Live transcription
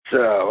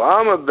So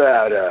I'm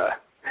about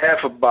half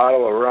a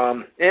bottle of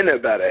rum,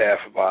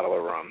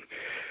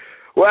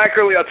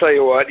 Wackerly, I'll tell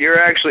you what, you're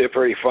actually a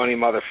pretty funny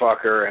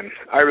motherfucker, and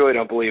I really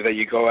don't believe that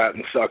you go out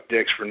and suck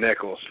dicks for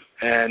nickels.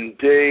 And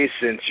D,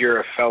 since you're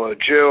a fellow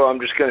Jew, I'm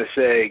just going to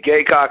say,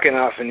 gay cockin'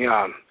 off and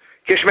yum.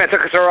 Kishman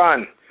took us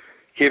around.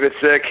 Keep it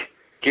sick,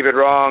 keep it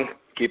wrong,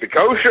 keep it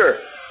kosher.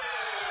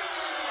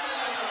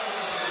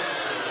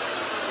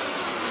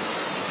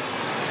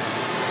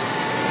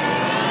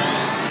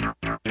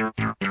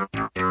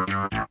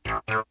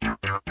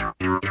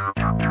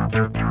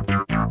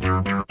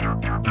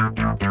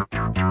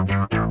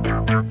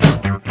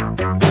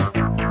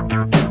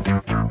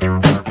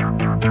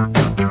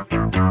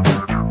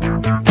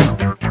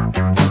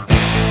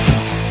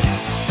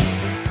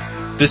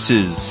 This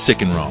is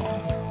Sick and Wrong,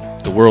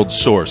 the world's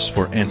source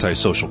for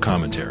antisocial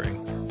commentary.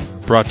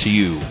 Brought to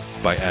you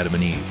by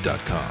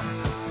adamandeve.com.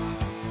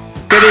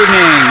 Good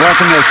evening.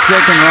 Welcome to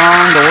Sick and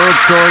Wrong, the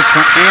world's source for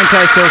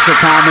antisocial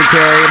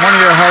commentary. I'm one of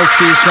your hosts,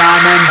 Steve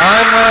Simon.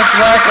 I'm Lance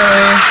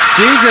Wackerly.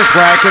 Jesus,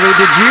 Wackerly,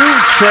 did you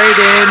trade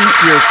in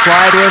your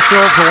slide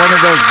whistle for one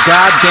of those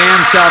goddamn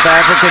South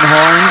African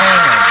horns?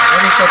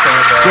 Let me shut the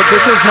window. But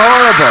this is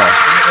horrible.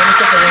 Let me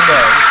shut the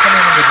window. It's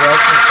coming from the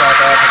direction of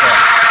South Africa.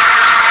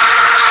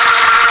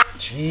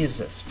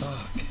 Jesus,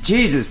 fuck.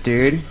 Jesus,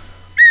 dude.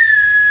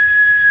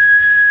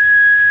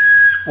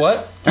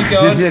 What? Keep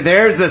going.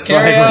 There's the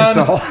slide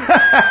whistle.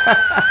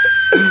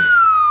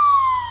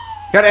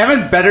 God,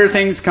 haven't better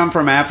things come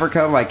from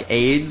Africa, like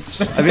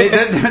AIDS? I mean,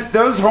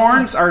 those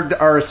horns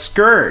are a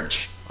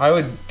scourge. I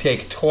would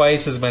take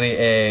twice as many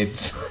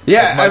AIDS.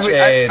 Yeah, as much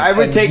AIDS. I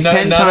would take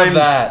 10 times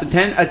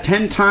that.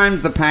 10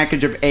 times the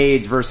package of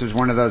AIDS versus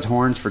one of those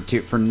horns for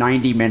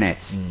 90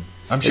 minutes.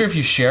 I'm sure if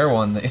you share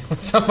one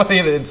with somebody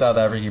in South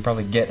Africa, you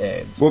probably get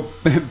AIDS. Well,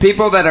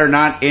 people that are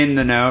not in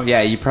the know,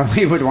 yeah, you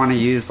probably would want to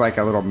use like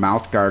a little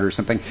mouth guard or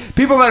something.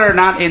 People that are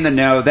not in the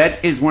know,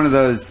 that is one of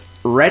those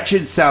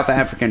wretched South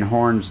African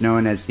horns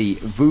known as the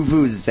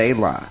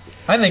vuvuzela.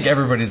 I think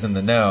everybody's in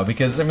the know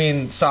because, I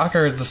mean,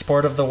 soccer is the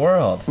sport of the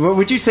world. What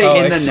would you say,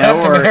 in the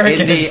know or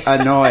Americans. in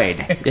the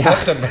annoyed?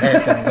 Except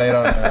Americans, they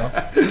don't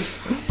know.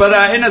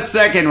 But in a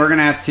second, we're going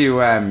to have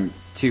to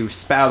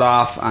spout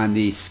off on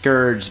the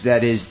scourge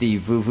that is the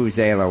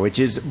vuvuzela, which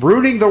is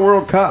ruining the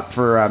World Cup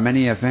for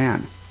many a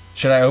fan.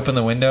 Should I open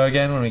the window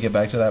again when we get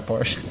back to that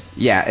portion?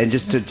 Yeah, and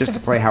just to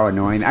play how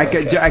annoying.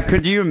 Okay.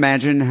 Could you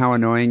imagine how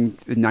annoying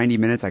 90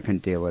 minutes? I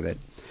couldn't deal with it.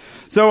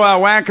 So,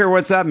 Wacker,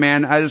 what's up,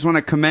 man? I just want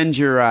to commend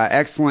your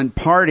excellent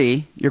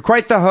party. You're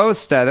quite the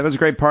host. That was a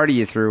great party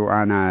you threw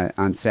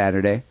on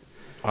Saturday.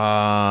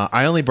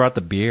 I only brought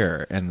the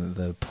beer and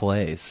the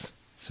place.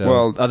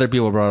 So other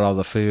people brought all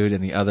the food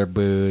and the other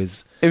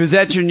booze. It was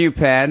at your new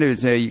pad. It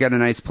was you got a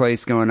nice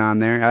place going on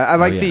there. I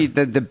like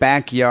the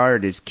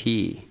backyard is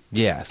key.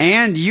 Yes,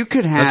 and you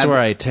could have. That's where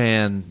I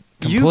tan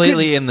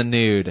completely in the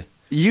nude.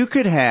 You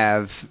could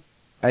have.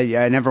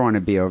 I never want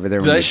to be over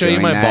there. Did I show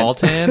you my ball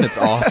tan? It's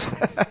awesome.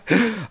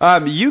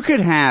 You could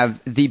have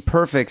the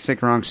perfect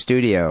Sick Wrong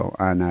studio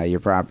on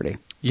your property.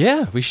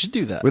 Yeah, we should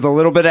do that with a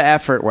little bit of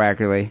effort,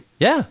 Wackerly.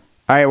 Yeah.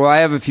 All right. Well, I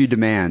have a few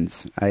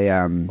demands.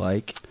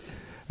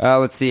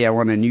 Let's see. I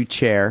want a new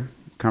chair,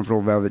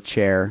 comfortable velvet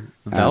chair.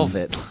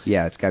 Velvet?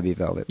 Yeah, it's got to be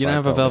velvet. You don't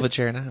have a velvet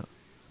chair now.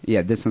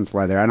 Yeah, this one's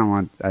leather. I don't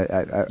want.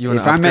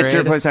 If I'm at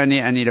your place, I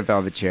need a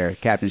velvet chair,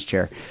 captain's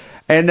chair,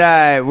 and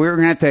we're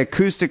gonna have to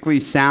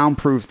acoustically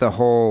soundproof the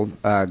whole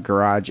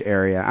garage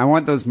area. I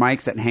want those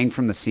mics that hang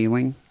from the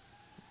ceiling.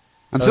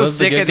 I'm so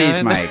sick of these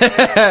mics.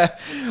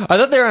 I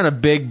thought they were on a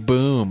big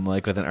boom,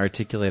 like with an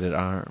articulated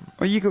arm.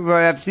 Well,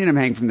 I've seen them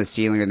hang from the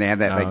ceiling, and they have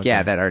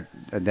that,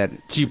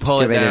 So you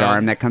pull it down?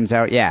 Arm that comes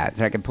out. Yeah,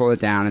 so I can pull it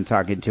down and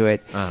talk into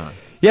it.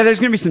 Yeah,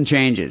 there's going to be some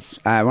changes.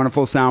 I want a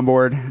full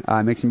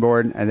soundboard, mixing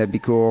board, and that'd be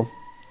cool.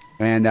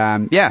 And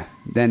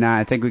then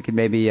I think we could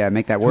maybe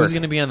make that work. Who's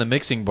going to be on the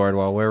mixing board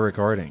while we're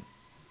recording?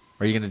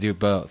 Are you going to do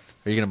both?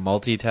 Are you going to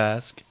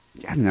multitask?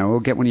 I don't know. We'll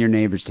get one of your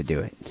neighbors to do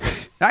it.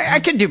 I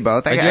could do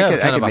both. I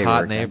have kind of a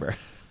hot neighbor.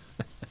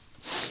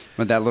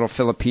 With that little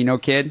Filipino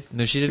kid?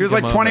 No, she didn't. He was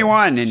like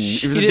 21, and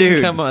he was a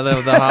dude.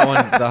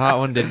 The hot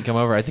one didn't come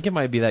over. I think it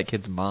might be that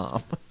kid's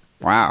mom.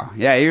 Wow.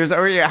 Yeah, he was.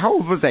 How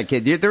old was that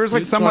kid? There was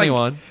like some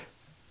 21.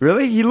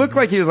 Really? He looked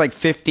like he was like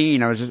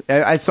 15.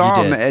 I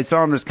saw him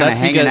just kind of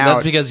hanging out.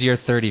 That's because you're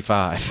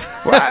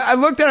 35. Well, I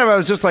looked at him. I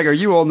was just like, "Are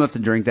you old enough to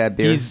drink that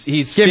beer?" Give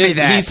me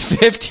that. He's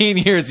 15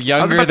 years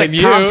younger than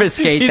you.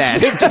 Confiscate he's that.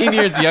 15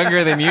 years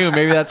younger than you.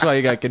 Maybe that's why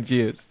you got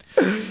confused.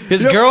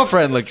 His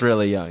girlfriend looked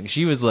really young.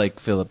 She was like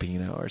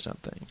Filipino or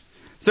something.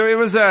 So it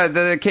was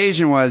the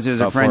occasion was it was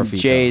a friend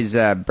Jay's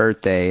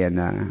birthday, and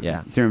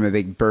threw him a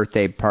big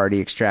birthday party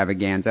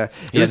extravaganza.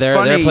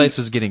 Their place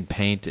was getting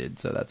painted,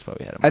 so that's why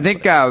we had him. I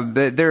think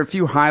there are a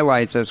few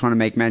highlights I just want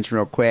to mention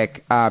real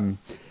quick.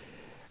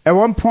 At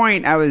one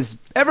point,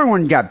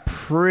 everyone got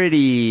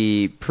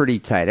pretty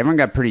tight. Everyone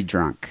got pretty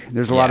drunk.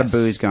 There's a lot of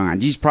booze going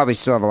on. You probably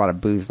still have a lot of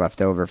booze left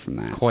over from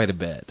that. Quite a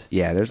bit.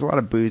 Yeah, there's a lot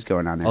of booze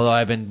going on there. Although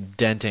I've been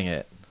denting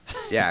it.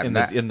 Yeah,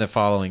 in the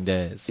following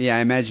days. Yeah, I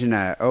imagine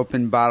an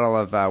open bottle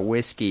of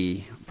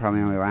whiskey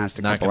probably only lasts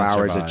a couple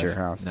hours at your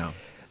house. No.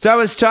 So I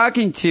was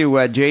talking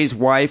to Jay's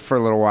wife for a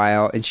little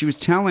while, and she was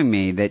telling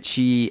me that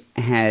she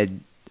had,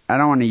 I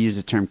don't want to use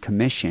the term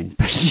commission,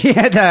 but she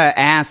had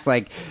asked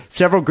like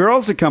several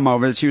girls to come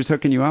over that she was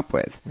hooking you up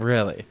with.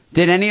 Really?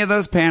 Did any of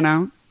those pan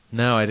out?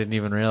 No, I didn't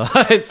even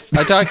realize.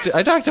 I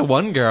talked to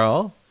one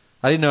girl.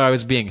 I didn't know I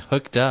was being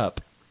hooked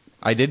up.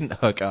 I didn't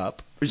hook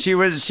up. She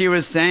was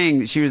telling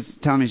me,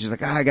 she's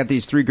like, I got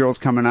these 3 girls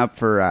coming up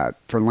for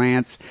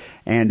Lance,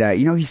 and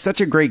he's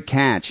such a great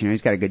catch.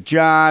 He's got a good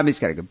job, he's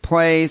got a good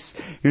place.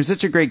 He's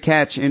such a great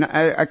catch. And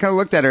I kind of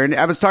looked at her, and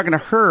I was talking to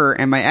her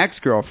and my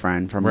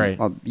ex-girlfriend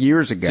from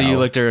years ago. So you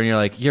looked at her and you're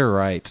like, you're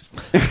right.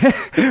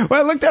 Well,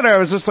 I looked at her, I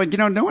was just like,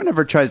 no one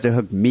ever tries to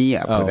hook me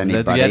up with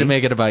anybody. You had to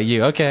make it about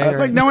you. Okay. I was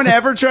like, no one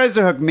ever tries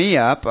to hook me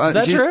up. Is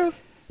that true?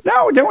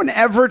 No one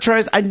ever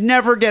tries. I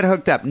never get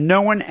hooked up.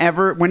 No one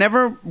ever.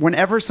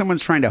 Whenever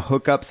someone's trying to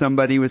hook up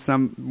somebody with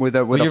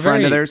a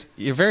friend of theirs,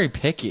 you're very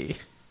picky.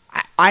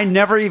 I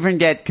never even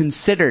get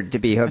considered to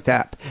be hooked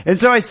up. And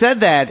so I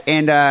said that,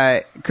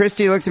 and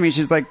Christy looks at me.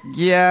 She's like,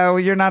 "Yeah, well,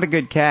 you're not a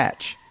good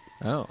catch."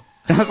 Oh.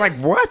 And I was like,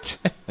 "What?"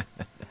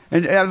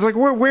 And I was like,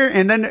 "Where?"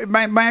 And then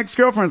my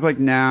ex-girlfriend was like,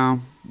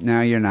 "No,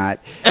 you're not."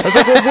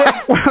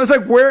 I was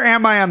like, where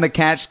am I on the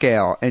catch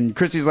scale? And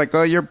Christy's like,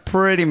 "Well, you're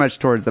pretty much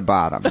towards the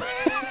bottom."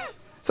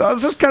 So I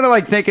was just kind of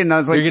like thinking, I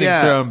was like, you're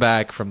getting thrown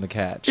back from the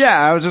catch. Yeah,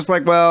 I was just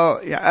like,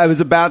 well, I was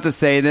about to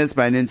say this,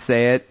 but I didn't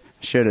say it.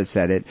 Should have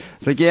said it.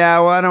 It's like, yeah,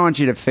 well, I don't want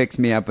you to fix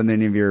me up with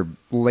any of your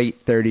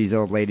late 30s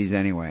old ladies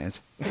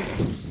anyways.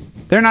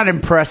 They're not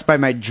impressed by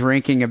my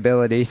drinking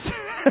abilities.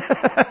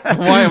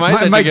 Why am I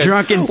such a good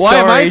drunken Why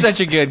am I stories.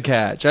 such a good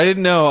catch? I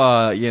didn't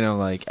know,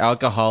 like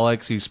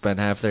alcoholics who spend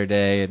half their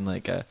day in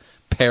like a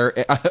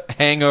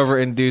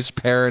hangover-induced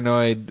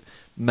paranoid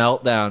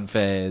meltdown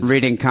phase.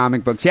 Reading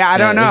comic books. Yeah, I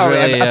don't know.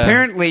 Really,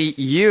 apparently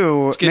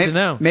you... It's good to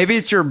know. Maybe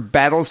it's your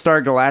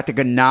Battlestar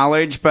Galactica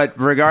knowledge, but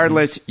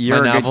regardless,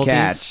 you're a good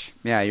catch.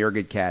 Yeah, you're a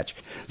good catch.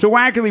 So,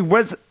 Wackerly,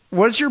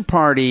 was your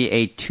party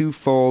a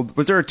twofold...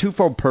 Was there a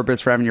twofold purpose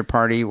for having your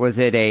party? Was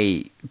it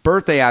a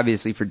birthday,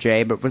 obviously, for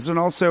Jay, but was it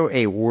also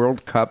a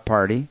World Cup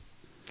party?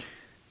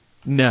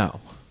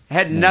 No.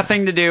 Had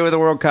nothing to do with the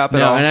World Cup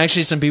at all? No, and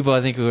actually some people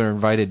I think who were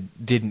invited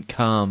didn't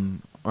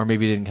come, or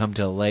maybe didn't come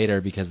till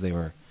later because they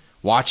were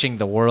watching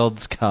the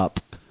World's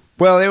Cup.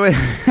 Well, it was...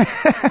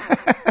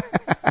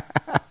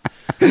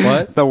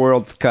 What? The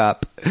World's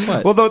Cup.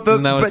 What? Well,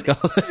 Isn't that what it's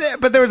called?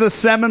 But there was a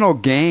seminal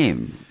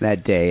game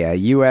that day,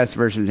 U.S.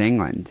 versus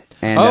England.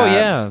 And,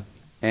 yeah.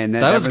 And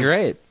that was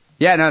great.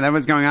 Yeah, no, that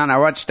was going on. I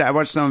watched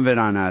some of it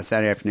on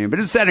Saturday afternoon, but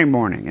it was Saturday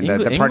morning, and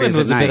the party England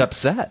was a at bit night.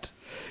 upset.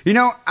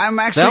 I'm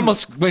actually... They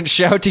almost went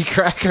shouty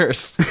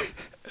crackers.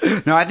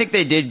 No, I think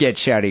they did get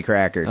shouty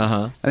crackered.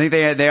 Uh-huh. I think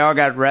they all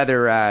got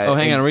rather...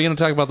 hang on. Are we going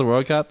to talk about the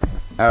World Cup?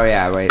 Oh,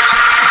 yeah, wait.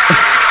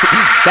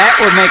 That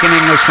would make an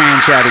English fan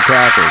shouty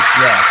crackers.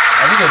 Yes,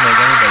 I think it would make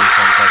anybody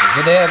shouty crackers.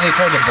 So they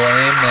tried to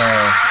blame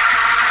their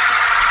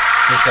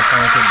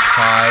disappointing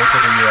tie to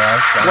the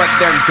U.S.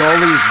 Their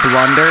goalie's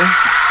blunder?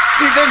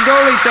 Their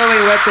goalie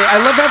totally let I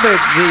love how the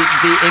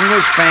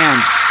English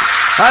fans...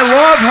 I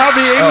love how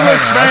the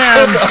English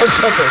fans... I'll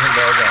shut the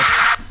window again.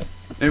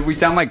 We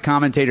sound like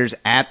commentators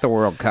at the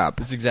World Cup.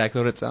 That's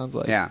exactly what it sounds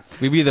like. Yeah.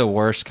 We'd be the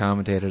worst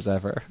commentators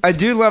ever. I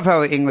do love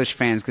how English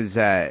fans, because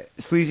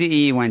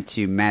Sleazy E went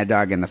to Mad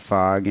Dog in the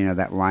Fog,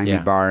 that limey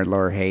bar in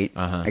Lower Haight.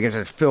 Uh-huh. I guess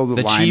it's filled with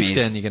The limeys.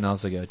 Chieftain you can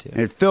also go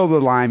to. It's filled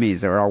with limeys.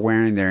 They were all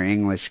wearing their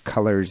English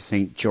colors,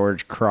 St.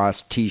 George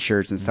Cross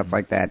T-shirts and stuff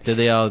like that. Did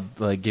they all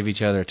give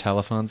each other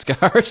telephone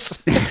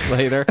scars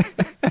later?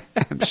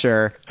 I'm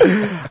sure.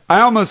 I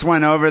almost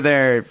went over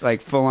there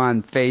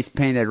full-on face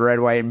painted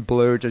red, white, and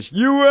blue, just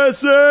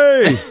USA!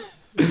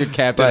 Your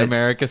Captain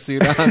America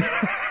suit on.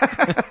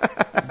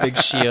 Big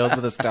shield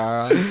with a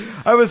star on it.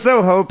 I was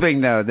so hoping,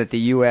 though, that the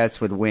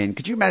U.S. would win.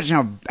 Could you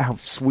imagine how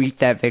sweet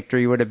that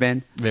victory would have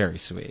been? Very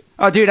sweet.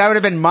 Oh, dude, I would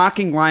have been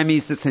mocking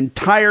limeys this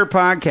entire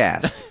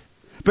podcast.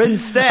 But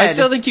instead... I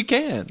still think you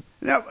can.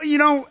 No,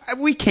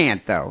 we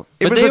can't, though.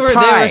 But it was a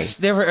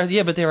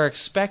tie. But they were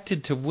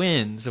expected to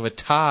win, so a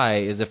tie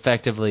is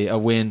effectively a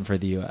win for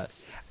the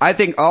U.S. I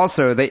think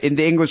also, the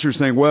English are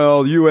saying,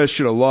 well, the U.S.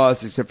 should have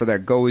lost except for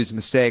that goalie's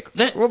mistake.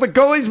 Well, the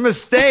goalie's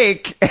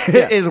mistake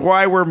is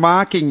why we're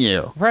mocking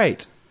you.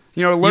 Right.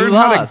 Learn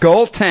how to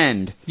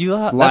goaltend. You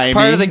lost. That's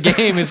part of the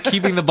game, is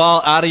keeping the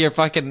ball out of your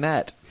fucking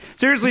net.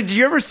 Seriously, did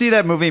you ever see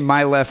that movie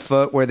My Left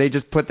Foot where they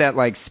just put that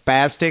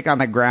spastic on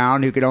the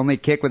ground who could only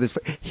kick with his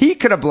foot? He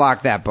could have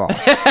blocked that ball.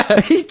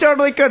 He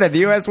totally could have. The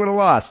U.S. would have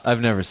lost.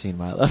 I've never seen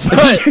My Left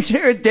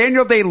Foot.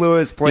 Daniel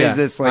Day-Lewis plays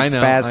this I know.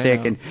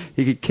 spastic, and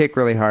he could kick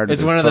really hard.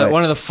 It's one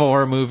of the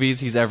 4 movies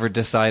he's ever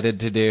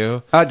decided to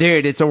do. Oh,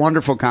 dude, it's a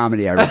wonderful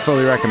comedy. I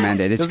fully recommend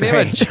it. It's Doesn't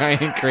great. he have a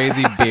giant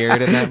crazy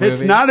beard in that movie?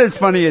 It's not as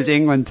funny as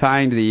England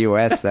tying to the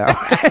U.S. though.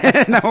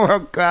 In the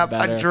World Cup,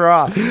 a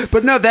draw.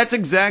 But no, that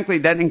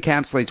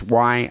encapsulates encapsulates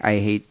why I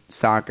hate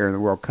soccer in the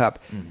World Cup.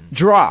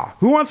 Draw.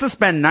 Who wants to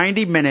spend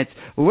 90 minutes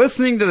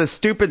listening to the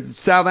stupid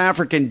South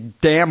African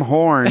damn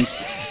horns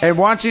and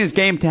watching this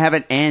game to have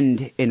it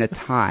end in a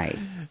tie?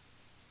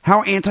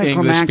 How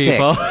anticlimactic.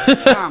 English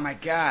people. Oh, my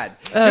God.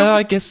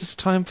 I guess it's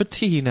time for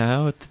tea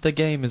now. The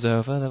game is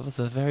over. That was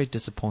a very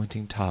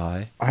disappointing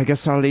tie. I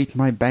guess I'll eat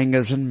my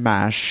bangers and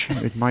mash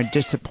with my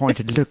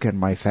disappointed look on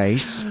my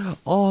face.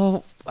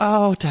 Oh,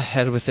 to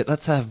hell with it.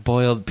 Let's have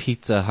boiled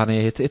pizza,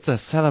 honey. It's a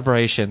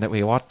celebration that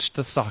we watched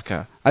the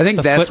soccer. I think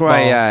The that's football.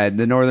 why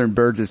the Northern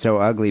Birds are so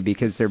ugly,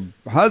 because their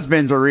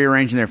husbands are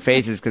rearranging their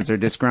faces because they're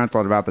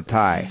disgruntled about the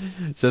tie.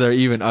 So they're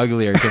even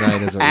uglier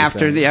tonight, is what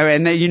After you're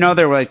saying.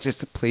 they're like,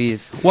 just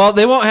please. Well,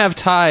 they won't have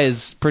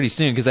ties pretty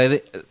soon because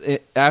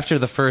after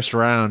the first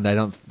round,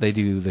 they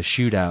do the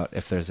shootout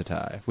if there's a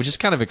tie, which is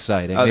kind of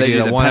exciting. Oh, they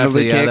do the one after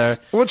penalty the kicks.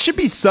 other. Well, it should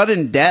be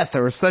sudden death,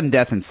 or sudden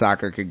death in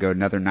soccer could go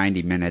another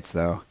 90 minutes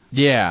though.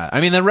 Yeah,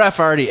 I mean the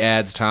ref already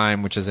adds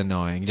time, which is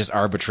annoying. Just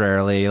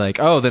arbitrarily, like,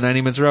 oh, the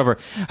 90 minutes are over.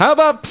 How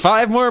about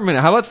 5 more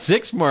minutes? How about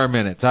 6 more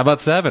minutes? How about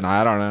 7?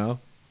 I don't know.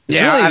 It's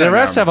Yeah, really, I the don't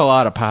refs know. have a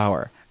lot of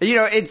power. You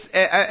know, it's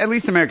at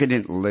least America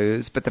didn't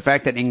lose, but the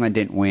fact that England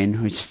didn't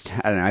win was just,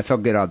 I don't know, I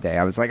felt good all day.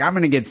 I was like, I'm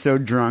going to get so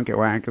drunk at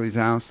Wackerly's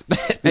house.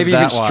 Maybe even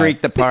that why? streak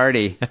the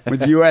party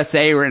with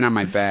USA written on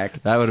my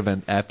back. That would have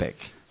been epic.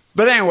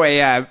 But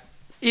anyway,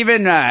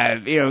 even,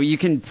 you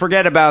can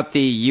forget about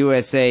the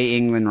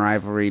USA-England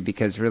rivalry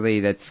because really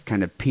that's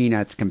kind of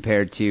peanuts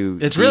compared to...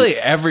 It's really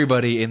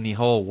everybody in the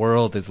whole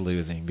world is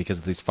losing because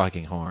of these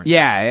fucking horns.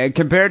 Yeah,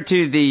 compared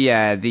to the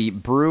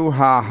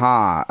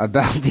brouhaha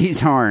about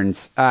these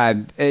horns,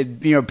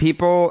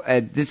 people,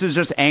 this is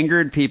just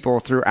angered people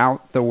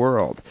throughout the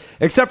world.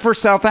 Except for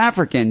South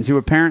Africans, who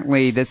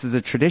apparently this is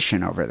a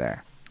tradition over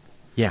there.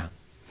 Yeah.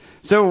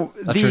 So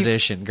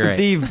Tradition, great.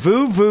 The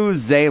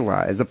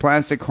vuvuzela is a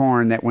plastic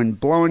horn that, when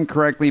blown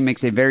correctly,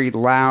 makes a very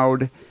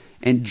loud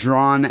and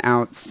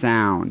drawn-out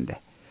sound.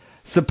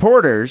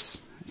 Supporters,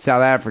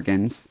 South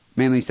Africans,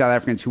 mainly South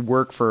Africans who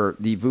work for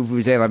the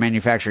vuvuzela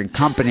manufacturing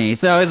company.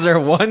 So is there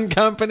one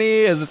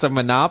company? Is this a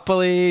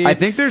monopoly? I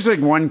think there's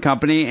like one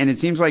company, and it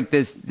seems like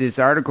this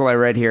article I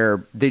read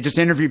here, they just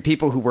interviewed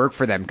people who work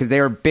for them because they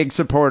are big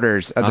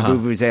supporters of the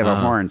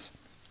vuvuzela horns.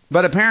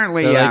 But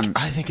apparently, They're like,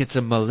 I think it's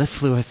a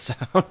mellifluous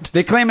sound.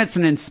 they claim it's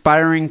an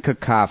inspiring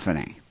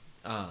cacophony.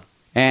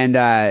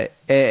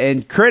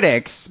 And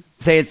critics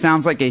say it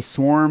sounds like a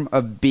swarm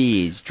of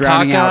bees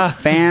drowning out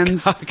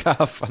fans,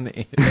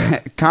 Cacophony.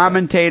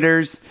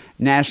 commentators,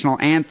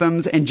 national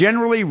anthems, and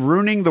generally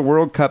ruining the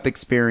World Cup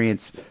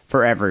experience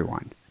for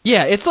everyone.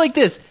 Yeah, it's like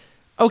this.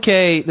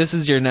 Okay, this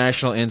is your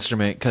national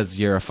instrument because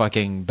you're a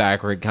fucking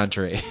backward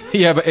country.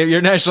 Yeah, but if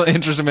your national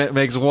instrument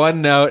makes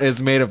one note,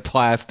 it's made of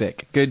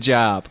plastic. Good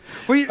job.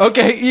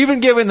 Okay, even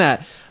given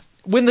that,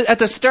 at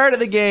the start of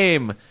the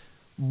game,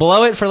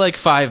 blow it for like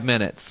 5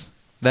 minutes,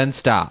 then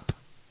stop.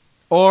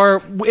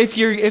 Or if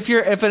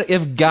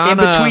Ghana, In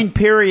between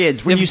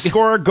periods, when you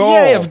score a goal.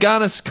 yeah, if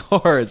Ghana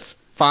scores,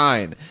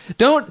 fine.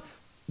 Don't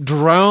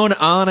drone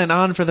on and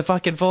on for the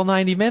fucking full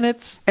 90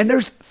 minutes. And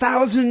there's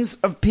thousands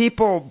of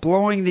people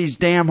blowing these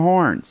damn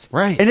horns.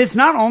 Right. And it's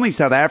not only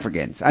South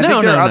Africans. I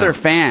think there are other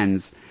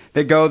fans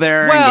that go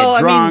there and get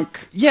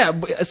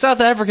drunk.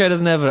 South Africa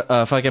doesn't have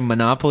a fucking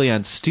monopoly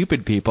on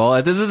stupid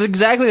people. This is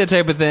exactly the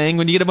type of thing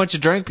when you get a bunch of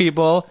drunk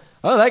people.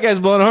 Oh, that guy's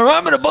blowing a horn.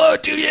 I'm going to blow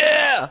it too,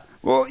 yeah.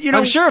 Well,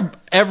 I'm sure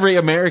every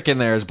American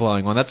there is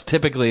blowing one. That's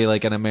typically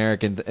like an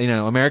American.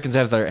 Americans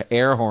have their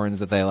air horns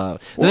that they love.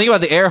 The thing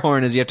about the air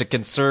horn is you have to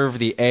conserve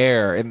the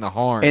air in the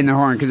horn.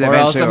 Because or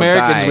else eventually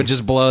Americans die. would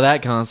just blow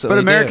that constantly. But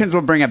Americans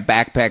will bring a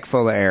backpack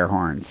full of air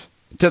horns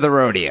to the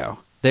rodeo.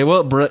 They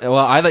will.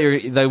 I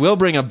thought they will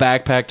bring a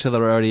backpack to the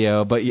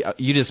rodeo, but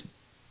you just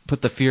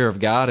put the fear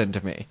of God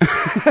into me.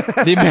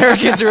 The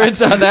Americans who are in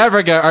South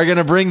Africa are going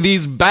to bring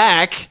these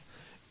back,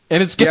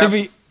 and it's going to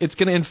be. It's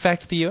going to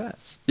infect the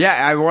U.S. Yeah,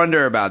 I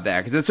wonder about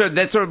that because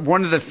that's what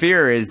one of the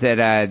fear is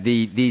that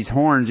these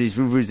horns, these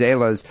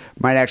vuvuzelas,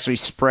 might actually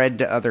spread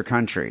to other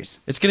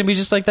countries. It's going to be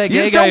just like that You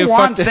gay just guy don't who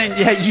want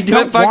fucked, you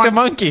don't fucked want a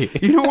monkey.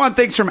 You don't want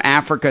things from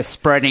Africa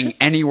spreading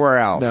anywhere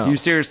else. No. You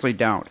seriously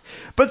don't.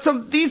 But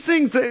these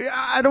things,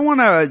 I don't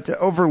want to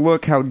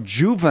overlook how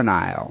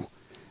juvenile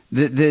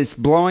this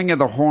blowing of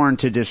the horn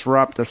to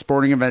disrupt a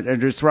sporting event or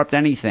disrupt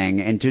anything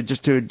and to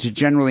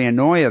generally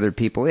annoy other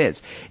people is.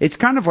 It's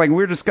kind of like, we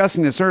were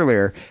discussing this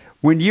earlier,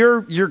 when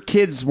your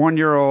kid's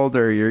 1-year-old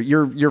or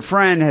your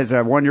friend has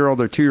a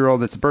 1-year-old or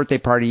 2-year-old that's a birthday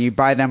party, you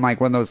buy them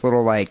like one of those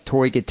little like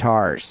toy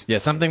guitars. Yeah,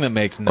 something that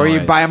makes noise. Or you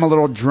buy them a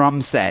little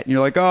drum set and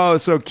you're like, oh,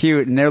 so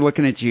cute, and they're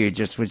looking at you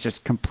with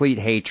just complete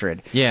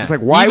hatred. Yeah, it's like,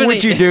 why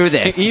would you do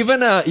this?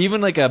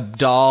 Even like a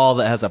doll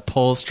that has a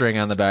pull string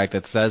on the back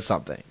that says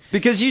something.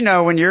 Because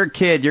when you're a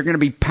kid, you're going to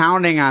be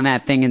pounding on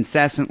that thing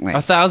incessantly,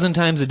 1,000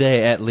 times a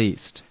day at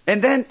least.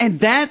 and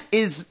that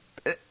is.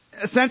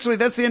 Essentially,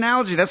 that's the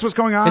analogy. That's what's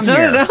going on It's here.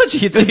 not an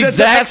analogy. It's the exact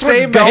that's what's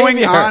same going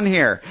behavior. on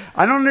here.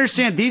 I don't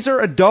understand. These are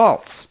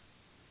adults.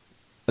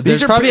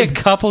 There's are probably pre- a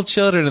couple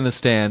children in the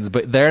stands,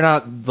 but they're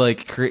not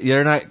like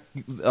they're not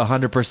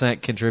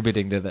 100%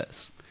 contributing to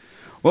this.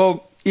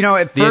 Well,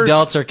 at The first,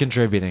 adults are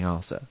contributing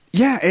also.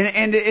 Yeah,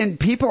 and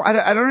people, I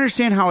don't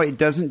understand how it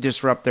doesn't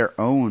disrupt their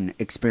own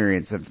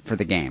experience for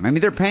the game. I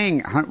mean, they're paying,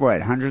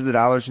 hundreds of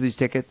dollars for these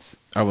tickets?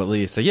 Oh, at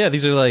least. So, yeah,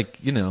 these are like,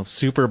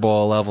 Super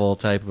Bowl level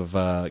type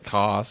of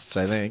costs,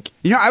 I think.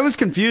 I was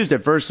confused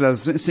at first. I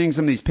was seeing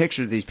some of these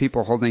pictures of these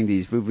people holding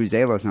these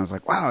vuvuzelas, and I was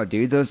like, wow,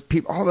 dude,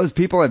 all those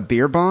people have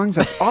beer bongs?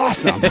 That's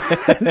awesome.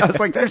 And I was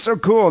like, they're so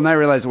cool. And I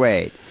realized,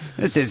 wait,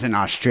 this isn't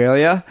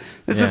Australia.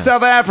 This is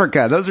South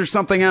Africa. Those are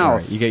something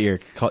else. Right.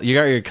 You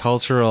got your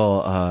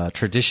cultural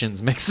traditions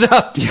mixed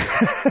up.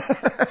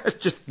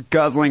 Just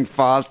guzzling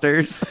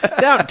Fosters.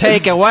 Don't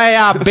take away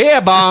our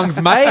beer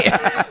bongs, mate.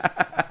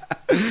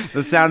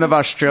 The sound of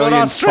Australian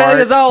That's what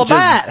Australia's fart all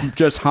about.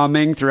 Just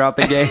humming throughout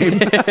the game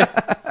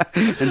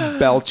and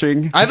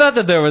belching. I thought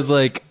that there was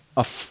like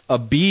a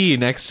bee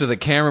next to the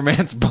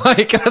cameraman's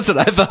bike. That's what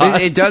I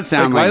thought. It does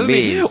sound like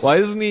bees. Why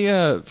doesn't he,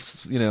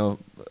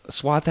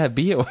 swat that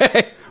bee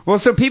away? Well,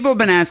 so people have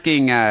been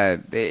asking,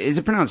 is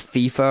it pronounced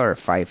FIFA or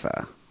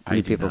FIFA? What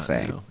do people not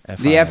say? know. The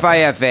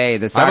FIFA,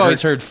 the soccer. I've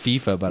always heard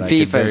FIFA, but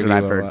FIFA is what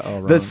I've all heard.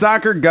 wrong. The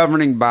soccer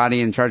governing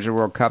body in charge of the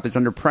World Cup is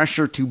under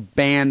pressure to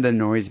ban the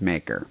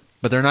noisemaker.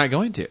 But they're not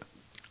going to.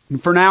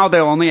 For now,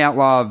 they'll only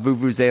outlaw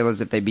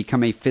vuvuzelas if they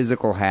become a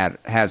physical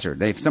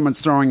hazard. If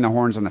someone's throwing the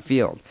horns on the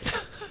field.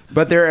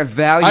 But they're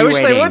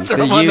evaluating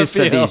the use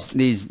of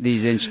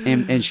these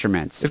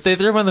instruments. If they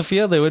threw them on the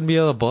field, they wouldn't be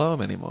able to blow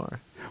them anymore.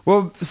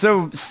 Well,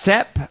 so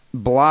Sepp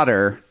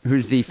Blatter,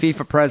 who's the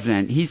FIFA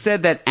president, he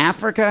said that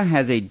Africa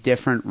has a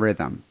different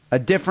rhythm, a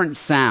different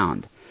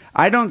sound.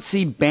 I don't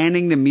see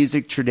banning the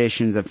music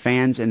traditions of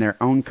fans in their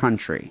own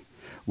country.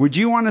 Would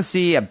you want to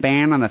see a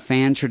ban on the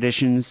fan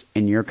traditions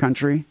in your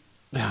country?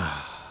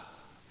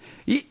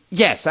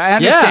 Yes, I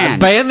understand. Yeah,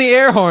 ban the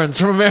air horns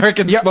from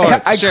American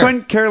sports. I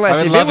couldn't care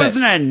less. If it was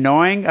it. an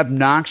annoying,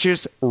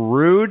 obnoxious,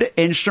 rude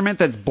instrument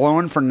that's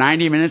blowing for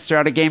 90 minutes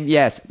throughout a game,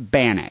 yes,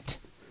 ban it.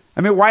 I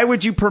mean, why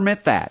would you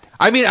permit that?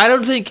 I mean, I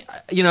don't think,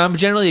 I'm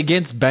generally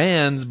against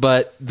bans,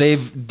 but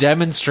they've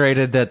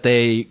demonstrated that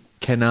they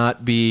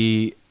cannot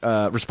be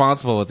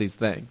responsible with these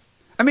things.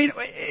 I mean,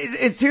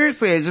 it's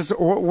just,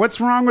 what's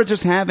wrong with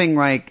just having,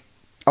 like,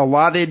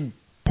 allotted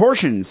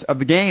portions of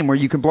the game where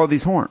you can blow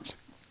these horns?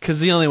 Because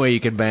the only way you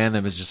can ban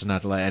them is just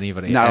not to let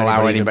anybody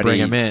bring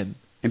them in.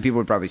 And people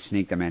would probably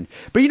sneak them in.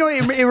 But,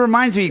 it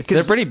reminds me...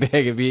 They're pretty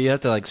big. You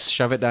have to, like,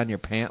 shove it down your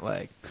pant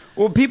leg.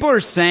 Well, people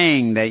are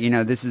saying that,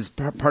 this is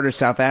part of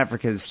South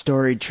Africa's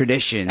storied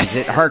traditions.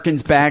 It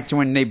harkens back to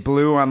when they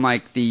blew on,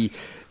 like, the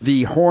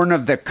horn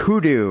of the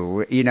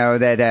kudu,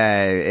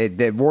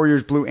 that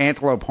warriors blew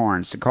antelope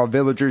horns to call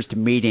villagers to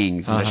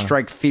meetings and to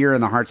strike fear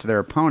in the hearts of their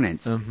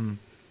opponents. Mm-hmm.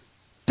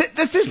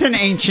 This is in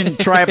ancient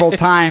tribal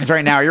times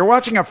right now. You're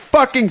watching a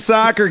fucking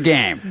soccer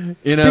game.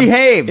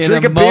 Behave.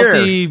 Drink a beer.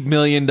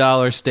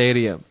 multi-million-dollar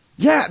stadium.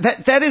 Yeah,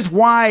 that is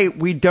why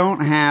we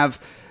don't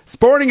have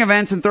sporting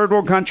events in third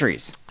world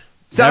countries.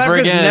 South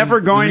Africa's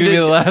never going to be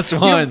the last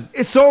one.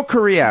 Seoul,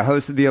 Korea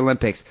hosted the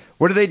Olympics.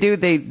 What do?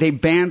 They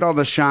banned all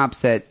the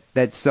shops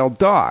that sell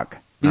dog.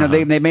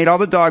 They made all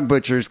the dog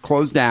butchers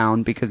close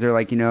down because they're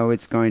like,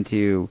 it's going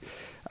to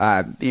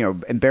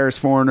embarrass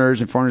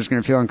foreigners, and foreigners are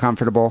going to feel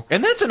uncomfortable.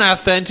 And that's an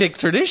authentic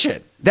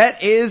tradition.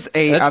 That is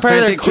that's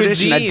authentic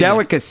tradition, a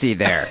delicacy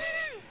there.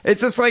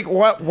 It's just like,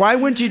 why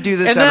wouldn't you do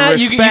this out of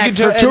respect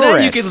for tourists?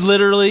 And you could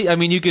literally,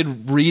 you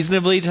could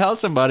reasonably tell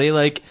somebody,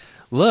 like,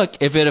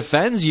 look, if it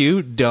offends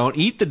you, don't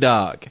eat the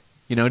dog.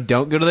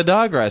 Don't go to the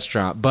dog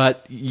restaurant.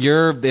 But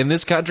you're in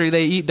this country;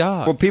 they eat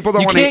dog. Well, people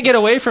don't. You can't get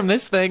away from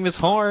this thing, this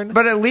horn.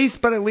 But at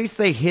least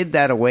they hid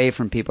that away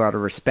from people out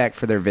of respect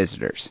for their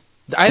visitors.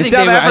 I think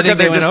South Africa,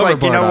 they're just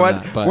like, you know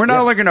what? That, we're not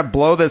only going to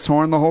blow this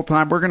horn the whole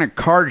time. We're going to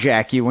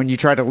carjack you when you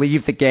try to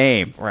leave the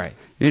game. Right.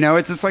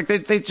 It's just like they're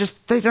never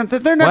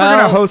going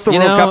to host the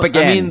World Cup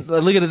again.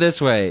 Look at it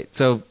this way.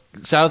 So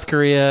South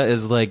Korea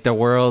is like the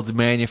world's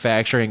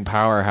manufacturing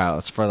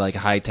powerhouse for like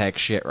high tech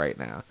shit right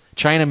now.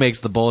 China makes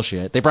the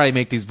bullshit. They probably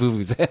make these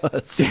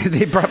vuvuzelas.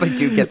 They probably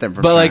do get them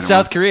from China. But like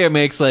South one. Korea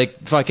makes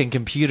like fucking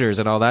computers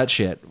and all that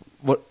shit.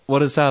 What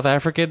does South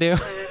Africa do?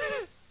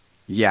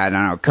 Yeah, I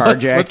don't know.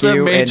 Carjack What's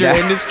you. What's a major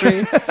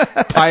industry?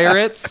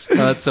 Pirates? Oh,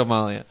 that's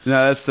Somalia.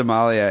 No, that's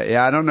Somalia.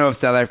 Yeah, I don't know if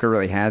South Africa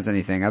really has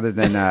anything other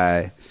than...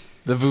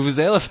 the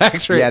Vuvuzela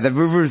factory. Yeah, the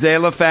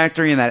Vuvuzela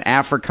factory and that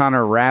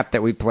Afrikaner rap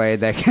that we played,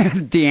 that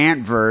Die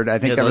Antwoord, I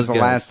think that was the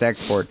last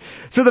export.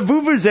 So the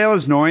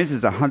Vuvuzela's noise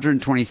is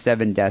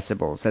 127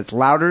 decibels. That's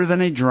louder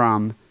than a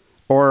drum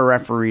or a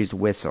referee's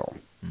whistle.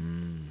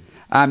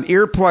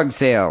 Earplug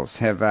sales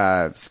have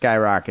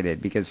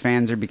skyrocketed because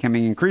fans are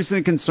becoming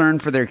increasingly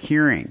concerned for their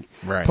hearing.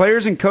 Right.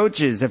 Players and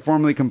coaches have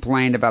formally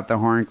complained about the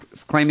horn,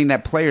 claiming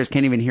that players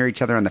can't even hear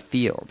each other on the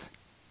field.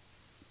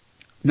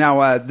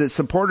 Now, the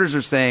supporters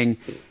are saying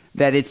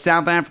that it's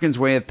South Africans'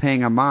 way of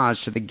paying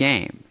homage to the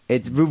game.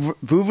 It's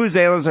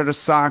vuvuzelas are to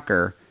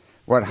soccer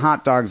what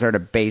hot dogs are to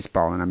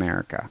baseball in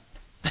America.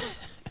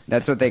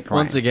 That's what they claim.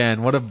 Once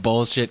again, what a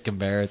bullshit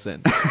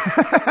comparison.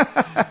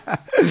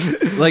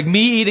 Like,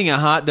 me eating a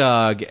hot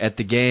dog at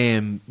the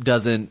game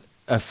doesn't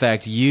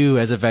affect you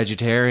as a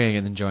vegetarian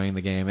and enjoying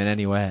the game in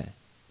any way.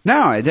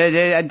 No,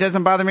 it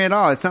doesn't bother me at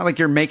all. It's not like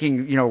you're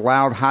making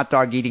loud hot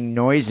dog eating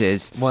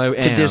noises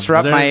to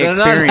disrupt my experience.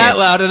 They're not that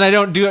loud, and I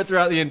don't do it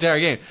throughout the entire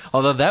game.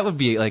 Although that would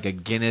be like a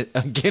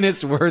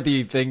Guinness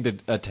worthy thing to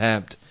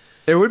attempt.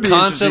 It would be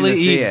constantly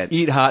interesting to see it.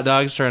 Eat hot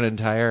dogs for an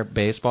entire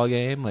baseball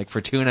game, like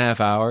for 2.5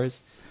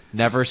 hours,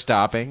 never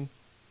stopping.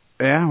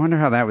 Yeah, I wonder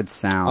how that would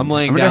sound. I'm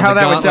laying I wonder down how the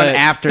that would sound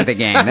gauntlet. after the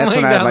game. That's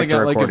what I'd like to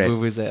record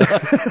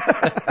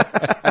it.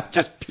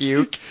 Just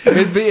puke.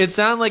 It'd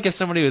sound like if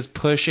somebody was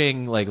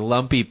pushing like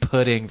lumpy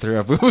pudding through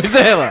a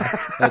vuvuzela.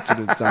 That's what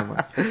it'd sound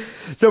like.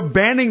 So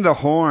banning the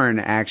horn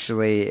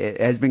actually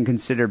has been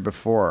considered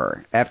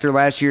before. After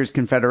last year's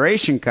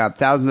Confederation Cup,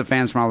 thousands of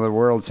fans from all over the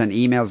world sent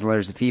emails and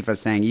letters to FIFA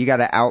saying, you got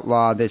to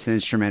outlaw this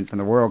instrument from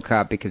the World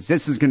Cup because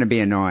this is going to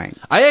be annoying.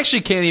 I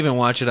actually can't even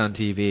watch it on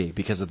TV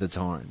because of its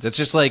horns. It's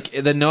just like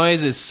the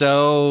noise is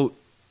so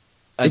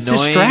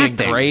annoying and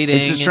grating.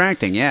 It's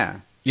distracting, yeah.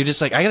 You're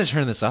just like, I got to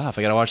turn this off.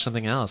 I got to watch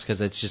something else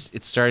because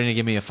it's starting to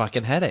give me a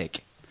fucking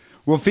headache.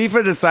 Well,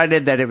 FIFA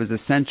decided that it was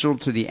essential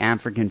to the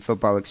African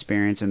football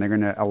experience, and they're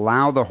going to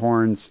allow the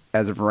horns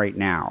as of right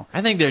now.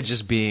 I think they're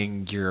just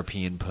being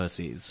European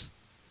pussies.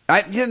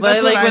 Far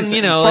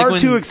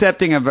too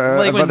accepting of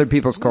other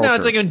people's culture. No,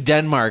 it's like when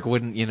Denmark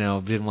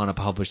didn't want to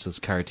publish those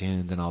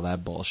cartoons and all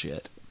that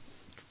bullshit.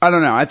 I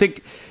don't know. I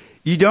think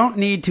you don't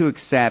need to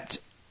accept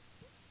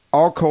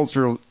all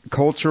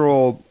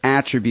cultural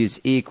attributes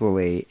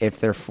equally if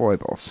they're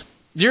foibles.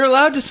 You're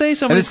allowed to say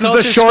somebody's culture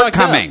is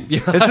shortcoming.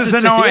 This is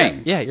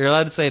annoying. Yeah, you're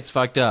allowed to say it's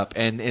fucked up.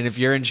 And if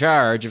you're in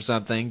charge of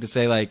something, to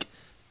say, like,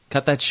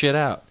 cut that shit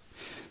out.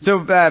 So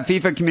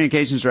FIFA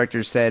communications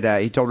director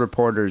said he told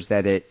reporters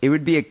that it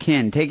would be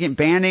akin,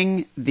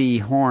 banning the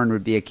horn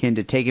would be akin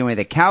to taking away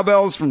the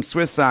cowbells from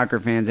Swiss soccer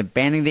fans and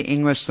banning the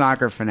English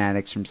soccer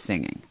fanatics from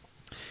singing.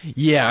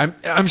 Yeah,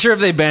 I'm sure if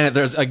they ban it,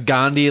 there's a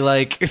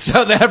Gandhi-like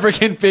South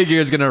African figure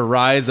is going to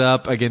rise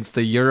up against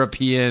the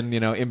European,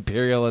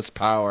 imperialist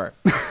power.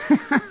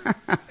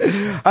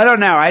 I don't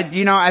know.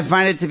 I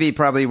find it to be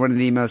probably one of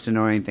the most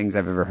annoying things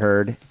I've ever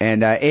heard,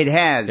 and it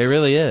has. It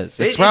really is.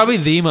 It's probably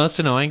the most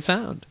annoying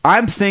sound.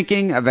 I'm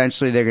thinking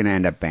eventually they're going to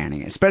end up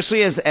banning it,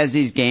 especially as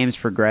these games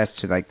progress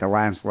to like the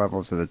last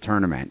levels of the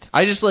tournament.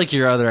 I just like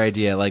your other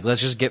idea. Like,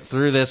 let's just get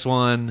through this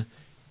one.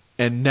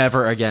 And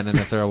never again in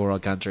a third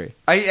world country.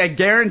 I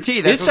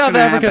guarantee that's what's South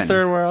Africa happen.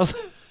 Third world?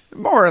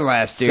 More or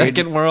less, dude.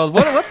 Second world?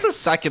 What's the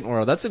second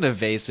world? That's an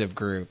evasive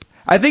group.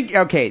 I think,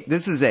 okay,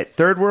 this is it.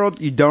 Third world,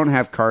 you don't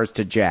have cars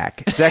to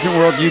jack. Second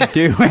world, you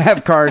do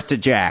have cars to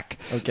jack.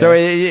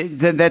 Okay.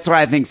 So that's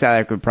why I think South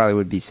Africa probably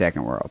would be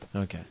second world.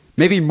 Okay.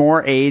 Maybe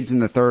more AIDS in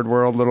the third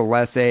world, a little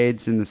less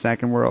AIDS in the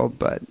second world,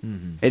 but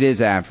it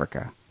is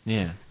Africa.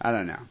 Yeah. I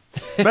don't know.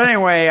 But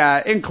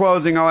anyway, in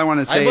closing, all I want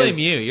to say I blame is...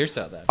 you. You're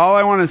South Africa. All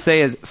I want to say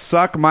is,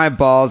 suck my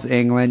balls,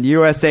 England.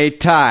 USA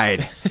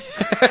tied.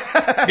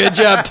 Good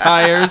job,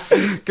 Tires.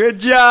 Good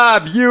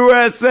job,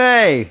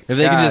 USA. If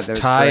they could just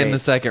tie in the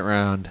second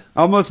round.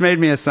 Almost made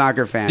me a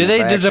soccer fan.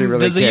 Does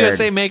the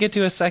USA make it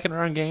to a second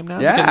round game now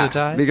because of the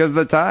tie? Because of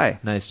the tie.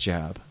 Nice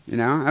job.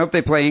 I hope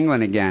they play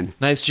England again.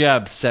 Nice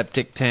job,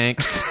 septic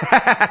tanks.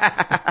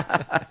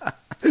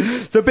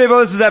 So, people,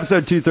 this is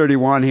episode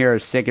 231 here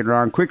at Sick and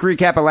Wrong. Quick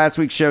recap of last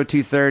week's show,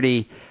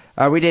 230.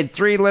 We did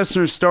 3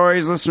 listener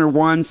stories. Listener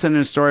 1 sent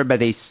in a story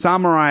about a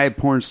samurai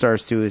porn star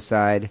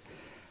suicide.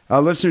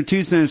 Listener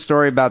 2 sent a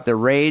story about the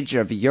rage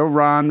of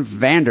Joran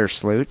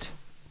Vandersloot.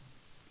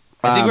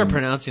 I think we're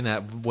pronouncing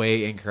that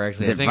way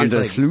incorrectly. I think it's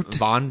like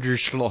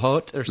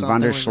Vandersloot or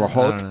something. Vandersloot.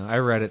 I don't know. I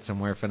read it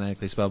somewhere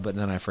phonetically spelled, but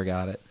then I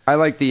forgot it. I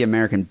like the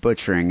American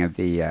butchering of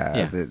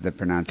the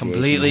pronunciation.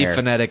 Completely here.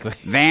 phonetically.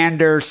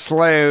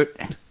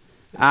 Vandersloot.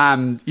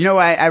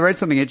 I read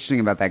something interesting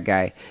about that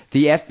guy.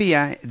 The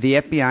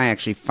FBI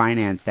actually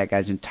financed that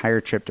guy's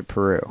entire trip to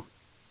Peru.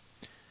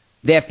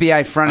 The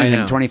FBI fronted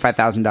him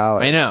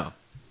 $25,000. I know.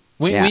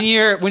 When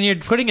you're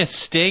putting a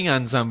sting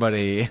on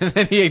somebody and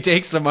then he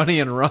takes the money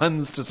and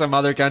runs to some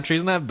other country,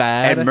 isn't that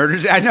bad? And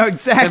murders. I know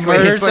exactly. And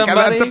murders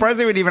somebody? I'm surprised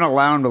they would even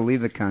allow him to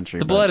leave the country.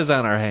 The blood is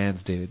on our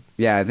hands, dude.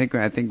 Yeah, I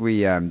think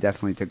we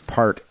definitely took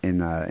part in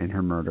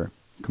her murder.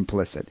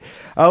 Complicit.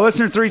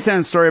 Listener 3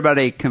 sent a story about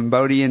a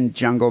Cambodian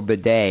jungle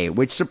bidet,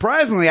 which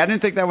surprisingly I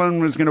didn't think that one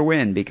was going to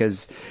win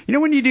because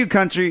when you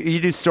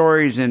do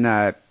stories in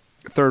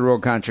third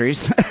world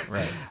countries,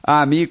 right?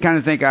 You kind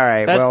of think, all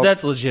right,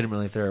 that's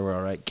legitimately third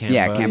world, right?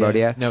 Cambodia, yeah,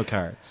 Cambodia, no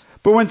cards.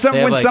 But when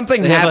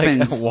something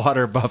happens, like a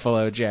water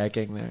buffalo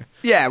jacking there.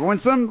 Yeah, when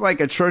some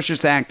like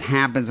atrocious act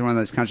happens in one of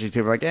those countries,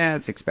 people are like, yeah,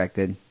 it's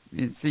expected.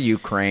 It's the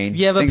Ukraine.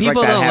 Yeah, but things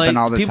people like that don't happen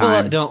all the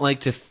time. don't like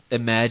to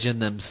imagine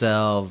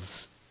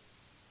themselves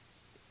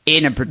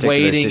in a particular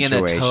waiting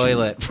situation. in a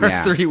toilet for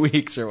 3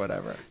 weeks or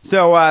whatever.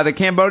 So the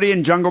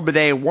Cambodian jungle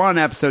bidet won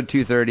episode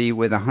 230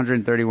 with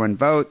 131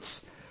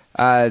 votes.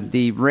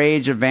 The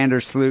Rage of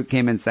Vandersloot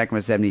came in second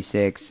with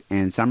 76,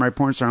 and Samurai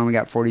Porn Star only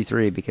got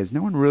 43 because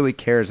no one really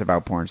cares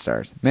about porn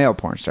stars. Male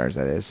porn stars,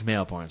 that is.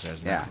 Male porn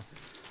stars, no. Yeah.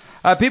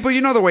 People, you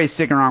know the way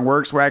Sick and Wrong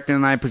works. Wackton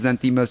and I present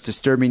the most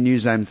disturbing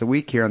news items of the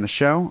week here on the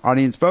show.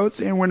 Audience votes,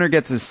 and winner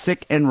gets a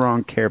Sick and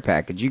Wrong care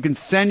package. You can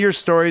send your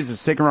stories to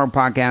Sick and Wrong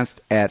Podcast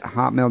at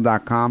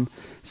hotmail.com.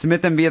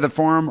 Submit them via the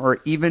forum, or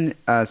even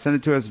send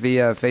it to us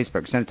via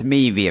Facebook. Send it to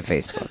me via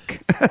Facebook.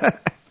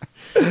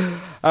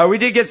 We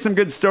did get some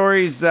good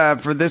stories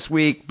for this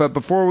week, but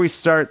before we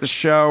start the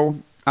show,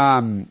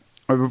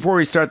 or before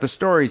we start the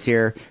stories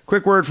here,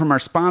 quick word from our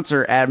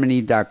sponsor,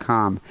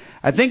 adamandeve.com.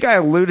 I think I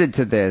alluded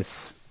to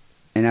this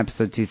in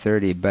episode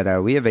 230,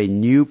 but we have a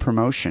new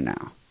promotion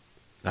now.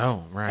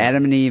 Oh, right.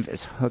 Adam and Eve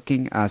is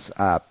hooking us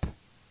up.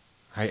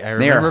 I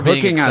remember being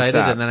hooking us excited,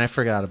 up. and then I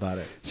forgot about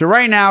it. So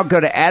right now, go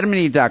to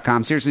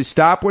adamandeve.com. Seriously,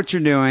 stop what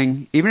you're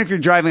doing. Even if you're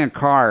driving a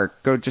car,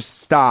 go just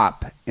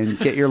stop and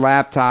get your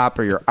laptop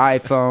or your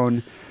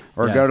iPhone,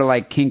 or Yes. go to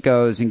like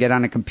Kinko's and get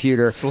on a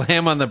computer.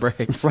 Slam on the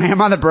brakes. Slam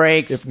on the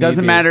brakes. If need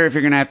Doesn't be. matter if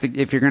you're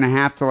gonna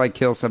have to like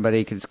kill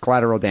somebody because it's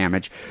collateral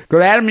damage. Go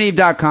to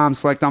adamandeve.com.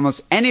 Select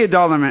almost any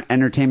adult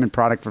entertainment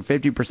product for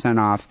 50%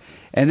 off,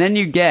 and then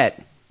you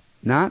get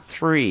not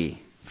 3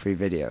 free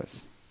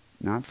videos,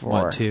 not 4,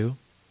 What, 2?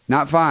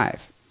 not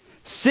 5,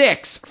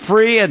 6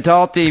 free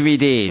adult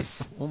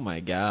DVDs. Oh, my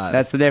God.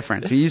 That's the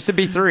difference. It used to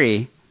be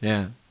 3,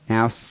 Yeah.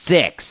 now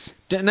 6.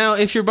 Now,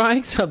 if you're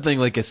buying something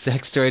like a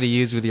sex toy to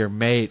use with your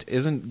mate,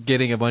 isn't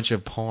getting a bunch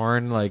of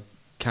porn, like,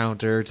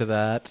 counter to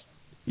that?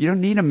 You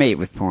don't need a mate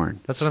with porn.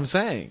 That's what I'm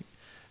saying.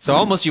 So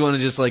almost you want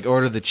to just, like,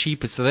 order the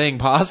cheapest thing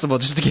possible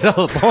just to get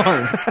all the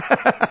porn.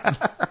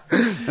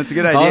 That's a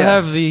good idea. I'll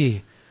have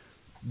the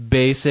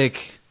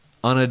basic,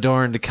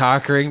 unadorned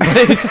cock ring,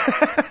 please.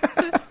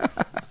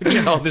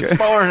 Get all this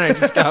porn I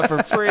just got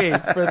for free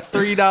for a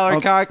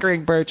 $3 cock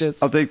ring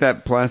purchase. I'll take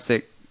that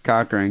plastic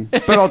cock ring,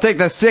 but I'll take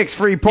the 6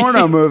 free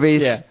porno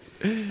movies.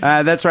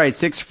 Yeah. That's right,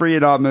 6 free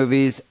adult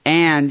movies,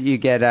 and you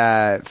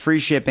get free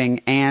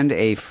shipping and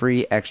a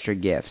free extra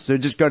gift. So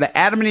just go to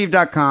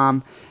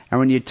adamandeve.com, and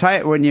when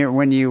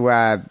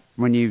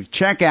you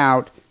check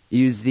out,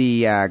 use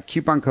the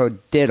coupon code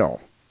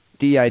DIDDLE,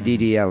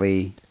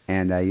 DIDDLE,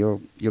 and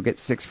you'll get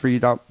 6 free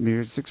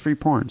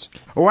porns.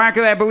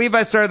 Wackily, I believe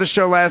I started the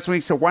show last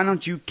week, so why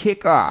don't you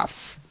kick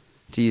off,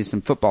 to use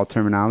some football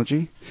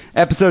terminology,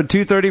 episode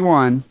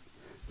 231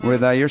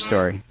 with your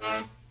story.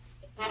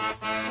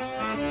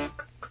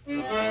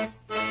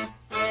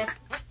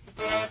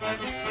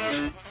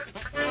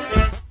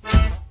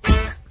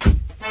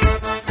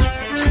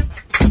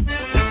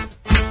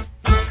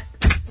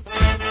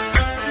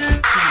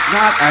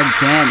 Not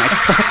again.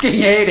 I fucking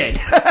hate it.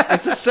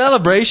 It's a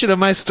celebration of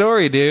my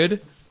story, dude.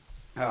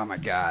 Oh my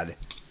god.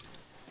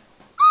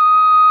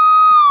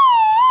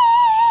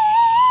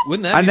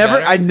 Wouldn't that I be never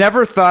better?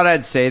 never thought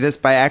I'd say this,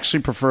 but I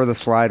actually prefer the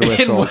slide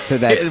whistle to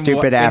that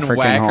stupid African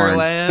horn.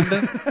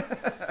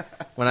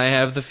 Wackerland, when I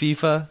have the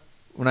FIFA,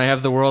 when I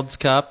have the World's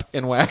Cup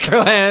in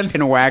Wackerland,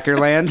 In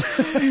Wackerland.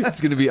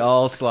 it's going to be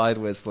all slide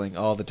whistling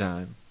all the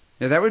time.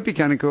 Yeah, that would be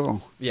kind of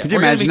cool. Yeah, Could you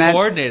we're going imagine to be that?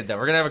 coordinated, though.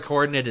 We're going to have a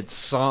coordinated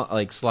song,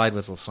 like slide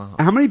whistle song.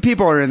 How many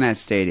people are in that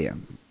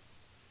stadium?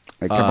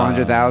 Like a couple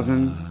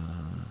 100,000?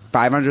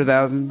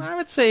 500,000? I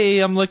would say,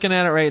 I'm looking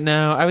at it right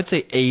now, I would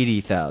say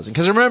 80,000.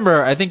 Because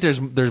remember, I think there's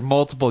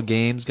multiple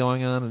games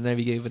going on at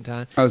any given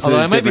time. Oh, so although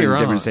there's I might be wrong.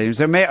 different stadiums.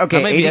 So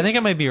okay, I think I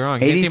might be wrong. I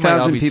think they might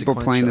all 80,000 be people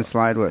playing the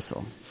sequential. slide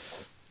whistle.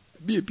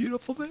 Be a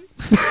beautiful thing.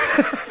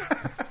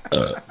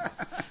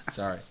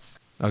 Sorry.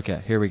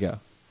 Okay, here we go.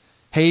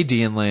 Hey,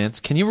 Dee and Lance,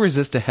 can you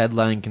resist a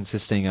headline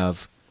consisting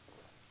of,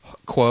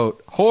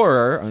 quote,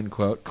 horror,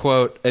 unquote,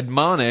 quote,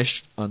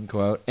 admonished,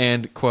 unquote,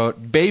 and,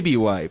 quote, baby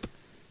wipe,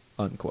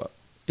 unquote?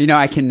 You know,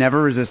 I can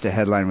never resist a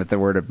headline with the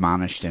word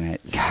admonished in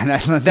it. God,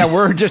 that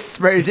word just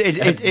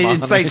it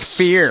incites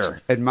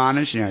fear.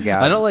 Admonished, you know,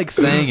 God. I don't like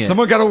saying it.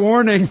 Someone got a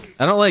warning.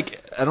 I don't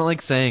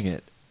like saying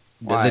it.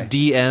 Why? The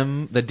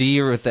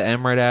D with the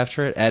M right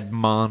after it,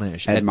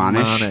 admonish.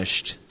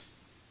 Admonish?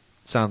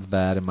 Sounds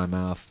bad in my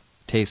mouth.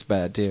 Tastes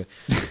bad, too.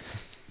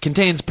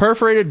 Contains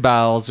perforated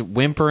bowels,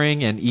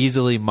 whimpering, and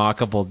easily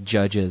mockable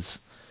judges.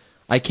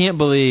 I can't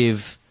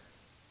believe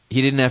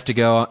he didn't have to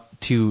go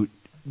to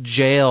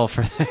jail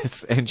for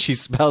this, and she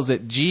spells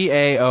it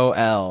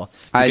Gaol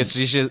because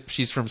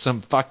she's from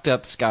some fucked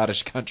up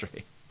Scottish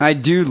country. I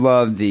do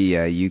love the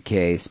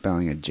UK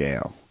spelling of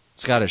jail.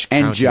 Scottish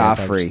And county, I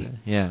thought you Joffrey. said.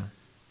 Yeah.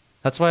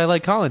 That's why I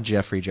like calling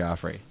Jeffrey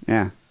Joffrey.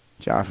 Yeah,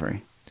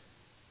 Joffrey.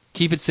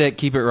 Keep it sick,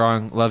 keep it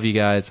wrong. Love you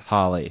guys,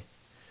 Holly.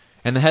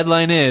 And the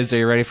headline is, are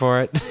you ready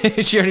for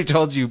it? She already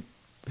told you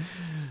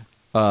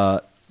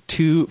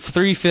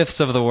 3/5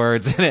 of the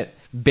words in it.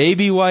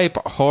 Baby wipe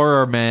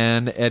horror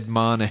man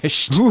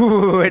admonished.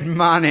 Ooh,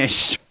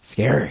 admonished.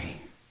 Scary.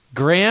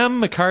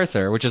 Graham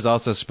MacArthur, which is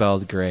also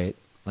spelled great,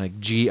 like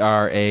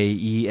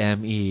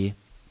Graeme.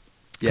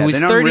 Yeah, who is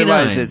they don't 39.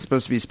 realize it's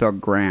supposed to be spelled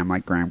graham,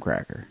 like graham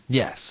cracker.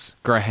 Yes,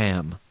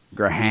 Graham.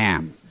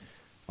 Graham.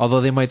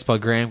 Although they might spell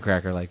graham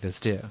cracker like this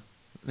too.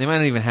 They might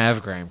not even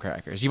have graham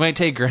crackers. You might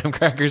take graham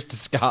crackers to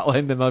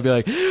Scotland and they'll be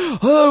like,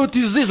 oh,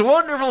 this is this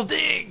wonderful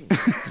thing.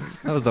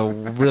 That was a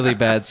really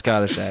bad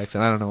Scottish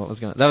accent. I don't know what was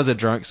going on. That was a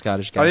drunk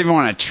Scottish guy. I don't even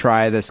want to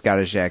try the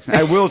Scottish accent.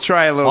 I will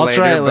try a little I'll later.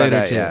 try it later,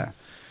 but, too. Yeah.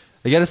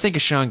 You got to think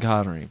of Sean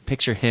Connery.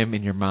 Picture him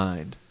in your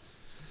mind.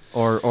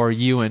 Or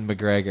Ewan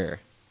McGregor.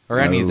 Or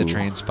any of the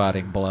train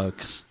spotting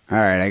blokes. All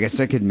right, I guess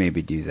I could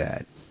maybe do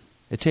that.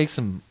 It takes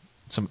some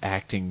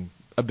acting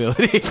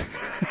ability.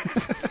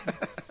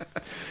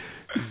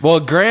 Well,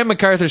 Graham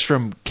MacArthur's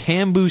from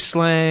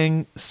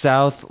Cambuslang,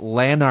 South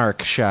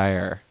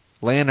Lanarkshire.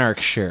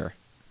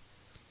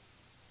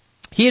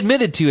 He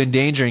admitted to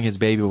endangering his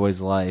baby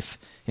boy's life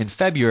in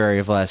February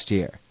of last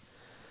year.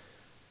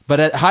 But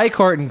at High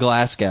Court in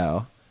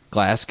Glasgow,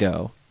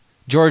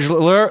 Judge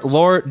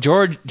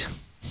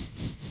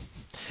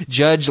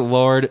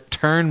Lord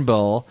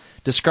Turnbull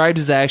described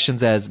his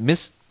actions as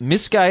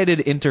misguided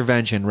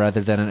intervention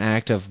rather than an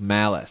act of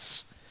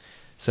malice.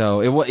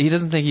 So he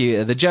doesn't think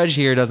the judge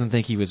here doesn't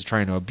think he was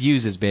trying to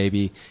abuse his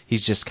baby.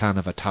 He's just kind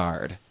of a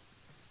tard.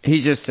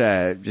 He's just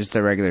a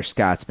regular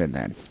Scotsman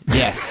then.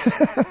 Yes.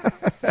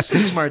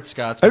 Some smart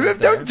Scotsman.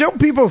 Don't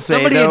people say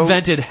somebody though,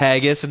 invented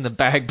haggis and the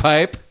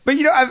bagpipe? But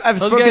I've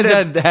Those spoken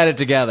guys to, had it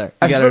together.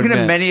 I've spoken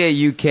to many a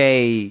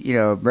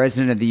UK,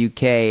 resident of the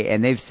UK,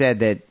 and they've said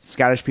that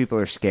Scottish people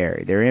are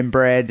scary. They're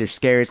inbred. They're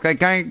scary. It's like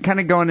kind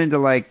of going into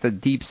like the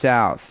deep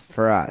South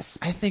for us.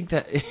 I think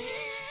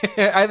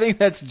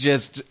that's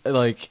just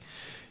like,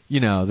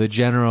 the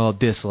general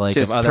dislike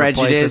Just of other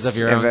prejudice places of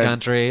your own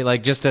country.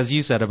 Like, just as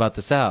you said about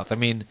the South. I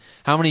mean,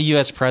 how many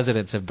U.S.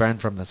 presidents have been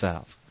from the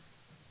South?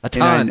 A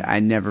ton. And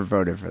I never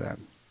voted for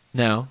them.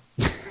 No.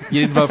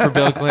 You didn't vote for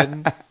Bill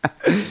Clinton?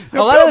 A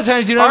lot of the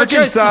times you don't have a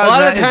choice. A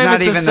lot of the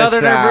time it's a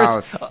southerner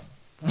versus...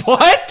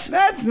 What?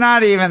 That's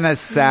not even the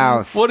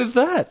South. What is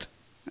that?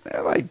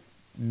 They're like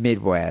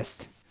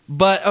Midwest.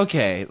 But,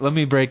 okay, let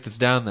me break this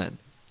down then.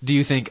 Do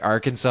you think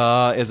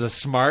Arkansas is a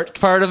smart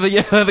part of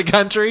the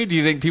country? Do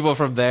you think people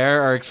from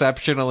there are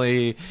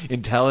exceptionally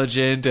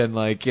intelligent and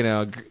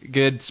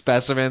good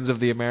specimens of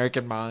the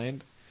American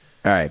mind?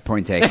 All right,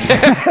 point taken.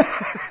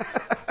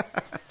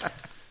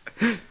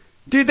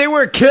 Dude, they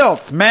wear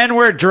kilts. Men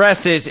wear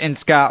dresses in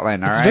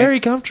Scotland. It's very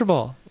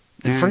comfortable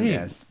and free.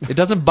 Yes. It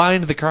doesn't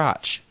bind the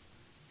crotch.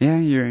 Yeah,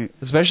 you're right.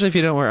 Especially if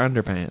you don't wear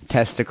underpants.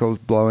 Testicles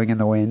blowing in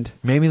the wind.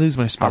 Made me lose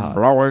my spot. I'm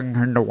blowing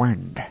in the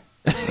wind.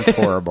 That's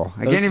horrible.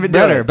 I can't even do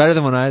it. it. Better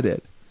than what I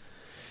did.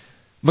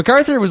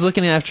 MacArthur was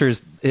looking after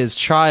his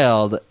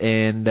child,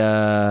 and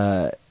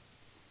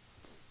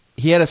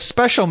he had a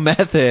special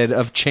method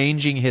of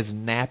changing his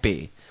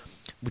nappy,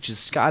 which is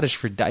Scottish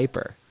for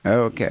diaper.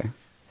 Oh, okay.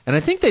 And I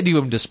think they do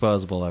them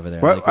disposable over there.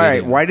 Well, all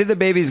right. Why do the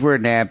babies wear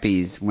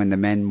nappies when the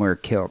men wear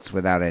kilts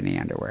without any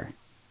underwear?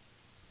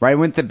 Why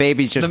wouldn't the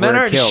babies just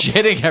wear kilts?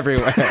 The men aren't shitting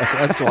everywhere.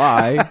 That's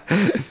why.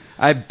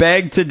 I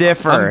beg to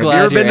differ. I'm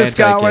glad Have you ever been to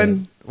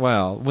Scotland?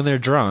 Well, when they're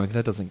drunk,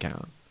 that doesn't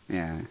count.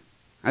 Yeah.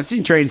 I've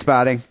seen Train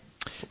Spotting.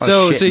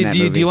 So do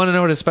you want to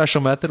know what his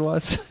special method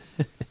was?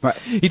 What?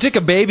 He took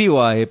a baby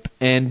wipe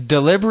and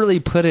deliberately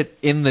put it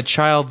in the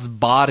child's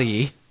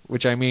body,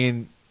 which I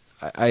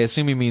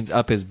assume he means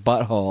up his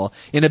butthole,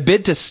 in a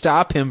bid to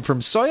stop him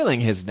from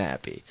soiling his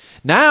nappy.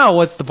 Now,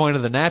 what's the point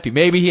of the nappy?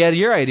 Maybe he had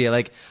your idea,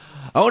 like,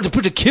 I want to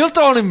put a kilt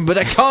on him, but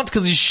I can't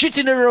because he's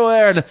shitting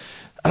everywhere, and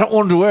I don't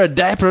want him to wear a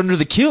diaper under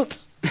the kilt.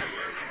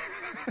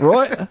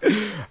 Right?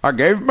 I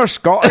gave him a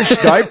Scottish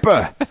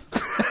diaper.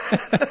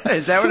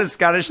 Is that what a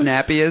Scottish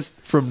nappy is?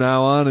 From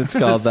now on, it's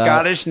called that.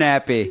 Scottish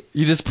nappy.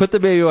 You just put the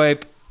baby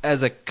wipe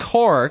as a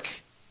cork,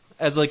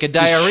 as like a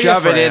diarrhea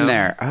shove fram. it in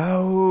there.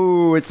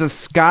 Oh, it's a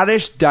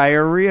Scottish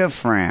diarrhea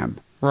fram.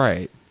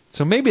 Right.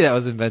 So maybe that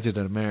was invented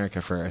in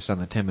America first on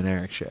the Tim and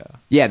Eric show.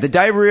 Yeah, the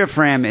diarrhea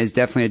fram is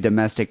definitely a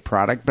domestic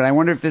product, but I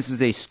wonder if this is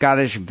a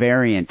Scottish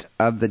variant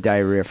of the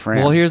diarrhea fram.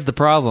 Well, here's the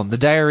problem. The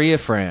diarrhea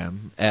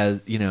fram,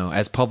 as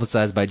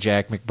publicized by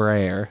Jack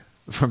McBrayer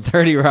from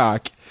 30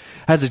 Rock,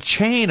 has a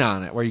chain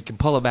on it where you can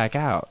pull it back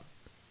out.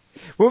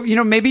 Well,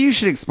 maybe you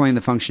should explain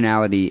the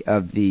functionality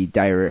of the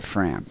diarrhea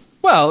fram.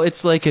 Well,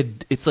 it's like a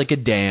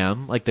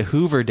dam, like the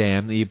Hoover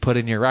Dam that you put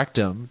in your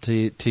rectum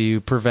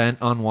to prevent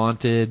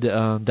unwanted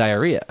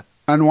diarrhea.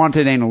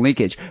 Unwanted anal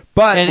leakage.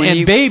 But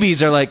and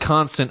babies are like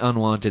constant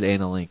unwanted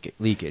anal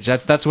leakage.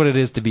 That's what it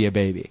is to be a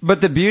baby.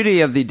 But the beauty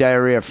of the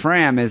diarrhea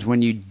fram is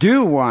when you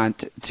do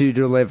want to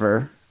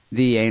deliver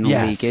the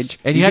anal leakage,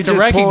 and you have to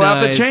recognize, pull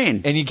out the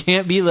chain. And you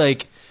can't be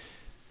like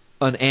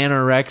an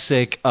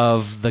anorexic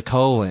of the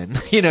colon.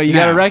 You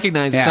got to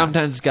recognize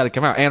sometimes it's got to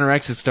come out.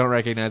 Anorexics don't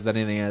recognize that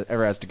anything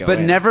ever has to go in. But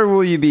never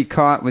will you be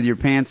caught with your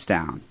pants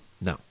down.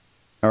 No.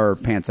 Or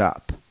pants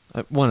up.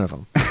 One of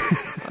them.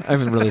 I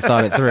haven't really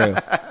thought it through.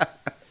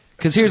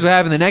 Because here's what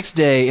happened the next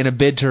day in a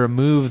bid to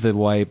remove the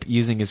wipe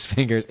using his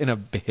fingers.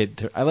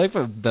 I like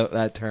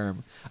that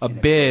term. A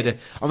bid.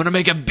 I'm going to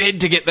make a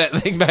bid to get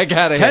that thing back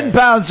out of here.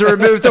 £10 to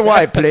remove the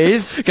wipe,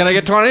 please. Can I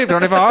get 20?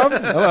 25?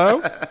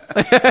 Hello?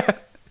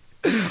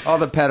 All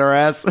the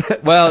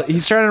pederasts. Well,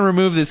 he's trying to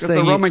remove this thing.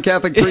 The Roman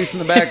Catholic priest in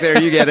the back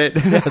there. You get it.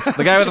 Yes,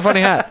 the guy with the funny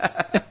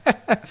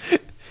hat.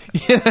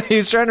 He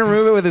was trying to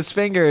remove it with his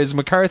fingers.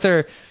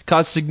 MacArthur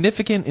caused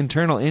significant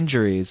internal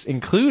injuries,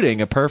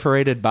 including a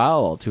perforated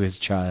bowel to his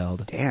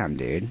child. Damn,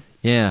 dude.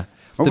 Yeah.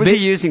 What was he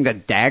using? The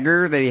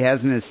dagger that he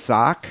has in his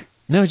sock?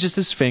 No, just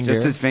his finger.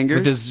 Just his fingers?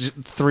 With his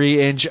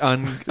 3-inch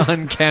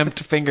unkempt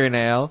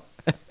fingernail.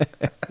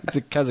 It's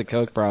a cause of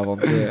coke problem,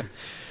 too.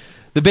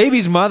 The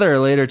baby's mother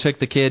later took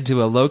the kid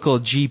to a local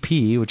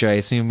GP, which I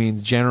assume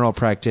means general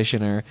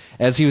practitioner,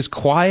 as he was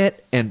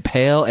quiet and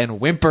pale and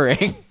whimpering.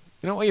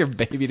 You don't want your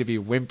baby to be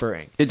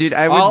whimpering. Yeah, dude,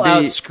 All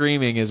out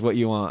screaming is what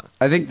you want.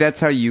 I think that's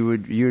how you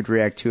would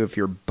react too if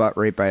you're butt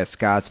raped by a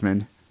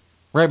Scotsman.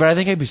 Right, but I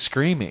think I'd be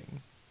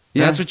screaming.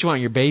 Yeah. That's what you want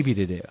your baby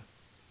to do.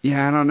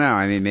 Yeah, I don't know.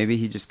 I mean, maybe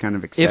he just kind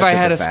of accepted If I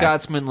had the a fact.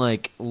 Scotsman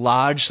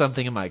lodge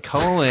something in my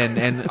colon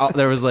and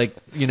there was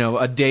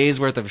a day's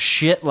worth of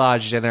shit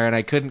lodged in there and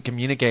I couldn't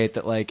communicate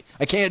that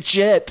I can't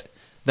shit,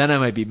 then I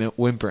might be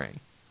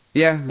whimpering.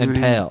 Yeah, And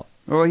pale.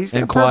 Well, he's got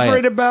and a quiet.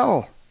 perforated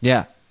bowel.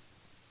 Yeah.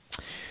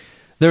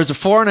 There was a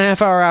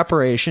 4.5-hour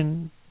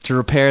operation to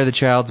repair the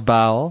child's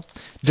bowel.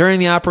 During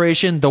the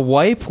operation, the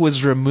wipe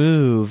was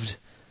removed,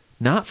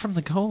 not from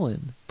the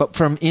colon, but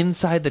from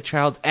inside the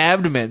child's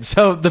abdomen.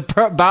 So the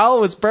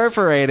bowel was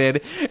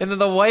perforated, and then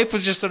the wipe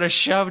was just sort of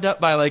shoved up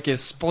by his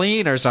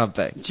spleen or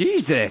something.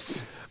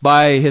 Jesus.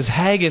 By his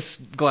haggis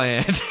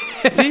gland.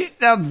 See,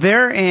 now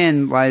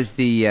therein lies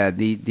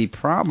the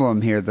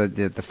problem here,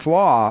 the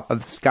flaw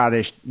of the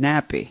Scottish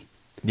nappy.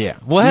 Yeah.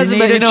 Well, You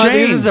need a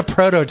chain. this is a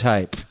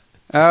prototype.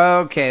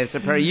 Okay,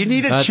 so you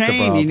need a That's the chain.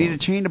 You problem. need a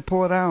chain to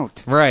pull it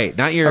out. Right,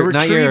 not your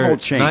retrieval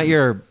chain.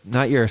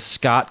 not your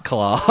Scott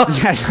claw,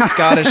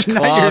 Scottish Not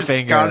claw your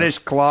finger. Scottish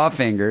claw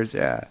fingers.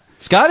 Yeah,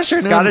 Scottish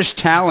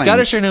talons.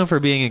 Scottish are known for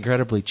being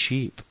incredibly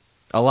cheap.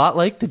 A lot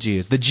like the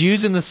Jews. The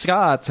Jews and the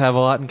Scots have a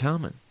lot in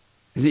common.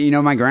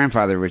 My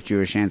grandfather was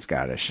Jewish and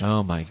Scottish.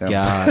 Oh my So-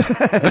 God!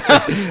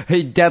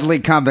 A deadly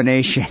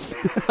combination.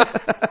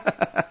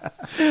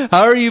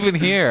 How are you even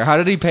here? How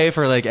did he pay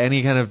for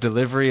any kind of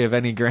delivery of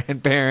any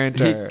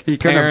grandparent or he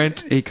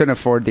parent? He couldn't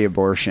afford the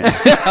abortion.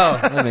 Oh,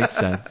 that makes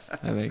sense.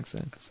 That makes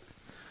sense.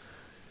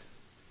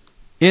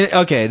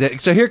 Okay,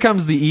 so here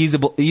comes the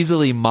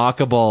easily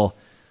mockable.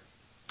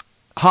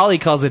 Holly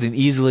calls it an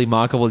easily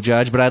mockable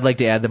judge, but I'd like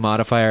to add the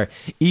modifier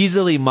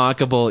easily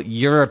mockable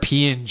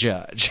European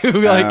judge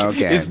who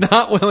okay. is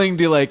not willing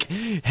to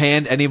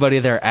hand anybody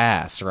their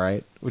ass,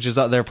 right? Which is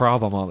their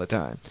problem all the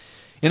time.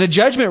 In a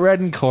judgment read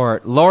in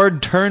court,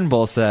 Lord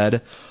Turnbull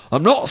said,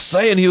 "I'm not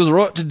saying he was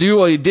right to do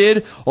what he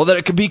did or that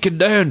it could be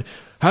condoned.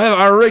 However,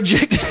 I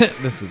reject..."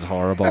 This is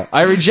horrible.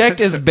 "I reject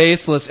as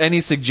baseless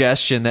any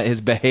suggestion that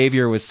his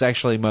behavior was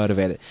sexually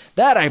motivated."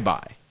 That I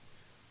buy.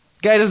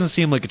 Guy doesn't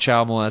seem like a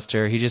child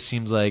molester. He just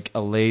seems like a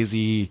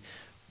lazy,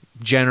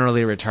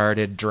 generally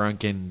retarded,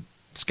 drunken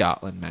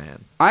Scotland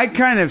man. I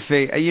kind of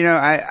think, I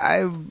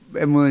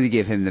am willing to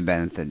give him the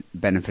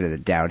benefit of the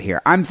doubt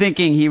here. I'm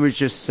thinking he was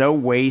just so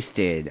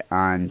wasted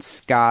on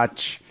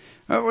Scotch.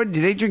 Do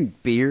they drink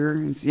beer?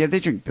 Yeah, they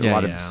drink a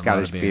lot of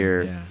Scottish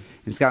beer. Yeah.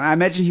 In Scotland. I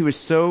imagine he was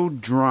so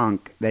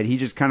drunk that he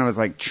just kind of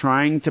was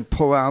trying to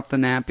pull out the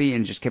nappy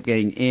and just kept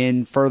getting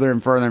in further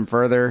and further and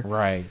further.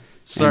 Right.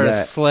 Sort of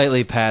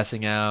slightly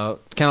passing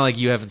out. Kind of like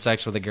you having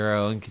sex with a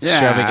girl and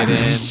shoving it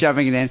in.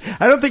 Shoving it in.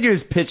 I don't think he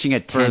was pitching a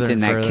tent in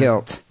that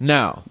kilt.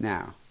 No.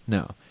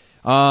 No.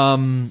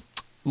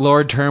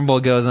 Lord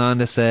Turnbull goes on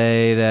to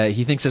say that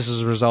he thinks this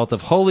is a result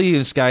of wholly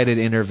misguided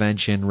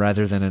intervention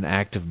rather than an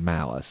act of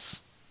malice.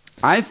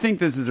 I think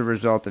this is a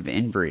result of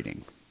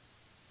inbreeding.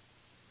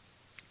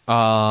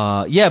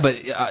 Yeah, but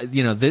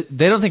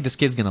they don't think this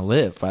kid's gonna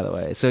live. By the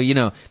way, so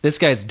this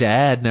guy's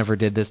dad never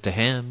did this to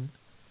him.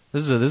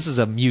 This is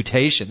a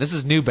mutation. This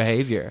is new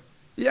behavior.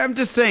 Yeah, I'm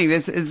just saying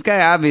this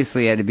guy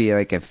obviously had to be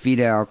a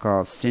fetal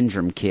alcohol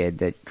syndrome kid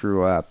that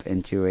grew up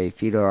into a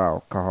fetal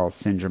alcohol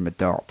syndrome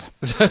adult.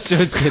 So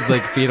his kid's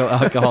fetal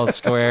alcohol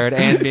squared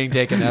and being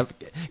taken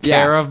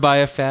care of by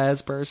a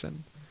Faz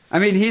person. I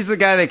mean, he's the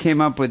guy that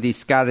came up with the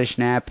Scottish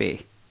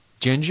nappy.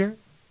 Ginger?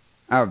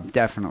 Oh,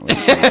 definitely.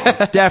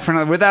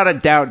 Definitely. Without a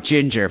doubt,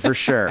 ginger, for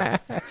sure.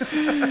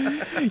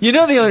 The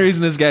only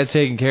reason this guy's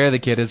taking care of the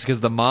kid is because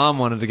the mom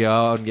wanted to go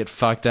out and get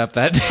fucked up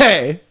that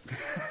day.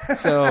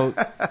 So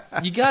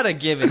you got to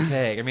give and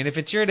take. I mean, if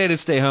it's your day to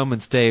stay home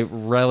and stay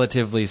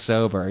relatively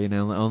sober,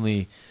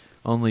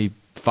 only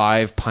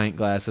 5 pint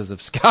glasses of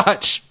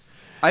scotch.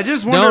 I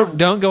just wonder...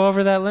 Don't go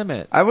over that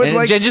limit. I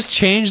would just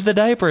change the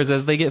diapers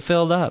as they get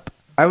filled up.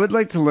 I would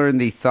like to learn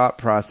the thought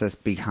process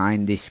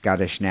behind the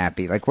Scottish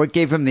nappy. What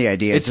gave him the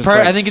idea? I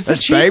think it's the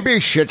cheap. Baby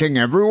shitting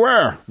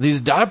everywhere. These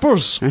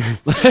diapers.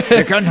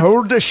 They can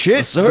hold the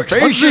shit. So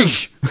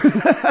expensive.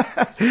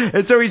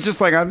 And so he's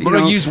just I'm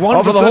going to use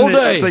one for the whole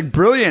day. It's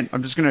brilliant.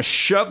 I'm just going to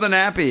shove the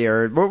nappy.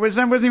 Or what was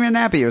that? Wasn't even a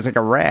nappy. It was a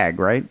rag,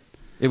 right?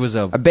 It was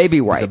a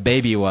baby wipe. It was a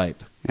baby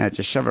wipe. Yeah,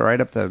 just shove it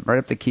right up the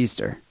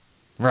keister.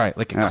 Right,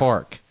 like a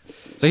cork.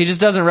 So he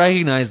just doesn't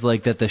recognize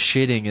that the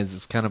shitting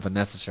is kind of a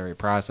necessary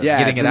process. Yeah,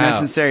 getting it's it a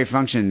out. necessary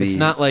function. It's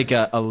not like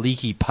a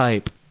leaky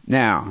pipe.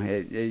 Now,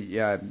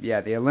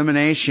 the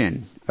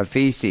elimination of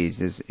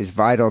feces is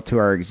vital to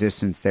our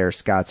existence there,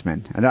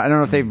 Scotsmen. I don't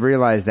know if they've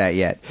realized that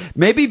yet.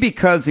 Maybe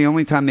because the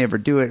only time they ever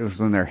do it was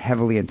when they're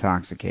heavily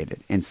intoxicated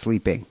and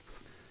sleeping.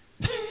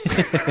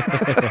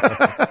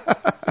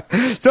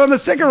 So on the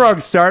Sick and Wrong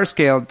star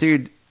scale,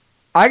 dude,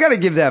 I got to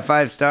give that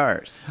 5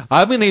 stars.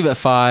 I'm going to give it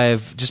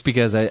 5 just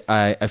because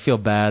I feel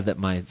bad that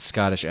my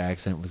Scottish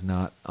accent was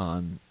not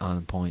on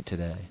point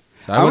today.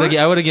 So I would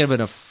have given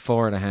it a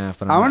 4.5.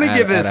 But I want to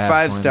give this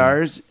 5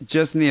 stars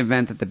just in the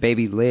event that the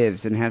baby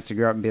lives and has to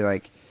grow up and be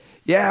like,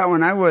 yeah,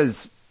 when I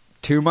was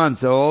 2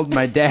 months old,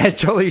 my dad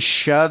totally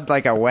shoved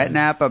like a wet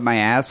nap up my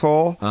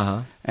asshole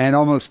and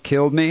almost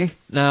killed me.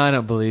 No, I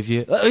don't believe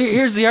you.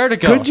 Here's the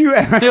article. Could you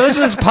ever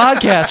listen to this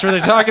podcast where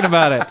they're talking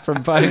about it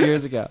from 5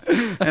 years ago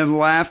and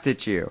laughed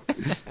at you?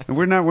 And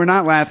we're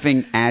not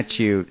laughing at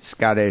you,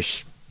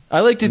 Scottish. I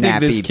like to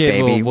think this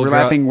kid will we're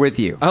laughing with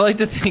you. I like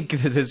to think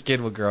that this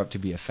kid will grow up to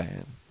be a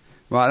fan.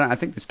 Well, I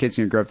think this kid's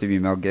going to grow up to be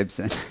Mel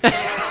Gibson.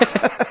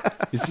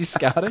 Is he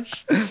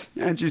Scottish?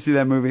 Yeah, did you see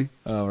that movie?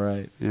 Oh,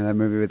 right. Yeah, that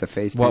movie with the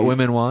face What paint.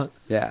 Women Want?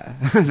 Yeah,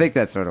 I think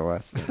that's what it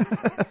was.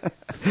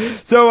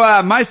 So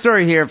my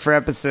story here for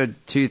episode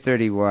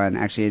 231,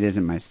 actually it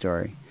isn't my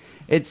story.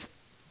 It's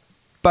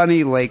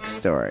Bunny Lake's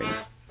story.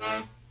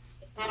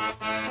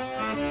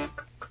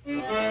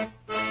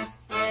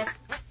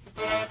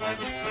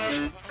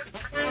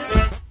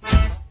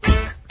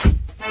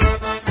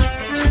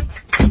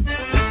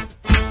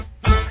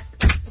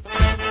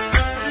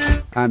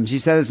 She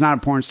said it's not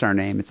a porn star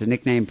name. It's a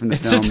nickname from the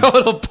film. It's a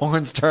total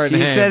porn star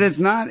name. She said it's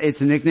not.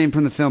 It's a nickname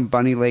from the film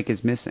Bunny Lake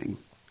is Missing.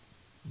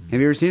 Have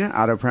you ever seen it?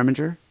 Otto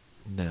Preminger?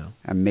 No.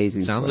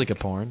 Amazing. Sounds flick. like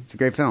a porn. It's a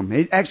great film.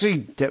 It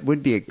actually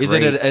would be a great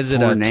Is it a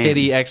porn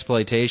titty name.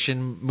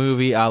 exploitation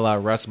movie a la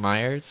Russ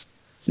Myers?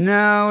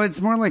 No,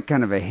 it's more like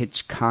kind of a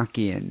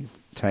Hitchcockian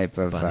type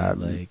of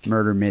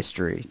murder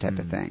mystery type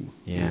of thing.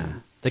 Yeah.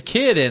 The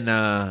kid in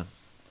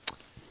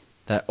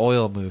that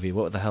oil movie,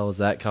 what the hell is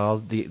that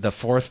called? The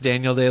fourth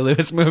Daniel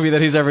Day-Lewis movie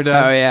that he's ever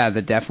done. Oh, yeah,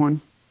 the deaf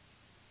one?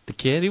 The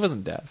kid? He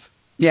wasn't deaf.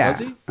 Yeah. Was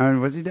he?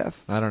 Was he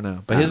deaf? I don't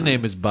know. But his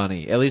name is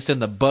Bunny. At least in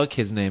the book,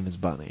 his name is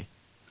Bunny.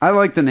 I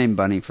like the name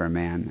Bunny for a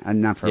man,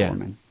 not for a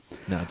woman.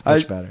 No, it's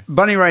much better.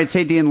 Bunny writes,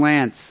 hey, Dee and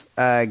Lance,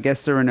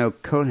 guess there were no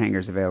coat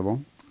hangers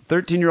available.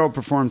 13-year-old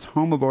performs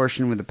home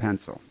abortion with a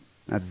pencil.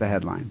 That's the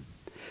headline.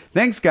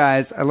 Thanks,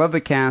 guys. I love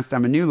the cast.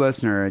 I'm a new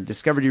listener. I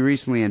discovered you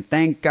recently, and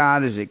thank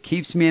God as it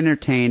keeps me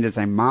entertained as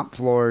I mop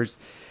floors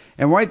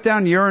and wipe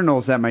down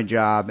urinals at my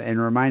job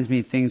and reminds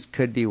me things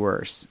could be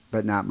worse,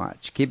 but not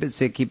much. Keep it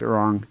sick, keep it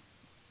wrong.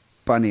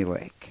 Bunny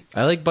Lake.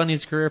 I like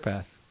Bunny's career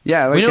path.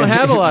 Yeah, we don't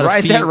have a lot of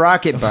ride that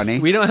rocket, Bunny.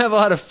 We don't have a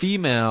lot of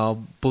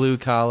female blue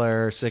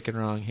collar sick and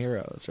wrong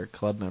heroes or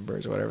club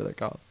members or whatever they're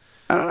called.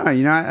 I don't know.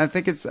 You know, I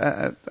think it's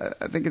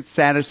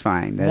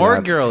satisfying that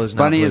More Girl is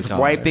not Bunny blue is collar.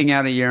 wiping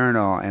out a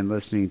urinal and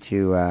listening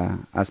to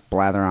us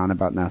blather on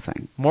about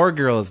nothing. More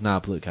Girl is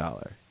not blue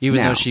collar,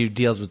 even though she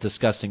deals with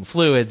disgusting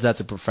fluids. That's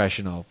a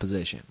professional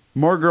position.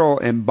 More Girl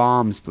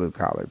embalms blue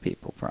collar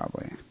people,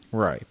 probably.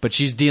 Right, but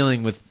she's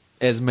dealing with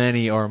as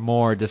many or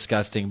more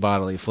disgusting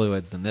bodily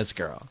fluids than this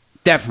girl.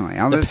 Definitely.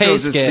 This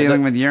girl's just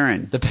dealing with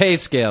urine. The pay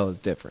scale is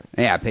different.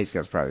 Yeah, pay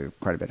scale is probably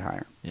quite a bit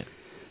higher. Yeah.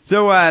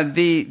 So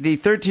the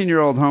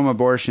 13-year-old home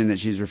abortion that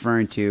she's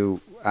referring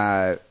to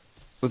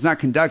was not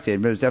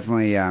conducted, but was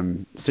definitely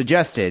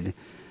suggested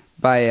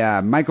by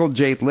Michael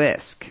J.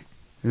 Lisk,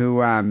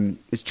 who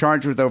is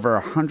charged with over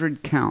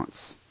 100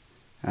 counts,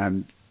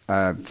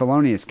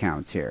 felonious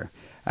counts here.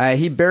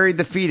 He buried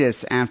the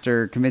fetus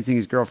after convincing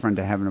his girlfriend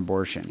to have an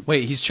abortion.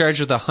 Wait, he's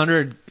charged with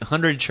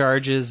 100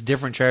 charges,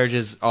 different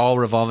charges, all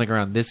revolving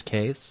around this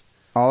case?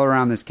 All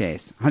around this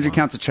case. 100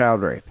 counts of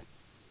child rape.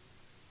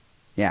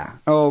 Yeah.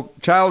 Oh,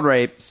 child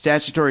rape,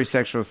 statutory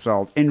sexual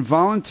assault,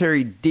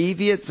 involuntary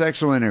deviant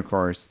sexual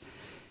intercourse,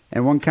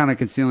 and 1 count of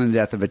concealing the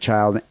death of a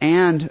child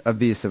and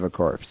abuse of a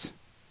corpse.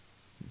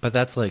 But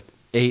that's like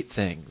 8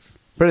 things.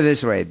 Put it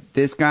this way.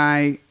 This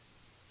guy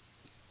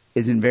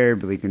is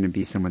invariably going to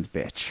be someone's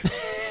bitch.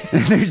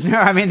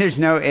 there's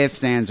no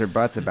ifs, ands, or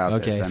buts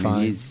about this. I mean,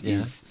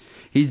 he's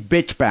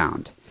bitch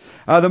bound.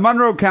 The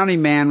Monroe County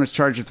man was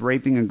charged with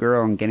raping a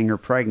girl and getting her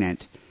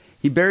pregnant.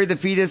 He buried the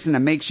fetus in a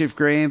makeshift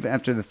grave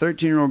after the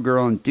 13-year-old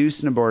girl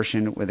induced an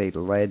abortion with a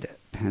lead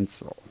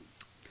pencil.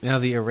 Now,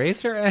 the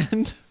eraser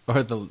end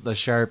or the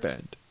sharp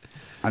end?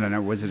 I don't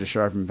know. Was it a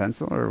sharpened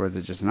pencil or was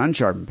it just an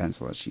unsharpened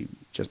pencil that she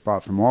just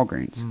bought from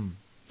Walgreens?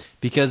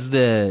 Because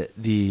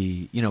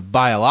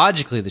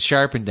biologically the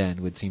sharpened end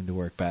would seem to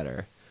work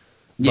better.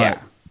 Yeah.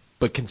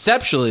 But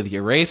conceptually the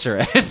eraser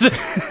end,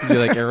 you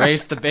like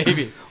erase the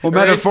baby. Well,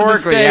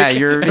 metaphorically, yeah,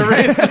 you're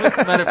erase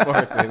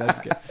metaphorically.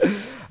 That's good.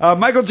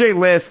 Michael J.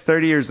 Lisk,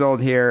 30 years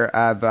old here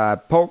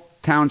of Polk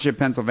Township,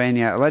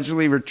 Pennsylvania,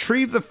 allegedly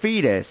retrieved the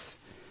fetus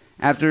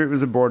after it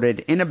was aborted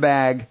in a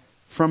bag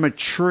from a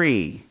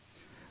tree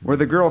where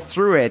the girl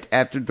threw it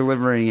after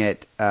delivering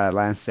it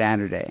last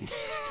Saturday.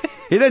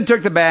 He then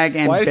took the bag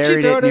and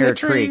buried it near a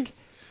creek.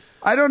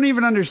 I don't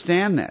even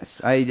understand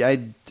this.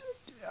 I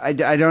I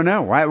don't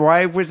know.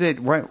 Why was it?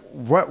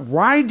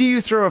 Why do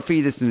you throw a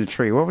fetus in a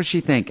tree? What was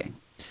she thinking?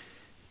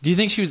 Do you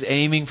think she was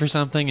aiming for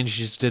something and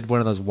she just did one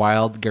of those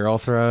wild girl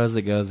throws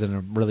that goes in a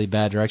really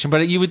bad direction?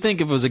 But you would think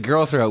if it was a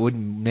girl throw, it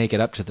wouldn't make it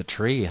up to the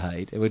tree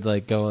height. It would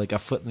like go like a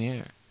foot in the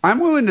air. I'm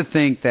willing to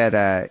think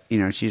that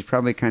she's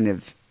probably kind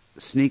of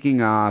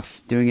sneaking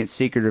off, doing it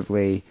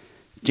secretively,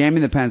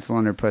 jamming the pencil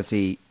in her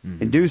pussy,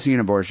 inducing an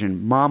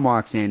abortion. Mom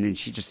walks in and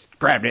she just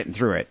grabbed it and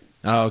threw it.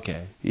 Oh,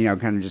 okay.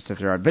 Kind of just to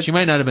throw it. But she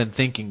might not have been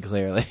thinking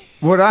clearly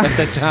at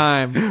the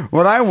time.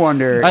 What I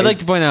wonder I'd like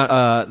to point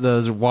out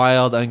those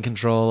wild,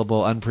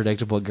 uncontrollable,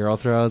 unpredictable girl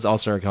throws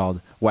also are called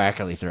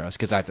wackerly throws,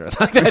 because I throw it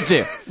like that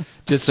too.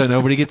 Just so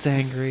nobody gets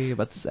angry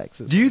about the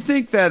sexes. Do you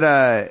think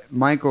that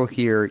Michael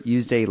here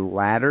used a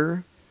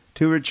ladder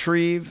to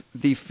retrieve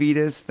the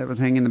fetus that was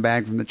hanging in the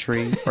bag from the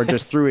tree, or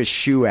just threw his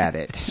shoe at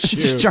it?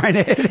 Just trying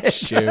to hit it.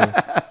 Shoe.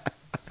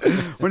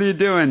 What are you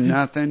doing?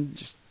 Nothing.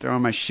 Just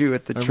throwing my shoe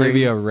at the or tree.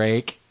 Maybe a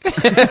rake.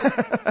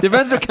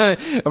 Depends what kind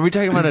of... Are we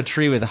talking about a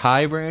tree with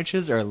high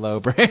branches or low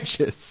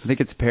branches? I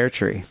think it's a pear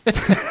tree.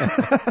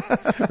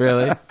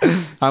 Really?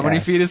 How many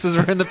fetuses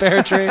were in the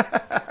pear tree?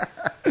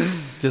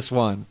 Just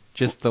one.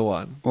 Just the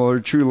one. Well, her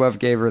true love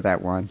gave her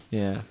that one.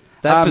 Yeah.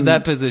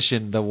 That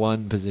position, the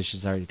one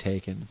position's already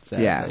taken,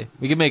 sadly. Yeah.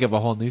 We could make up a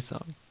whole new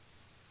song.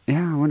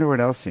 Yeah, I wonder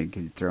what else he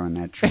could throw in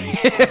that tree.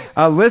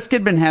 Lisk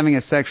had been having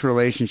a sexual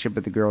relationship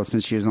with the girl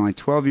since she was only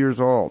 12 years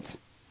old.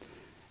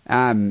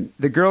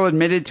 The girl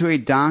admitted to a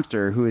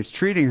doctor who is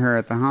treating her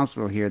at the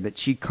hospital here that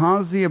she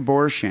caused the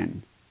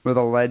abortion with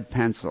a lead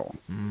pencil.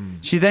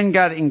 She then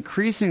got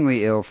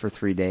increasingly ill for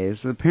 3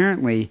 days.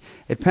 Apparently,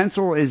 a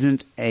pencil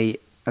isn't an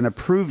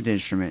approved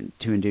instrument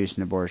to induce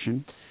an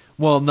abortion.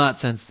 Well, not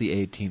since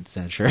the 18th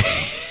century.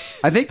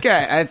 I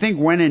think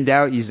when in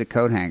doubt, use a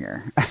coat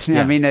hanger.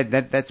 Yeah. I mean,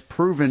 that's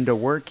proven to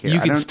work here.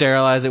 You can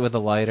sterilize it with a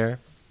lighter,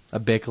 a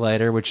Bic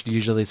lighter, which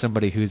usually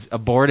somebody who's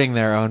aborting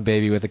their own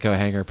baby with a coat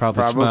hanger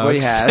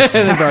probably smokes. has.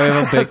 They probably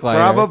have a Bic lighter.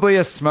 Probably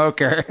a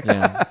smoker.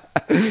 Yeah.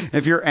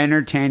 If you're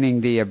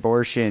entertaining the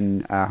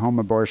abortion, home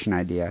abortion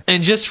idea.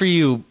 And just for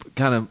you,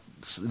 kind of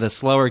the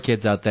slower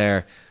kids out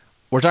there,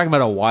 we're talking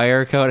about a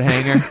wire coat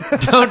hanger.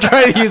 Don't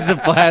try to use the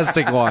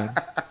plastic one.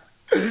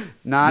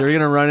 Not You're going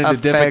to run into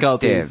effective.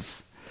 difficulties.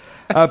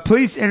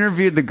 Police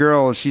interviewed the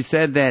girl. She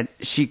said that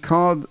she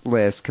called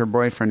Lisk, her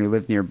boyfriend who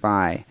lived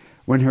nearby,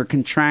 when her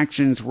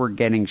contractions were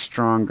getting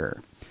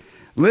stronger.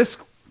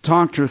 Lisk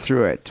talked her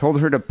through it, told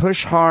her to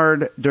push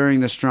hard during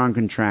the strong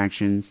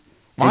contractions.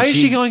 Why is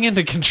she going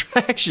into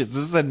contractions?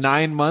 This is a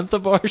 9-month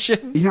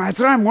abortion? That's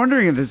what I'm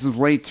wondering, if this is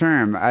late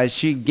term.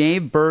 She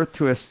gave birth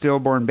to a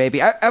stillborn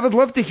baby. I would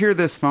love to hear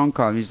this phone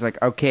call. He's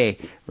like, okay,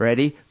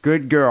 ready?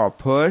 Good girl.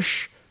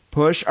 Push.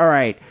 All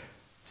right.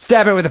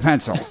 Stab it with a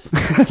pencil.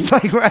 It's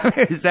like,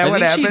 is that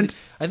what happened?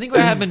 I think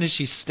what happened is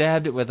she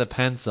stabbed it with a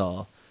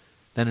pencil.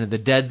 Then the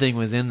dead thing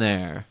was in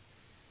there.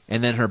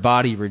 And then her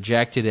body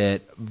rejected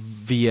it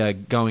via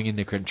going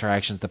into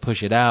contractions to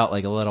push it out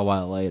like a little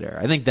while later.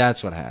 I think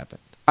that's what happened.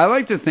 I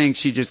like to think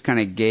she just kind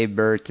of gave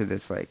birth to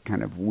this like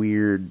kind of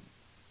weird,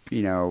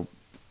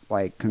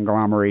 like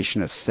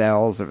conglomeration of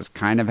cells that was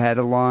kind of had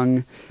a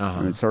lung.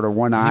 And it's sort of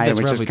one eye,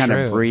 which is kind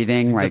of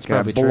breathing like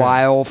a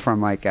Belial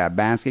from like a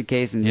basket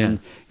case. And then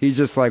he's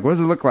just like, what does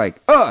it look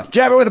like? Oh,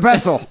 jab it with a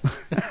pencil.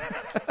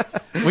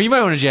 Well, you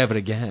might want to jab it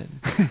again.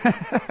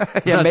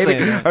 Yeah,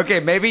 maybe. Okay,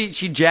 maybe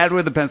she jabbed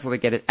with a pencil to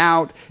get it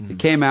out. It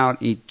came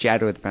out. He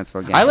jabbed it with a pencil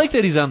again. I like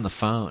that he's on the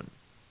phone.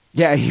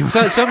 Yeah.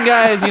 So some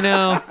guys,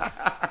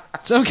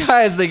 some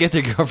guys, they get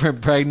their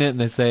girlfriend pregnant and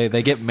they say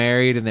they get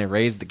married and they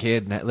raise the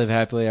kid and live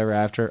happily ever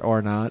after,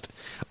 or not.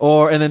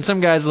 And then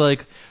some guys are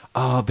like,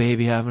 oh,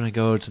 baby, I'm going to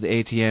go to the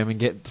ATM and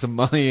get some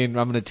money and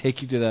I'm going to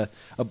take you to the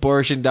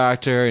abortion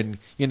doctor and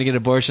you're going to get an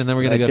abortion. Then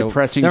we're going to go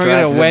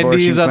to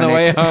Wendy's on the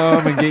way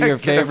home and get your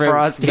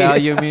favorite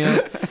value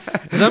meal.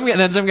 And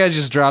then some guys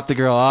just drop the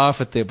girl off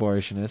at the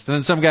abortionist. And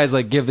then some guys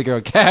like give the girl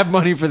cab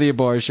money for the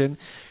abortion.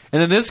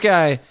 And then this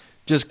guy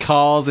just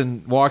calls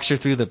and walks her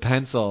through the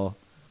pencil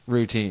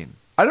routine.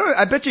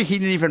 I bet you he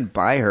didn't even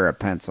buy her a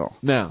pencil.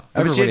 No.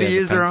 I bet she had to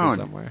use her own.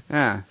 Somewhere.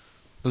 Yeah.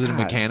 Was it a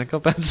mechanical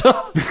pencil?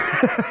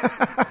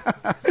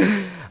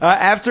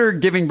 After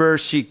giving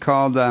birth, she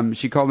called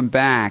him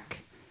back,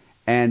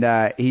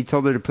 and he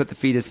told her to put the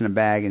fetus in a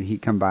bag, and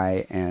he'd come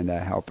by and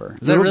help her.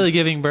 Is that really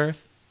giving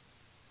birth?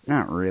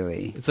 Not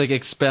really. It's like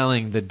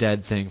expelling the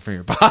dead thing from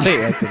your body.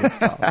 That's what it's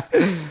called.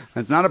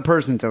 It's not a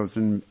person until it's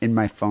in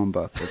my phone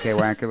book. Okay,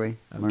 Wackerly?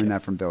 I learned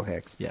that from Bill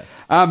Hicks. Yes.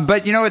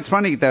 But it's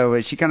funny, though.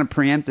 She kind of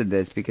preempted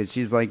this because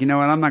she's like, you know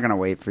what? I'm not going to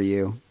wait for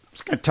you. I'm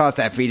just going to toss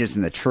that fetus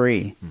in the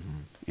tree.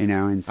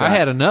 And so, I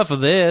had enough of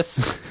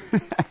this.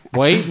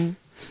 Waiting.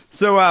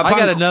 So I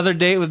got another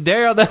date with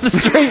Daryl down the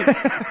street.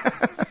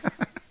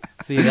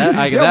 See that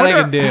I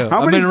can do.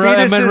 I'm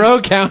in Monroe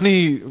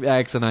County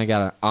accent. I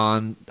got it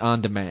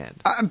on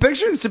demand. I'm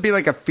picturing this to be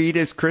like a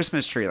fetus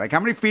Christmas tree. Like, how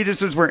many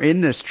fetuses were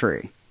in this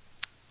tree?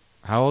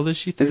 How old is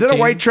she? 13? Is it a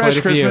white trash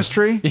Christmas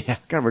tree? Yeah.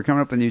 God, we're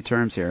coming up with new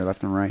terms here,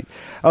 left and right.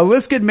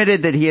 Lisk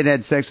admitted that he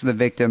had sex with the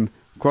victim,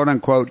 quote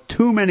unquote,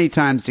 too many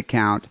times to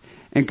count,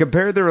 and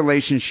compared the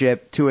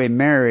relationship to a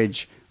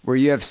marriage where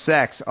you have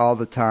sex all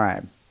the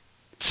time.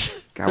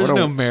 God, There's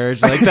no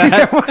marriage like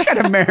that. What kind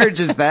of marriage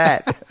is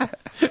that?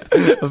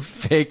 A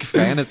fake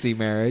fantasy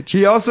marriage.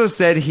 He also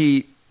said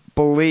he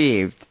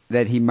believed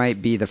that he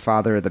might be the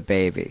father of the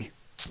baby.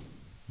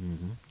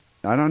 Mm-hmm.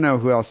 I don't know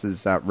who else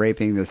is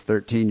raping this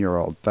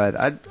 13-year-old, but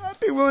I'd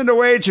be willing to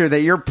wager that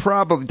you're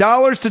probably,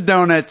 dollars to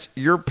donuts,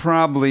 you're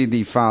probably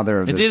the father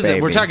of this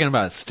baby. We're talking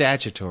about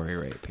statutory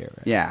rape here,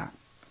 right? Yeah.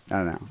 I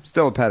don't know.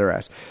 Still a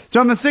pederast. So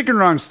on the sick and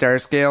wrong star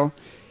scale,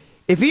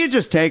 if he had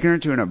just taken her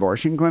to an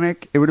abortion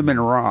clinic, it would have been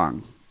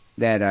wrong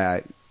that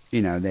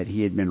that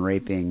he had been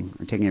raping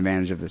or taking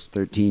advantage of this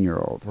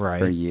 13-year-old for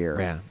a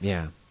year.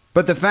 Yeah.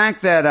 But the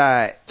fact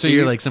that so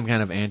you're like some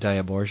kind of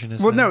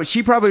anti-abortionist? Well, now? no,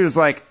 she probably was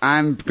like,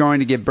 I'm going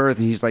to give birth,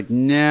 and he's like,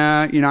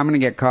 nah, I'm going to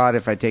get caught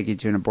if I take you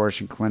to an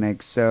abortion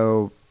clinic.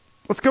 So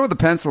let's go with the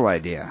pencil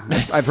idea.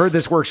 I've heard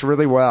this works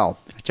really well.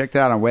 I checked it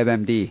out on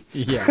WebMD.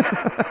 Yeah.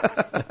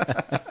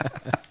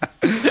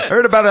 I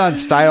heard about it on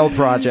Style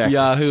Project.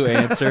 Yahoo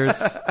Answers.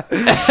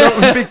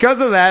 So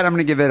because of that, I'm going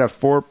to give it a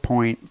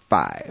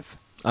 4.5.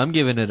 I'm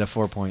giving it a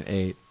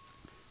 4.8.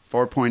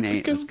 4.8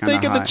 Because is kind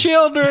of think high. of the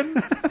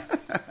children.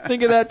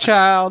 Think of that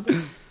child.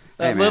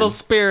 That Hey, little man.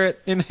 spirit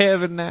in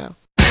heaven now.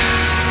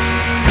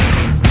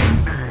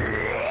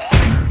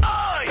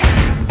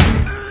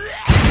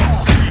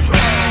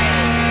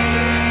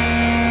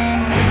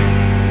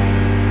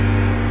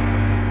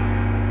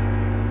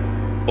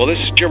 Well, this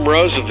is Jim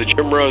Rose of the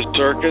Jim Rose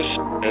Circus,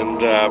 and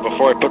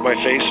before I put my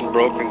face in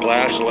broken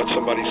glass and let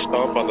somebody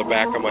stomp on the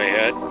back of my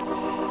head,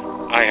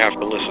 I have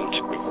to listen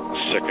to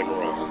Sick and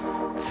Wrong.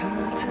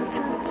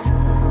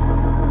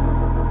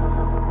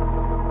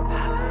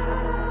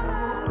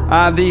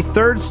 The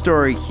third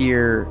story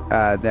here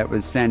that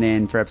was sent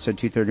in for episode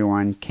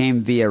 231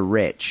 came via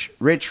Rich.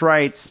 Rich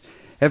writes,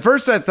 at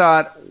first I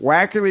thought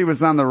Wackerly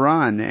was on the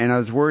run, and I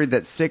was worried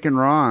that Sick and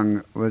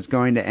Wrong was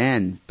going to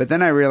end. But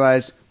then I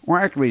realized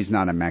Wackerly's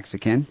not a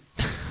Mexican.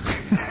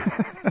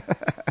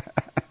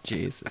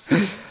 Jesus.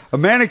 A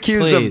man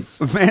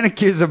accused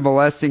of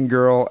molesting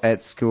girl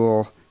at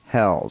school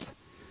held.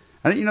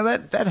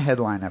 That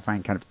headline I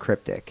find kind of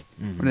cryptic.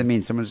 Mm-hmm. What do they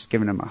mean? Someone just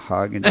giving him a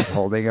hug and just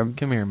holding him?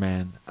 Come here,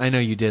 man. I know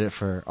you did it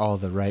for all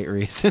the right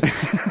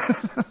reasons.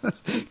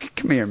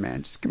 Come here,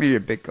 man. Just come here, you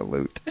big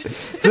galoot.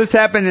 So this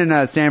happened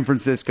in San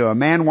Francisco. A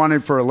man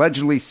wanted for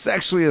allegedly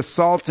sexually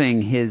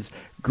assaulting his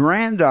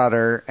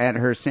granddaughter at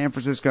her San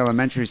Francisco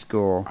elementary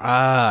school.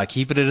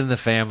 Keeping it in the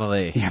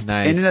family. Yeah.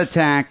 Nice. In an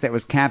attack that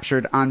was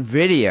captured on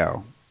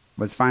video,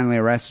 was finally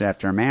arrested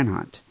after a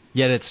manhunt.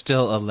 Yet it's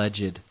still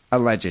alleged.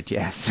 Alleged,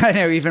 yes. I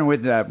know, even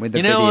with the video.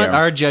 You know what?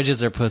 Our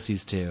judges are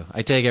pussies, too.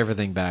 I take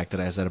everything back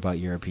that I said about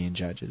European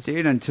judges.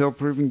 Dude, until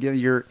proven guilty,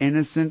 you're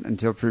innocent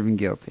until proven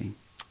guilty.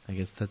 I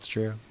guess that's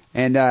true.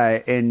 And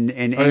in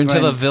England,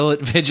 until a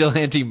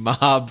vigilante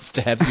mob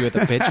stabs you with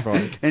a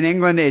pitchfork. In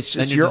England, it's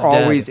just you're just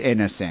always dead.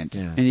 innocent,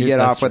 Yeah, and you get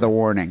off with true. a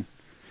warning.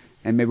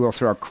 And maybe we'll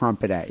throw a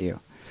crumpet at you.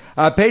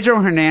 Pedro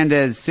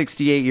Hernandez,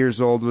 68 years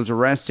old, was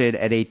arrested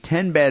at a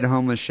 10-bed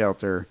homeless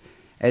shelter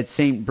at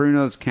St.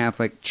 Bruno's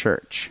Catholic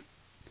Church.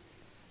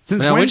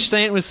 Which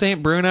saint was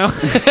Saint Bruno?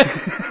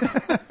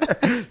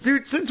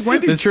 Dude, since when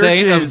do the churches...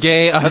 saint of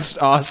gay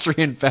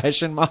Austrian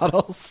fashion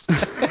models?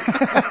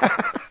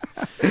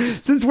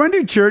 Since when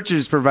do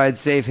churches provide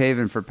safe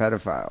haven for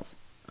pedophiles?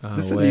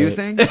 Is this a new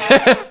thing?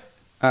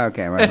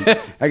 Okay, well,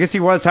 I guess he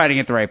was hiding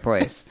at the right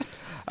place.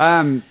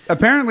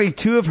 Apparently,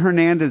 two of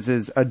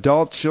Hernandez's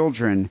adult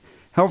children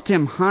helped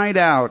him hide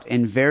out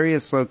in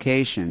various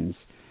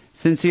locations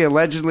since he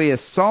allegedly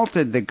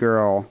assaulted the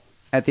girl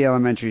at the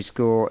elementary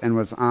school and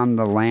was on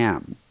the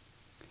lam.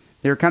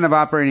 They were kind of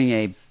operating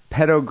a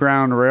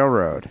pedo-ground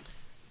railroad.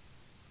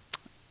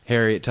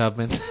 Harriet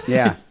Tubman.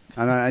 Yeah.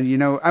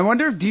 I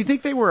wonder, do you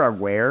think they were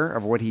aware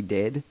of what he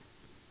did?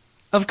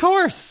 Of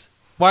course.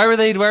 Why were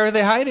they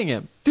hiding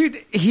him? Dude,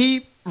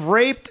 he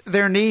raped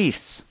their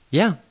niece.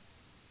 Yeah.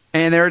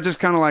 And they were just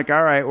kind of like,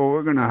 all right, well,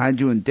 we're going to hide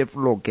you in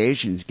different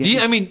locations. Get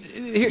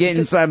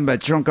inside my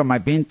trunk of my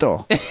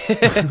Pinto.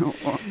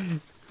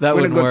 That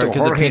wouldn't go work to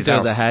because the Jorge's Pinto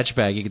is a house.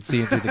 hatchback. You could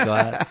see him through the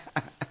glass.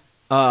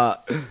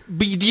 But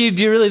do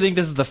you really think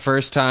this is the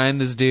first time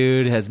this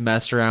dude has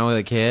messed around with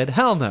a kid?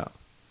 Hell no.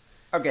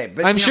 Okay,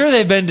 but I'm sure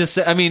they've been.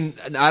 I mean,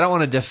 I don't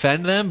want to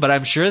defend them, but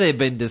I'm sure they've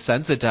been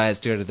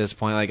desensitized to it at this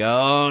point. Like,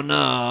 oh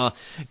no,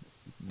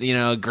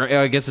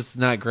 I guess it's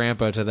not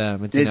grandpa to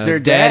them. It's their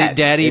dad.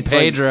 Daddy It's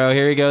Pedro. like,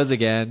 here he goes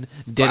again,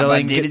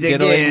 diddling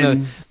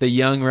the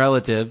young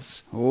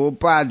relatives. Oh,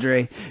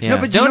 Padre. Yeah,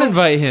 No, but don't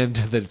invite him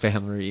to the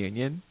family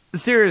reunion.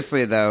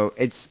 Seriously, though,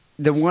 it's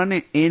the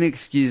one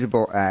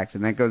inexcusable act,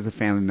 and that goes to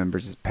family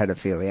members, is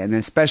pedophilia, and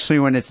especially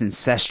when it's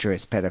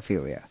incestuous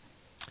pedophilia.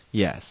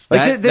 Yes,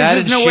 Like, that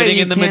there's is no way shitting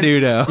you in the can't-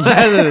 menudo.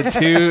 That are the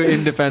two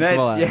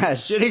indefensible acts. Yeah,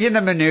 shitting in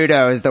the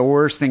menudo is the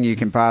worst thing you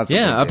can possibly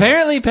do. Yeah,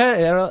 apparently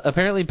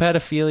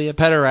pedophilia,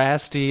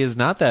 pederasty is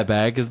not that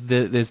bad because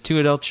his two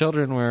adult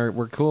children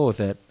were cool with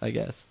it, I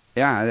guess.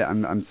 Yeah,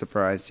 I'm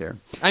surprised here.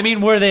 I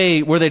mean, were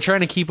they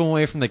trying to keep him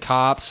away from the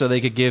cops so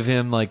they could give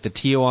him like the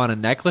Tijuana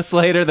necklace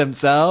later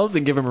themselves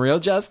and give him real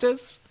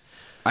justice?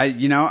 I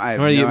have no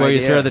where you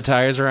idea. throw the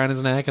tires around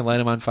his neck and light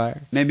him on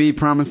fire? Maybe he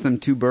promised them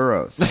 2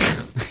 burros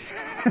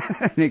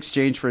in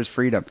exchange for his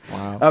freedom.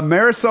 Wow.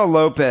 Marisol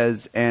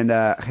Lopez and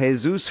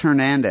Jesus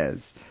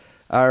Hernandez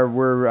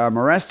were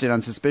arrested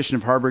on suspicion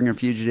of harboring a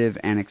fugitive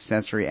and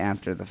accessory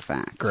after the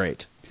fact.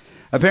 Great.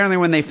 Apparently,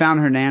 when they found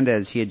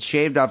Hernandez, he had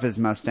shaved off his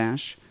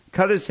mustache,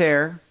 cut his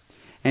hair,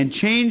 and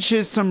changed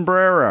his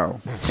sombrero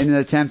in an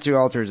attempt to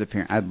alter his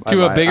appearance.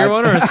 To a bigger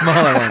one or a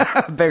smaller one?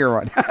 A bigger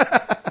one.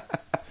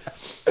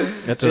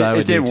 That's what I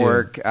would do. It didn't too.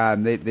 work.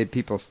 They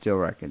people still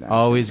recognize.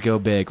 Always go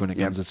big when it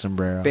comes to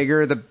sombrero.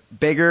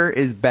 Bigger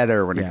is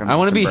better when it comes to I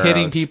want to be sombreros.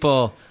 hitting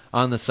people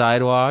on the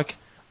sidewalk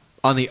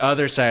on the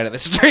other side of the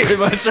street with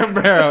my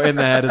sombrero in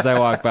the head as I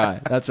walk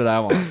by. That's what I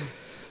want.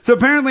 So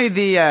apparently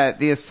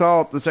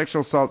the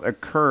sexual assault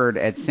occurred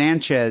at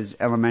Sanchez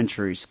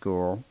Elementary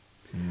School.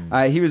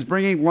 He was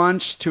bringing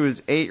lunch to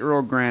his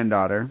 8-year-old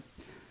granddaughter.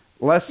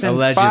 Less than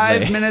Allegedly.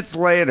 5 minutes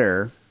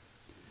later,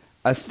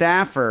 a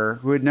staffer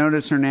who had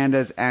noticed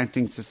Hernandez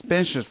acting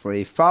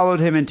suspiciously followed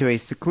him into a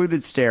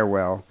secluded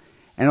stairwell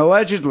and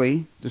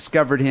allegedly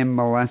discovered him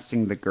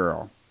molesting the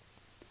girl.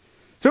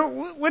 So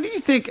what do you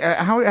think?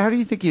 How do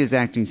you think he was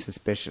acting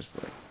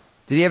suspiciously?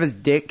 Did he have his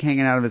dick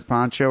hanging out of his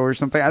poncho or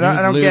something? I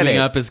don't get it. Lubing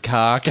up his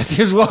cock as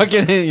he was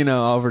walking in,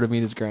 over to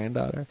meet his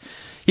granddaughter.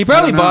 He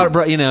probably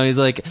brought, he's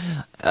like,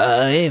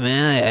 hey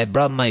man, I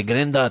brought my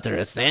granddaughter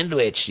a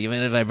sandwich. You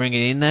mind if I bring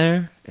it in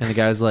there? And the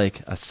guy was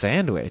like, a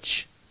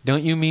sandwich?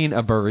 Don't you mean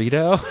a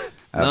burrito?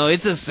 No,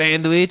 it's a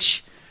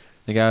sandwich.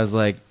 The guy was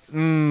like,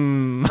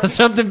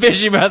 something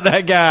fishy about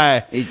that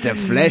guy. It's a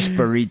flesh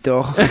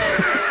burrito.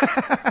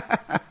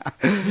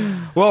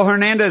 Well,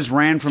 Hernandez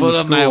ran from the school.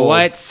 Full of my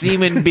white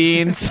semen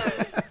beans.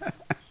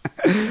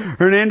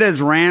 Hernandez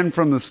ran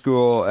from the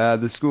school.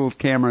 The school's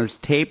cameras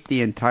taped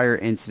the entire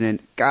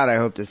incident. God, I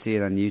hope to see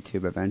it on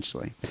YouTube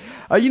eventually.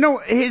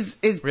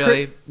 His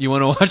Really? You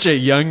want to watch a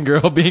young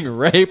girl being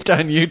raped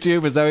on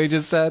YouTube? Is that what you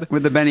just said?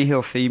 with the Benny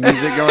Hill theme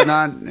music going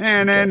on.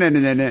 I I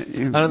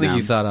don't think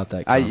you thought out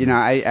that.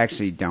 I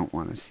actually don't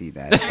want to see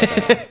that.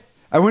 But,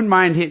 I wouldn't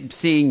mind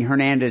seeing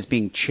Hernandez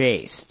being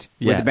chased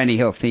with the Benny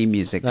Hill theme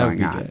music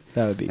going on.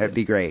 That'd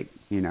be great.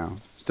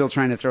 Still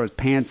trying to throw his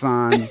pants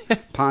on,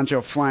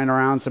 poncho flying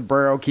around,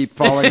 sombrero keep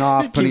falling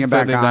off, putting it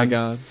back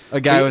on. A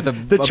guy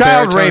with the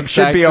child rape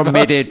should be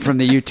omitted from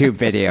the YouTube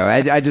video.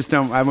 I just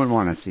don't. I wouldn't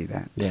want to see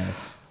that.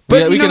 Yes,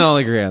 but we can all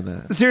agree on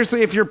that.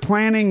 Seriously, if you're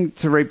planning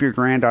to rape your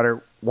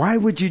granddaughter, why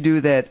would you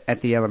do that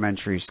at the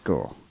elementary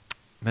school?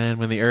 Man,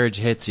 when the urge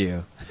hits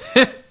you.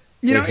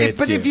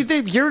 If you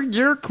think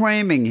you're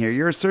claiming here,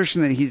 your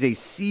assertion that he's a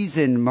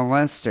seasoned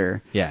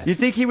molester, yes. You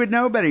think he would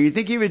know better. You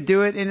think he would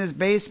do it in his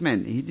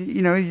basement.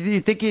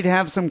 You think he'd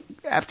have some,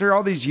 after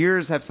all these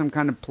years, have some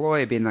kind of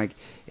ploy, being like,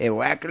 "Hey,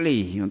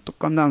 Wackley, you want to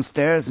come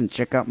downstairs and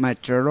check out my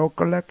churro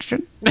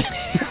collection?"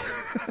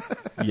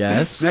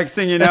 Yes. Next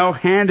thing you know,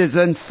 hand is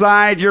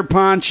inside your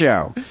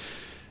poncho.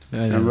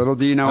 And little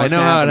do you know what's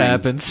how it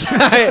happening. happens.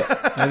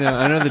 I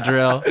know the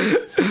drill.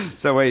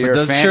 So wait, you're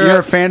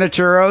a fan of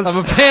churros? I'm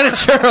a fan of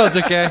churros,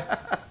 okay?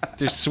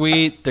 They're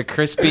sweet, they're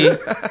crispy,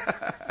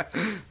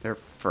 they're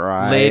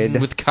fried,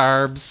 laden with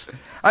carbs.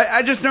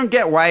 I just don't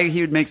get why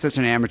he would make such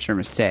an amateur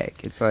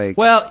mistake. It's like,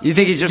 well, you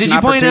think he's just did an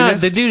you point out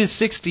opportunist? the dude is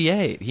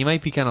 68? He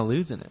might be kind of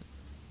losing it.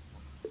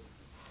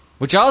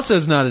 Which also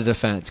is not a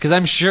defense, because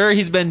I'm sure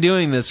he's been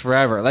doing this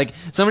forever. Like,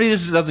 somebody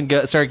just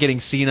doesn't start getting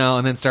senile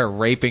and then start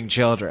raping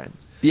children.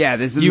 Yeah,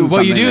 this is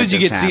what you do is you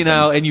get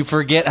senile senile and you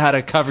forget how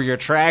to cover your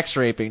tracks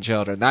raping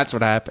children. That's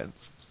what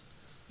happens.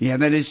 Yeah,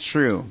 that is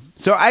true.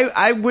 So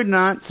I would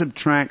not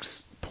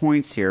subtract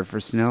points here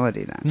for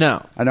senility then.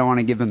 No. I don't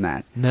want to give him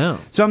that. No.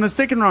 So on the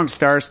sick and wrong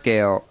star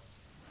scale,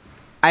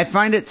 I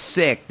find it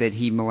sick that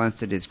he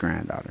molested his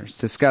granddaughter. It's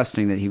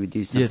disgusting that he would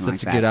do something like that.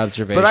 Yes, that's a good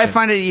observation. But I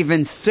find it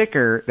even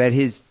sicker that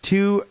his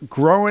 2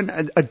 growing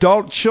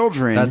adult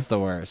children That's the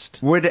worst.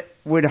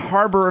 would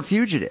harbor a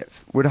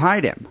fugitive, would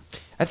hide him.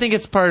 I think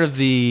it's part of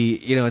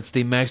the, it's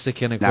the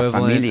Mexican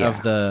equivalent familia.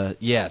 of the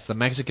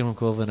Mexican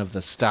equivalent of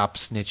the stop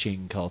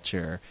snitching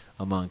culture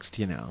amongst,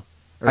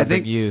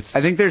 urban youths. I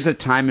think there's a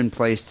time and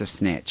place to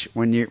snitch.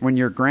 When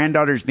your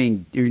granddaughter's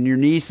when your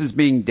niece is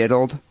being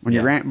diddled, when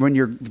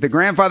the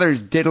grandfather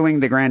is diddling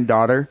the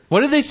granddaughter.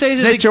 What did they say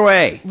snitch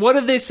away. What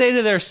did they say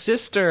to their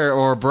sister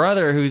or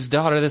brother whose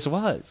daughter this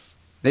was?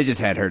 They just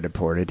had her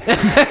deported.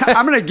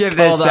 I'm going to give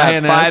this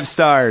 5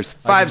 stars.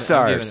 5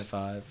 stars. I'm giving it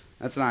 5.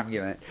 That's what I'm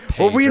giving it.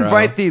 Pedro. Well, we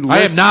invite the I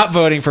am not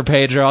voting for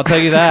Pedro, I'll tell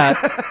you that.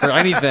 For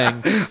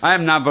anything. I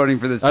am not voting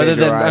for this Other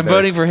Pedro than either. I'm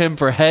voting for him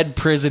for head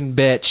prison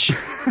bitch.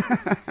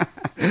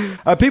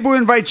 People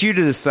invite you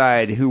to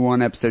decide who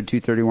won episode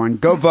 231.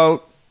 Go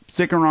vote.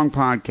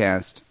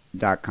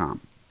 sickandwrongpodcast.com.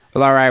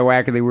 Well, all right,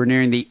 Wackerly, we're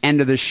nearing the end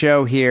of the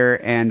show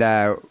here, and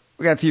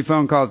we got a few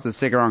phone calls to the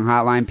Sick and Wrong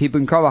hotline. People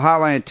can call the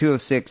hotline at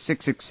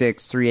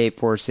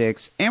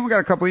 206-666-3846, and we got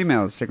a couple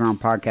emails,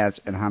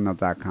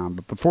 sickandwrongpodcast@hotmail.com.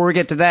 But before we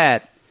get to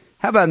that,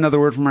 How about another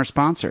word from our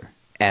sponsor,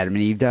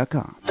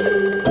 AdamandEve.com.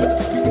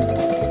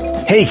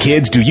 Hey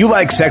kids, do you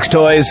like sex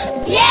toys?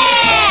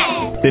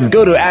 Yeah! Then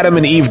go to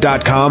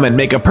AdamandEve.com and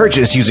make a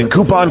purchase using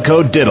coupon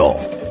code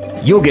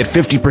DIDDLE. You'll get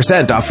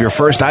 50% off your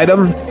first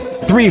item,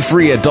 3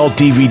 free adult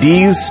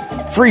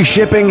DVDs, free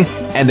shipping,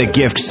 and a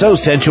gift so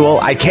sensual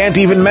I can't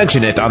even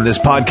mention it on this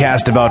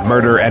podcast about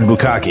murder and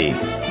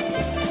bukkake.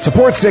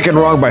 Support Sick and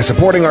Wrong by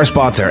supporting our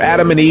sponsor,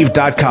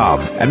 AdamandEve.com,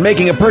 and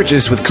making a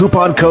purchase with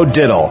coupon code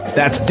DIDDLE.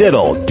 That's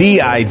DIDDLE,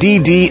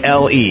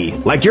 D-I-D-D-L-E,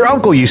 like your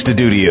uncle used to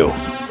do to you.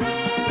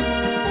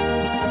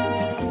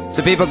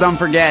 So people, don't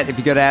forget, if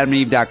you go to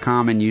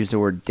AdamandEve.com and use the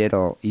word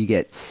diddle, you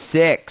get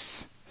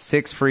 6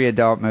 free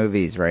adult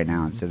movies right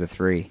now instead of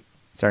 3.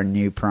 It's our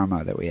new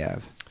promo that we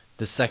have.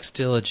 The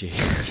sextilogy.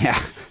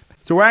 Yeah.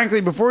 So,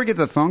 Wankley, before we get to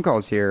the phone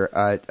calls here,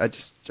 I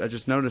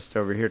just noticed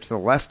over here to the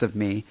left of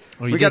me,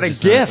 we got a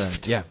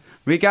gift. Yeah.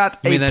 We got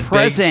You mean a that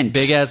present.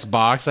 big ass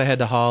box I had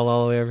to haul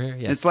all the way over here?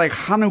 Yeah. It's like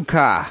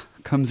Hanukkah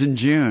comes in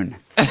June.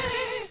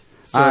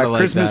 Sorta like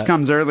Christmas that.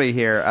 comes early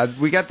here.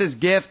 We got this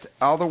gift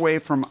all the way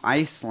from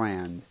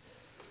Iceland.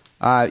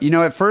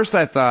 At first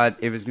I thought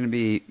it was going to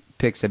be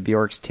pics of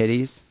Bjork's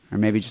titties, or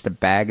maybe just a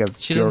bag of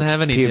She doesn't Bjork's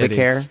have any pubic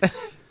titties. hair.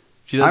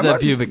 She does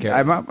have pubic hair.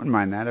 I wouldn't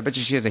mind that. I bet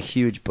you she has a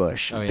huge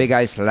bush. Oh, yeah. Big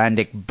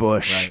Icelandic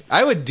bush. Right.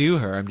 I would do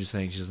her. I'm just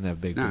saying she doesn't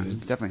have big No,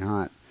 boobs. definitely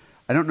hot.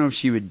 I don't know if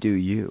she would do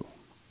you.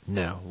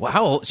 No. Well,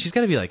 how old? She's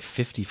got to be like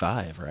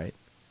 55, right?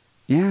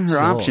 Yeah, her She's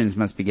options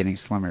must be getting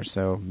slimmer,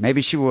 so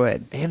maybe she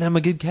would. And I'm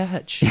a good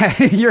catch.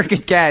 Yeah, you're a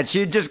good cat.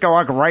 She'd just go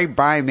walk right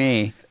by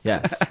me.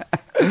 Yes.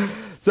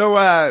 So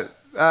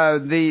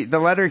the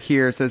letter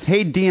here says,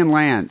 "Hey, Dee and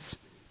Lance,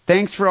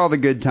 thanks for all the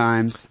good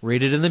times."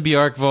 Read it in the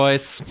Bjork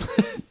voice.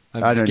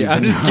 I don't I'm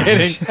even just know.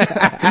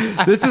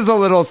 kidding. This is a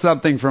little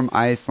something from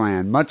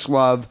Iceland. Much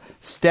love,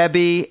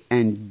 Stebby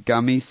and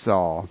Gummy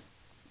Saul.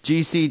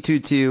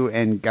 GC22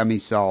 and Gummy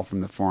Saul from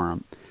the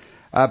forum.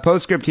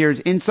 Postscript here is,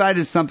 inside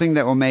is something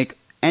that will make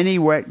any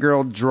wet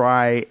girl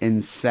dry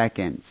in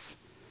seconds.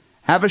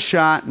 Have a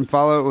shot and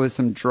follow it with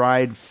some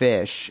dried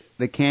fish.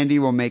 The candy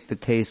will make the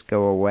taste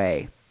go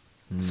away.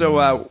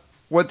 So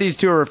what these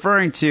two are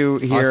referring to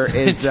here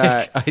is...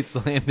 Authentic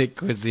Icelandic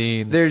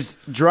cuisine. There's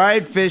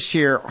dried fish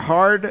here.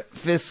 Hard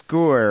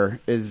fiskur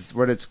is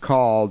what it's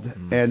called.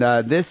 And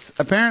this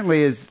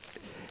apparently is...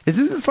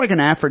 Isn't this like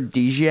an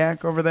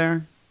aphrodisiac over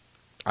there?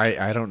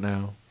 I don't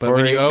know. But Or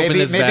when you open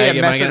this maybe bag, a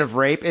am I method gonna... of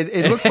rape.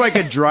 It looks like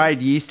a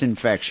dried yeast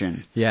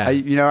infection. Yeah.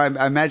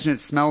 I imagine it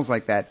smells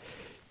like that.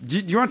 Do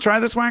you want to try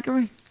this,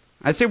 Wackerly?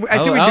 I say we do I'll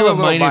a have little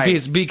minute bite.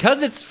 piece.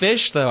 Because it's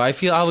fish, though, I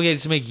feel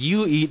obligated to make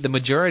you eat the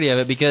majority of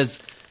it because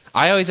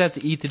I always have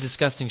to eat the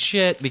disgusting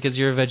shit because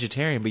you're a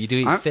vegetarian, but you do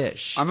eat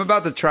fish. I'm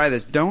about to try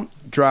this. Don't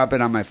drop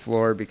it on my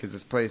floor because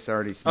this place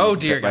already smells Oh,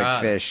 dear a bit like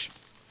God. fish.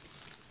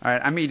 All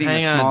right, I'm eating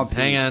Hang a small on, piece.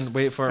 hang on,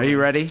 wait for Are it.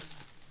 you ready?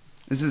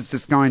 This is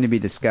just going to be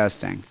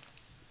disgusting.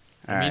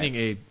 All I'm right. eating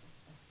a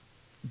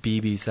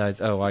BB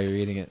size. Oh, while you're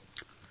eating it.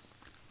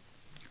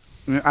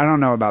 I don't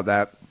know about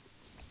that.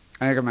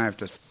 I think I might have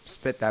to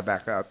spit that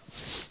back up.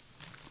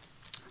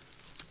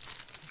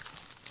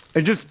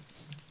 It just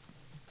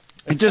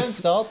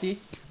salty.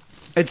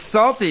 it's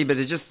salty, but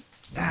it just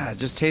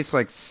tastes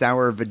like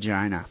sour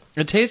vagina.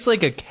 It tastes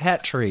like a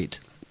cat treat.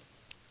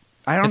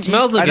 I don't. It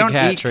smells like I don't a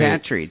cat eat treat.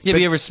 cat treats. Yeah, but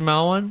but you ever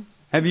smell one?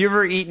 have you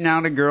ever eaten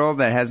out a girl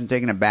that hasn't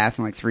taken a bath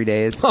in like 3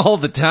 days? All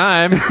the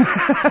time.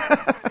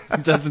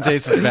 It doesn't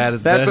taste as bad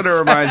as That's this. what it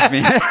reminds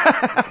me.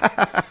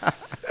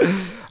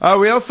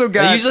 We also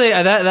got. Usually,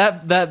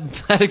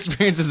 that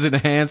experience is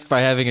enhanced by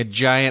having a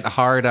giant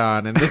hard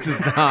on, and this is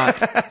not.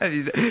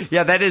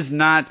 Yeah, that is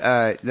not.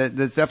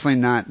 That's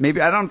definitely not. Maybe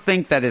I don't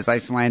think that is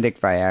Icelandic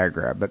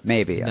Viagra, but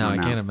maybe. No, I don't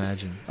know. can't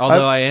imagine.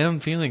 Although I am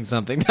feeling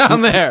something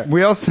down there.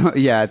 We also,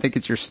 I think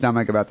it's your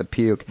stomach about the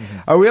puke.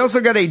 We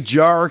also got a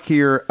jar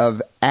here of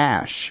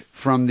ash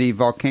from the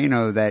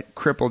volcano that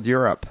crippled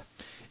Europe.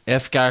 Yeah,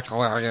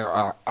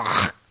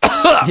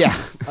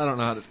 I don't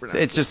know how to pronounce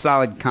it's just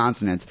solid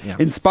consonants. Yeah.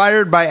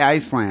 Inspired by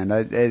Iceland.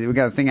 We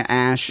got a thing of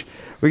ash.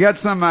 We got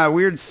some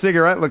weird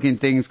cigarette-looking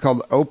things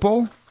called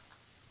opal.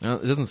 No,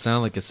 it doesn't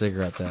sound like a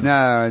cigarette, though. No,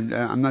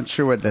 I'm not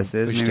sure what this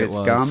is. Wished Maybe it it's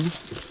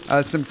was.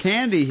 gum. Some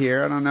candy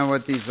here. I don't know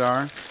what these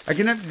are.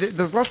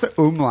 There's lots of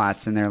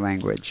umlauts in their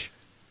language.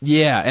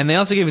 Yeah, and they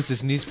also gave us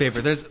this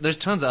newspaper. There's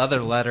tons of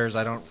other letters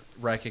I don't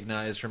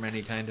recognize from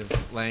any kind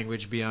of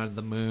language beyond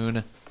the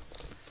moon.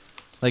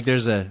 Like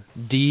there's a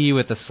D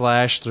with a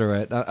slash through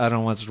it. I don't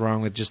know what's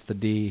wrong with just the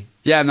D.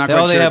 Yeah, I'm not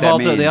quite sure what that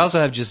means. They also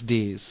have just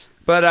D's.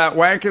 But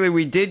Wackerly,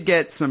 we did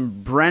get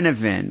some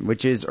Brennivin,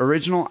 which is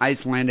original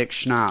Icelandic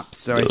schnapps.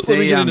 So I Let me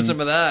say, get into some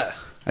of that.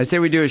 I say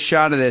we do a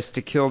shot of this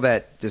to kill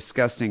that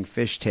disgusting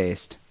fish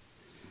taste.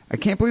 I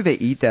can't believe they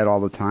eat that all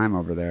the time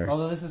over there.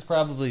 Although this is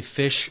probably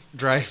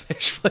dry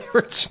fish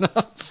flavored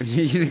schnapps.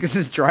 You think this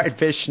is dried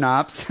fish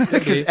schnapps?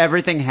 Because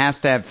everything has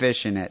to have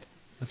fish in it.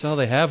 That's all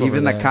they have over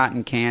Even there. the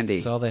cotton candy.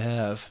 That's all they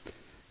have.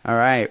 All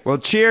right. Well,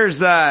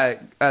 cheers,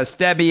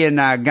 Stebby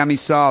and Gummy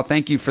Saul.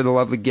 Thank you for the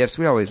lovely gifts.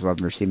 We always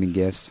love receiving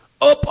gifts.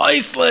 Up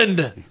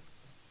Iceland!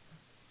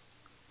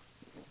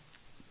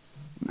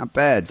 Not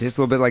bad. Tastes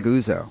a little bit like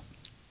ouzo.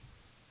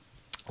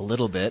 A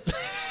little bit.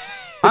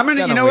 I'm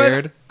gonna, you know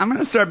weird. what? I'm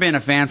gonna start being a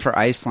fan for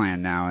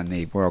Iceland now in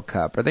the World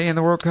Cup. Are they in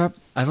the World Cup?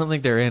 I don't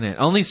think they're in it.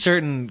 Only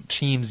certain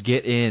teams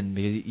get in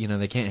because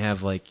they can't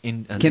have like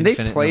an Can they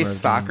infinite play number of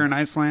soccer in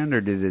games. Iceland, or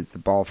does the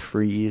ball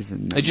freeze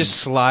and It just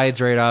slides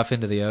right off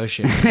into the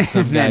ocean.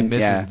 Some guy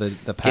misses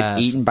the pass.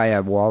 Get eaten by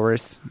a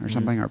walrus or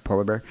something, or a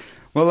polar bear.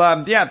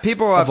 Well,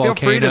 people feel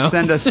free to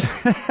send us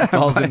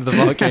falls into the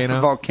volcano.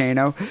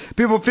 volcano.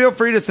 People feel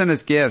free to send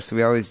us gifts.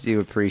 We always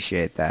do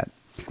appreciate that.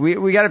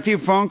 We got a few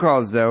phone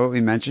calls, though, we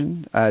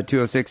mentioned.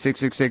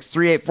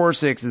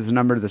 206-666-3846 is the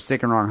number to the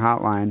Sick and Wrong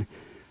hotline.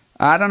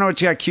 I don't know what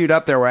you got queued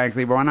up there,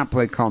 Wackley, but why not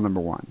play call number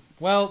 1?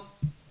 Well,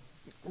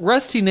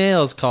 Rusty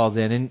Nails calls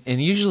in,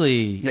 and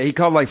usually... Yeah, he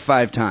called like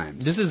 5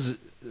 times.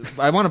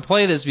 I want to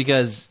play this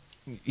because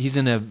he's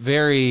in a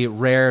very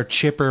rare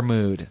chipper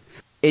mood.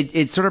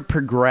 It sort of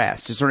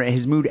progressed.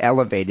 His mood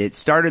elevated. It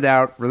started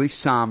out really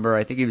somber.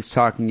 I think he was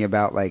talking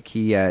about like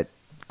he had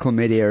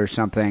chlamydia or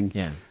something.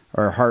 Yeah.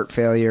 Or heart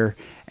failure.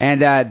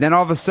 And then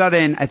all of a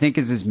sudden, I think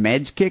as his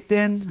meds kicked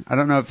in, I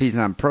don't know if he's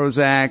on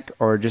Prozac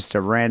or just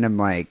a random,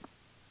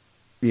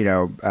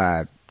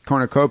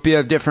 cornucopia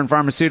of different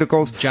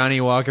pharmaceuticals. Johnny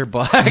Walker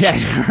Black.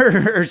 Yeah,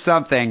 or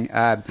something.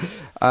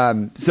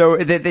 So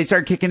they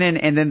started kicking in,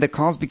 and then the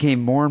calls became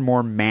more and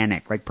more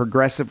manic, like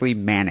progressively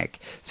manic.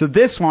 So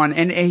this one,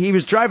 and he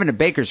was driving to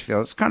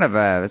Bakersfield. It's kind of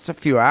it's a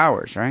few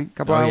hours, right? A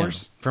couple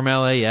hours? Yeah. From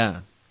L.A., yeah.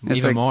 It's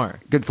Even like more.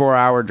 Good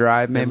 4-hour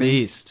drive, maybe. At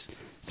least.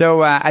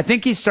 So I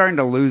think he's starting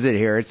to lose it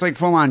here. It's like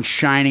full-on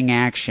Shining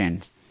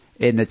action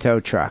in the tow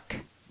truck.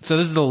 So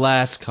this is the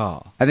last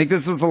call. I think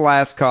this is the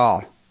last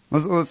call.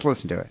 Let's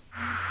listen to it.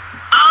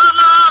 I'm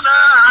on the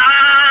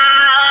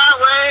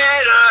highway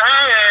to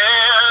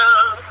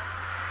hell,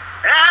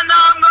 and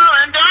I'm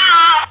going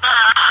down.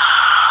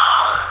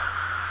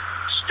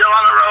 Still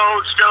on the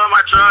road, still in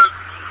my truck.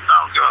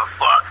 Don't give a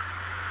fuck.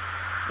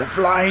 The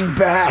Flying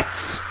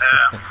Bats.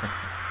 Yeah.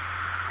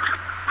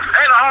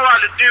 Ain't a whole lot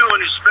to do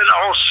when you spend a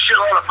whole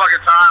shitload of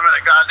fucking time in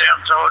a goddamn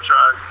tow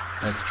truck.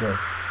 That's true.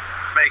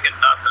 Making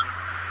nothing.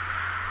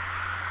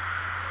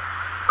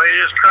 But you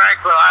just crank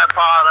the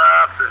iPod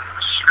up and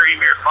scream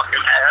your fucking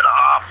head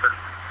off. And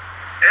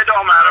it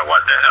don't matter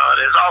what the hell it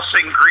is. I'll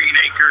sing Green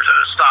Acres at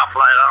a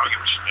stoplight. I don't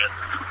give a shit.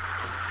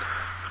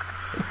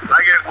 I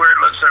get weird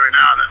looks every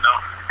now and then,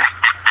 though.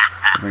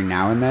 Every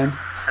now and then?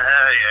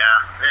 Yeah.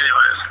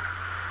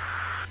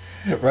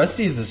 Anyways.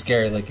 Rusty's a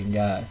scary-looking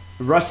guy.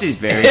 Rusty's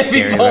very If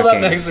scary he pulled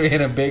looking. up next to me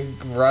in a big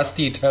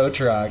rusty tow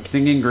truck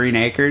Singing Green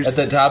Acres. at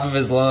the top of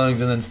his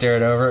lungs and then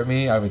stared over at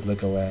me, I would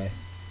look away.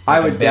 I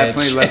Like a would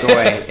definitely bitch. look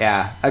away,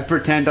 yeah. I'd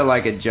pretend to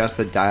adjust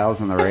the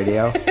dials on the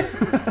radio.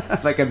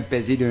 Like I'm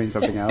busy doing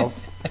something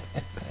else.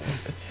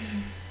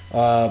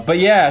 But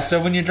yeah,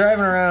 so when you're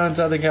driving around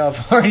Southern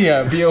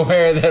California, be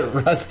aware that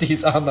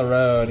Rusty's on the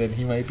road and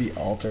he might be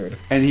altered.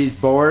 And he's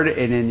bored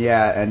and in,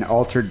 an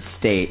altered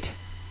state.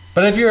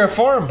 But if you're a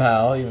forum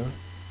pal,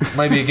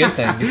 might be a good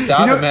thing. You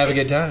stop him and have a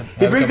good time.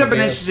 It brings up an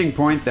interesting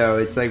point, though.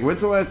 It's like, when's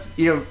the last...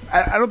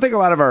 I don't think a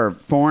lot of our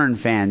foreign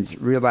fans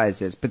realize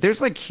this, but there's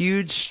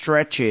huge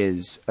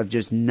stretches of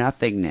just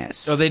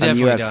nothingness Oh, they on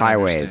definitely U.S. don't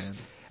highways. understand.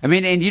 I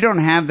mean, and you don't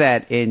have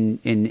that in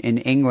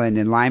England,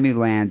 in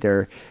Limeyland,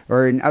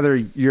 or in other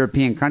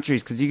European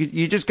countries, because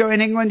you just go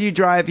in England, you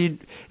drive, it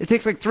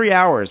takes 3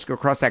 hours to go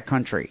across that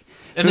country.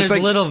 And So it's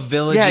there's little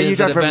villages you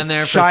that drive have been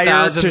there for Shire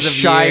thousands to of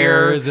Shire,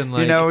 years. And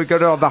we go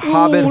to the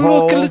Hobbit oh,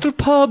 Hole. look, a little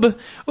pub.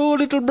 Oh, a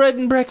little bread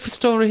and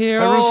breakfast over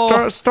here. I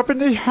Oh. will stop in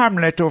the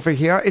hamlet over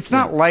here. It's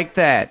not like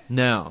that.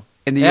 No.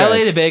 In the LA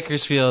US. to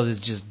Bakersfield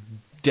is just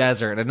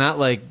desert, and not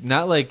like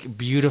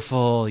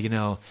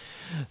beautiful,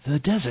 the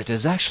desert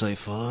is actually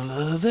full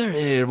of a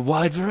very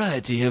wide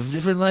variety of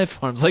different life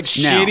forms. Like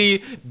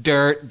shitty,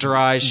 dirt,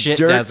 dry shit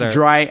desert.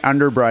 Dry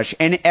underbrush,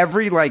 and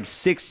every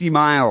 60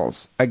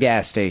 miles a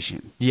gas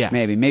station. Yeah.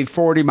 maybe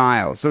 40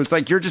 miles. So it's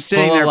you're just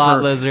sitting Full of there lot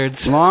for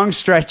lizards. long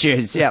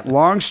stretches. Yeah,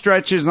 long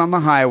stretches on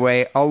the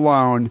highway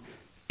alone,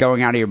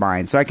 going out of your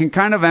mind. So I can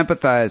kind of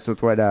empathize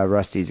with what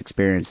Rusty's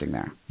experiencing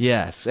there.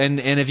 Yes, and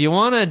if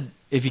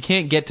you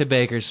can't get to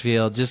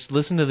Bakersfield, just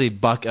listen to the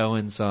Buck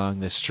Owens song,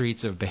 "The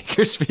Streets of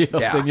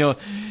Bakersfield," Yeah. and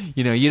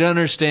you'd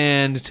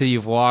understand till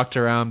you've walked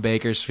around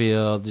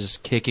Bakersfield,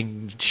 just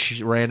kicking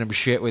random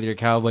shit with your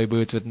cowboy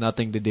boots with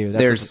nothing to do. That's what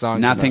the There's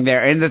song's nothing about.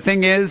 there. And the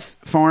thing is,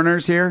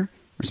 foreigners here,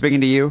 we're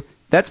speaking to you,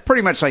 that's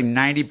pretty much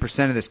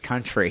 90% of this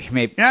country.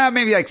 Maybe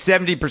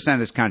 70% of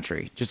this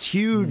country. Just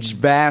huge,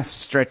 vast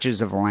stretches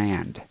of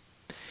land.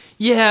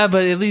 Yeah,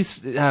 but at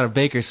least out of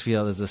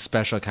Bakersfield is a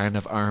special kind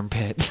of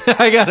armpit.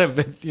 I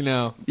gotta,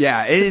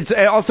 Yeah, it's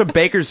also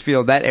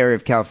Bakersfield, that area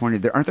of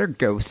California. Aren't there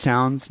ghost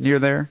towns near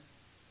there?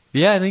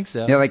 Yeah, I think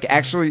so. Yeah,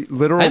 actually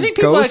literal I think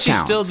people ghost actually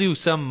towns. still do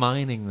some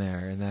mining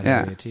there in that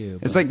area too.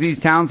 It's but- these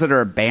towns that are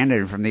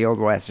abandoned from the Old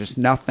West. Just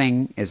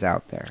nothing is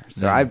out there.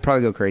 So Yeah. I'd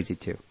probably go crazy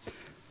too.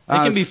 It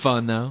can be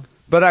fun though.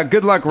 But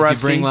good luck, If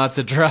Rusty. you bring lots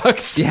of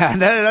drugs. Yeah,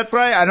 that's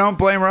why I don't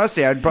blame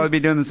Rusty. I'd probably be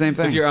doing the same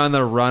thing. If you're on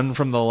the run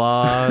from the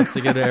law, it's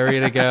a good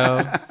area to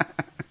go.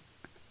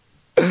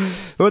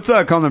 What's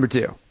call number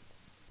 2?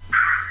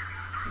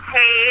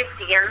 Hey,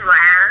 Dean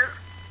Land.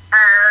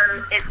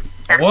 It's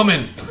A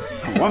woman.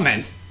 A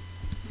woman?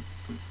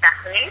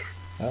 Stephanie.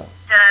 Oh.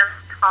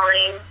 Just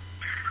calling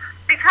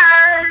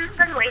because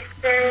I'm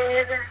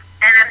wasted.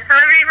 And I'm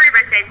celebrating my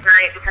birthday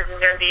tonight because I'm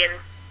going to be in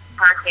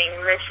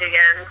fucking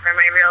Michigan for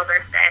my real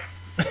birthday.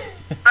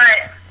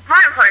 But, more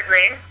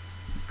importantly,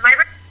 my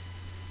birthday...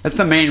 That's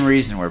the main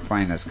reason we're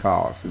playing this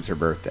call. This is her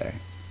birthday.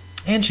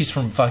 And she's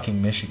from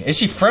fucking Michigan. Is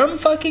she from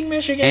fucking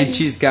Michigan? And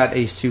she's got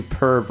a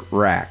superb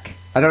rack.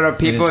 I don't know,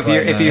 people, if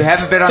you nice.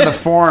 haven't been on the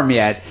forum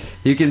yet,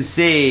 you can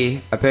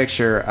see a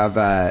picture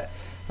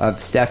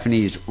of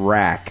Stephanie's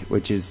rack,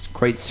 which is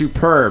quite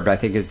superb, I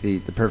think is the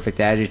perfect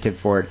adjective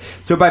for it.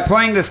 So by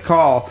playing this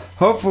call,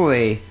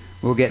 hopefully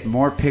we'll get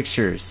more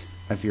pictures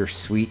of your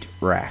sweet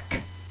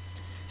rack.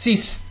 See,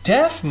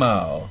 Steph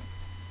Mo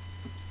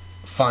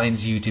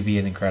finds you to be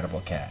an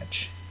incredible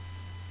catch.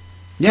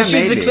 Yeah,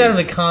 she's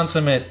maybe. the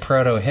consummate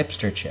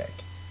proto-hipster chick.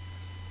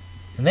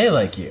 And they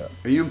like you.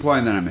 Are you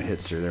implying that I'm a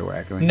hipster there,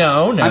 Wackling?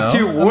 No.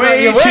 I'm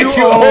way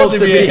too old to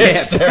be a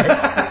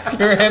hipster.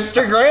 You're a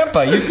hipster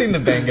grandpa. You've seen the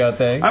bingo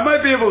thing. I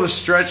might be able to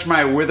stretch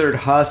my withered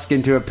husk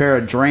into a pair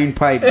of drain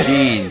pipe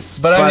jeans.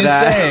 but I'm just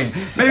saying.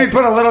 Maybe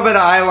put a little bit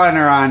of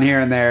eyeliner on here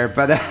and there,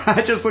 but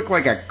I just look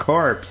like a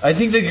corpse. I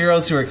think the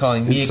girls who are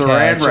calling me a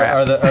saran catch wrap.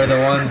 are the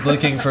ones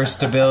looking for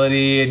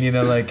stability and,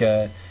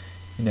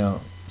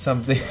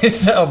 something.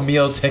 It's a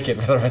meal ticket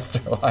for the rest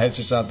of their lives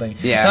or something.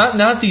 Yeah.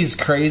 Not these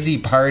crazy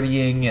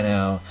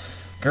partying,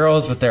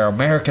 girls with their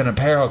American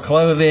Apparel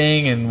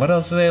clothing and what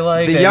else do they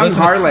like? The young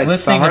harlots.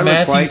 Listening the to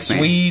harlots Matthew like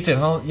Sweet and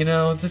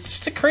all, it's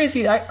just a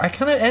crazy. I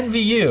kind of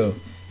envy you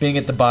being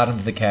at the bottom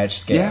of the catch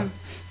scale. Yeah.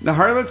 The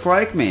harlots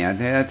like me.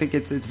 I think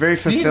it's very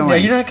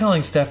fulfilling. You're not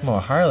calling Steph Mo a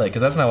harlot because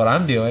that's not what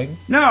I'm doing.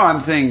 No, I'm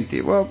saying,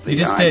 well... You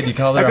just did. You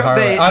called her a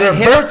harlot. On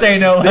her birthday,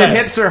 no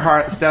less. The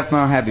hipster Steph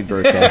Mo, happy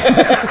birthday.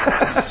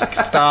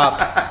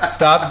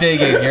 Stop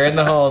digging. You're in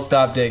the hole.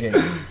 Stop digging.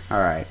 All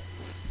right.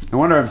 No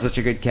wonder I'm such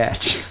a good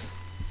catch.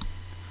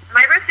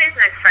 My birthday's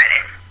next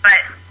Friday,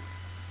 but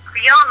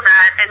beyond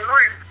that, and more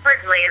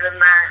importantly than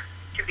that,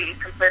 to be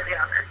completely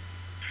honest,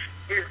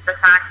 is the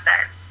fact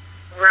that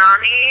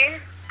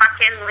Ronnie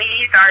fucking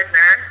Lee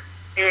Gardner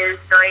is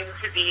going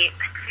to be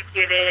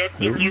executed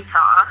in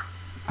Utah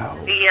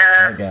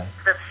via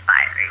the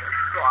firing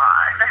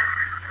squad,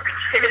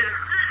 which is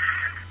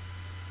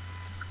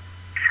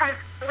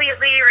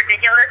completely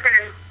ridiculous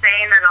and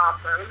insane and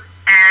awesome,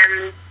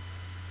 and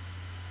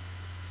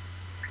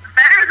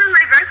better than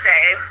my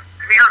birthday,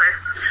 to be honest.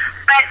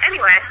 But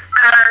anyway,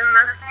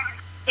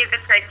 keep it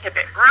tight, keep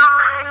it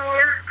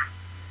wrong.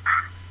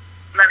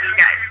 Love you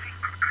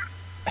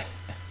guys.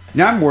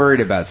 Now I'm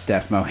worried about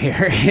Steph Mo here.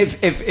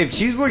 If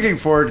she's looking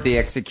forward to the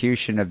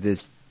execution of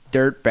this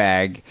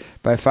dirtbag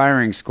by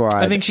firing squad,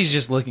 I think she's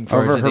just looking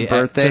forward to her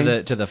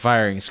birthday to the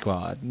firing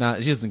squad. She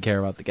doesn't care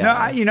about the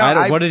guy.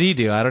 No, what did he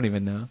do? I don't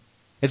even know.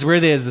 It's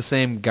weird that he has the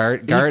same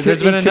guard.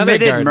 There's been he another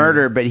committed guard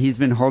murder, but he's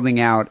been holding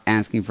out,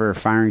 asking for a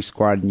firing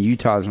squad. And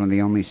Utah is one of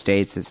the only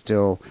states that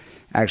still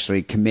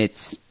actually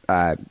commits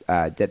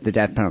the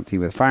death penalty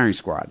with a firing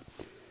squad.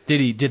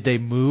 Did they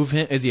move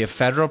him? Is he a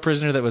federal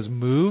prisoner that was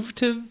moved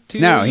to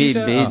No,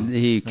 Utah?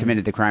 he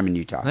committed the crime in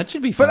Utah. That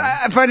should be fun. But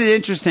I find it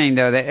interesting,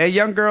 though, that a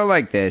young girl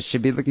like this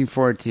should be looking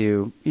forward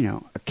to,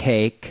 a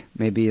cake,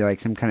 maybe like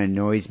some kind of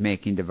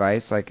noise-making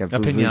device, like a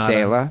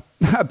vuvuzela,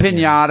 a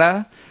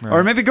piñata, Right.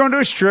 or maybe going to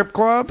a strip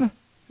club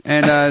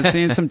and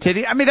seeing some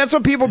titty. I mean, that's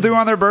what people do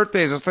on their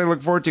birthdays. That's what they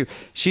look forward to.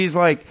 She's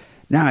like,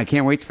 no, I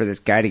can't wait for this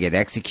guy to get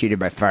executed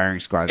by firing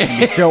squad. It's going to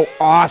be so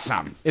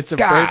awesome. It's a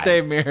birthday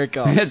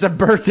miracle.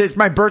 It's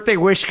my birthday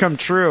wish come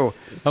true.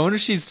 I wonder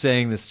if she's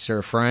saying this to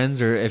her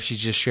friends or if she's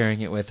just sharing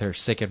it with her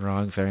sick and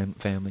wrong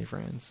family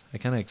friends. I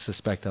kind of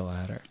suspect the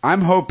latter. I'm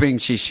hoping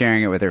she's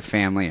sharing it with her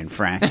family and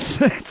friends.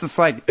 It's just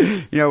like,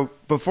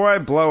 before I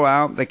blow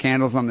out the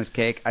candles on this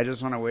cake, I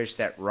just want to wish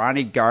that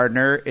Ronnie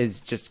Gardner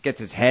just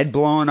gets his head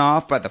blown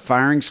off by the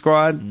firing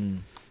squad.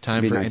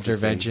 Time for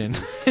intervention.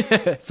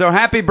 So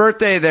happy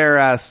birthday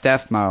there,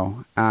 Steph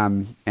Mo.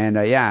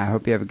 I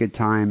hope you have a good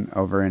time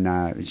over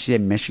in, she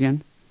in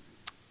Michigan?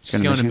 She's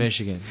going to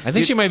Michigan. I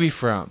think she might be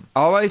from.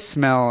 All I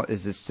smell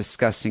is this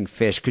disgusting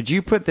fish. Could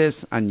you put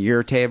this on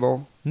your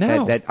table?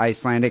 No. That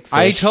Icelandic fish?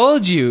 I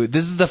told you,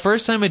 this is the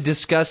first time a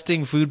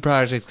disgusting food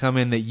project's come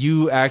in that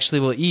you actually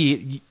will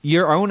eat.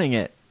 You're owning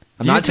it.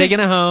 I'm not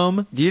taking it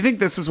home. Do you think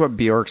this is what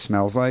Bjork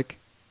smells like?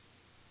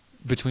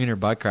 Between her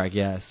butt crack,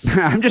 yes.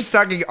 I'm just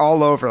talking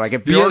all over. Like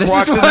if Bjork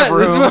walks in the room...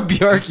 This is what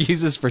Bjork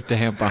uses for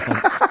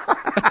tampons.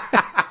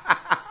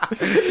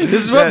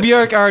 This is what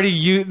Bjork already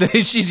used.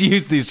 She's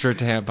used these for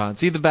tampons.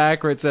 See the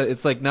back where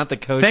it's like not the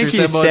kosher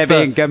symbol. Thank you,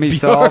 Sebi and Gummy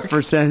Salt,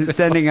 for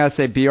sending us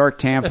a Bjork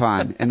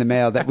tampon in the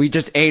mail that we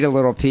just ate a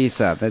little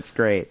piece of. That's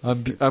great.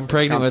 I'm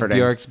pregnant with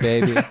Bjork's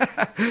baby.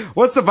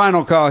 What's the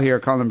final call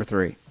here? Call number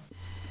 3.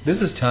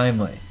 This is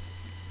timely.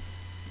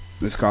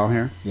 This call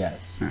here?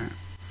 Yes. All right.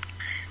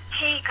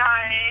 Hey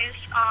guys,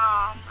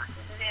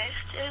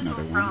 this is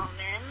Roman,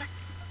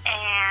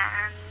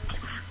 and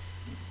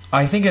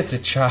I think it's a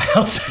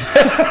child.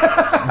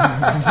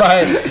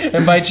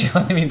 And by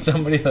child, I mean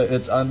somebody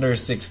that's under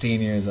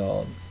 16 years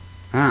old.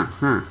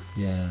 Huh.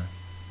 Yeah.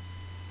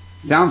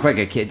 Sounds like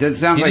a kid. Does it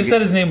sound He like just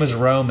said his name was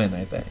Roman,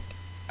 I think.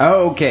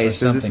 Oh, okay. Or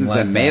So this is something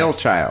a like male that.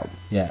 child.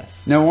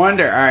 Yes. No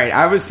wonder. All right.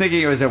 I was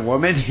thinking it was a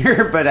woman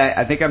here, but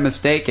I think I'm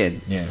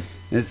mistaken. Yeah.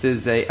 This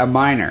is a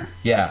minor.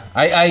 Yeah.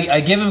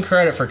 I give him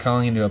credit for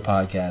calling into a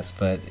podcast,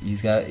 but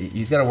he's got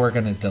to work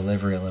on his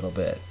delivery a little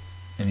bit.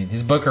 I mean,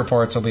 his book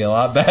reports will be a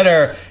lot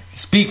better.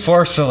 Speak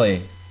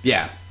forcefully.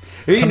 Yeah.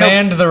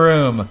 Command the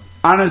room.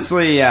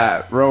 Honestly,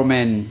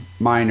 Roman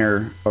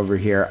minor over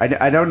here.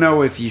 I don't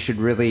know if you should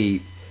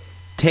really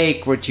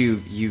take what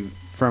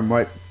from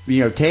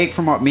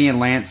what me and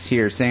Lance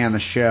here say on the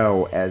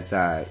show as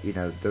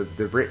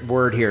the written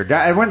word here.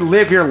 I wouldn't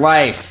live your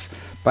life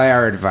by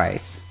our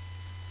advice.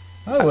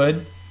 I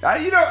would. No.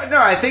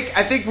 I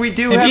think we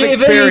do have If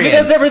experience. he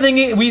does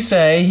everything we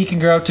say, he can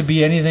grow up to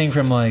be anything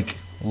from like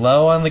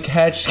low on the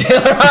catch scale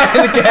or high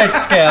on the catch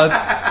scale.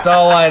 It's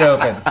all wide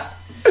open.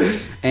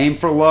 Aim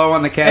for low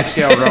on the catch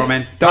scale,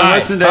 Roman. Don't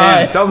listen to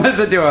him. Don't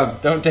listen to him.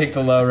 Don't take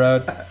the low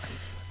road.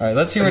 All right,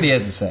 let's hear what he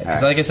has to say.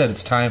 Because like I said,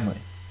 it's timely.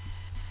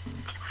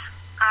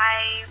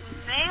 I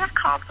may have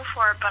called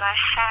before, but I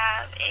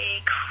have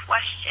a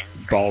question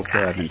for Balls you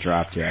guys. haven't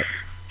dropped yet.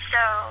 So,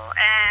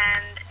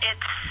 and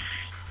it's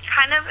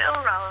kind of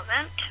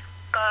irrelevant,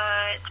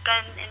 but it's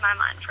been in my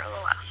mind for a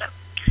little while. So,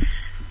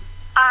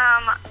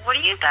 what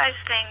do you guys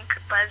think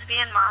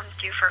lesbian moms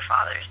do for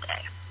Father's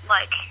Day?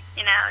 Like,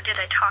 do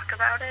they talk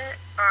about it,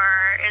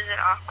 or is it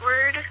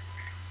awkward?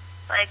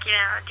 Like, do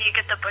you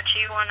get the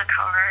butchie one a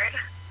card?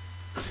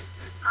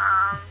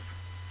 I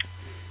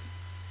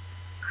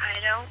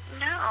don't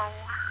know.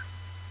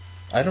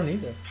 I don't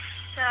either.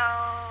 So,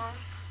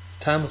 It's a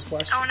timeless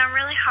question. and I'm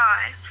really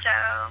high,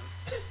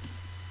 so...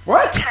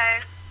 What? Okay.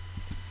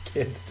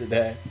 Kids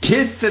today.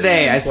 Kids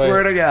today, I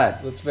swear to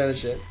God. Let's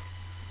finish it.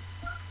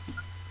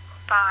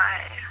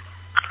 Bye.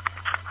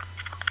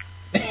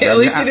 At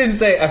least he didn't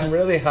say, I'm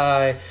really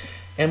high,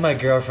 and my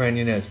girlfriend,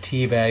 is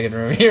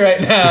teabagging me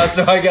right now,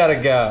 so I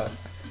gotta go.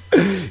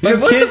 Like,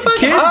 what the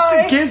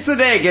fuck? Kids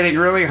today getting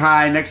really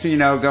high, next thing you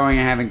know, going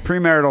and having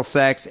premarital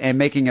sex and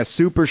making a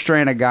super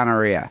strain of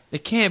gonorrhea.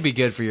 It can't be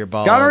good for your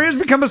balls.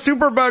 Gonorrhea's become a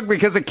super bug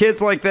because of kids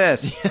like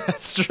this. Yeah,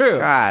 that's true.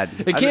 God.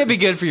 It can't be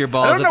good for your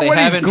balls I don't if know they what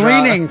he's haven't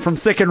gleaning from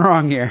Sick and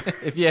Wrong here.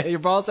 If your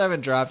balls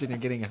haven't dropped and you're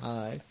getting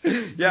high.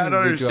 Yeah, I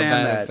don't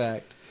understand that.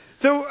 Effect.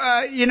 So,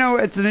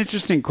 it's an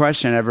interesting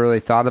question. I've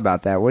really thought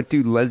about that. What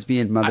do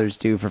lesbian mothers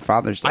do for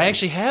Father's Day? I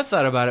actually have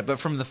thought about it, but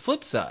from the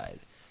flip side.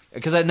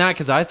 Not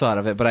because I thought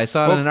of it, but I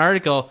saw it in an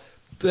article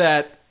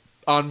that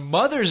on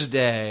Mother's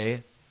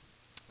Day,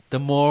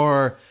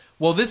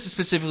 this is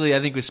specifically, I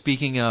think, was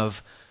speaking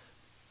of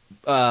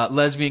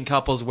lesbian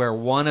couples where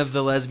one of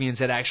the lesbians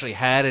had actually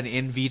had an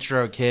in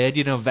vitro kid,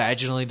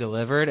 vaginally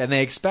delivered, and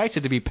they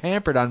expected to be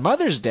pampered on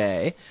Mother's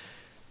Day.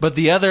 But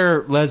the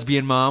other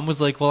lesbian mom was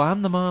like, well,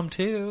 I'm the mom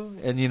too.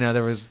 And,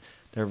 there was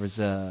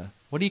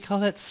what do you call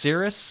that?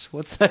 Cirrus?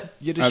 What's that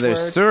Yiddish word?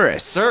 There's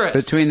Cirrus.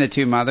 Between the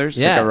two mothers,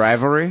 yes. like a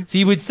rivalry. So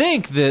you would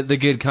think that the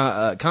good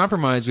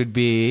compromise would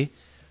be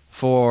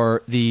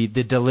for the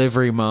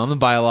delivery mom, the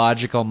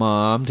biological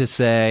mom, to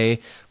say,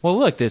 well,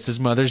 look, this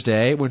is Mother's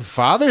Day. When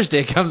Father's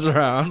Day comes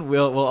around,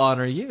 we'll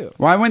honor you.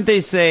 Why wouldn't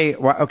they say,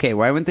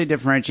 why wouldn't they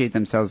differentiate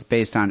themselves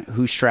based on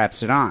who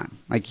straps it on?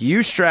 Like,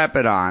 you strap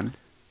it on,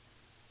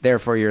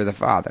 therefore you're the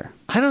father.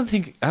 I don't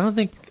think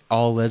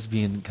all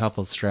lesbian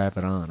couples strap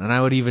it on, and I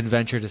would even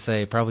venture to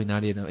say probably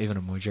not even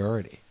a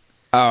majority.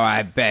 Oh,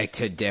 I beg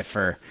to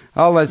differ.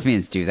 All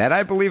lesbians do that.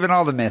 I believe in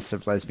all the myths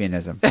of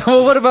lesbianism.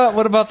 Well, what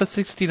about the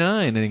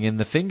 69 and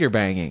the finger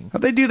banging?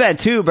 Well, they do that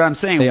too, but I'm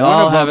saying they one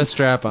all of have them, a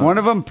strap on. One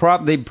of them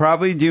they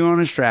probably do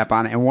own a strap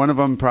on, and one of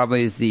them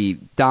probably is the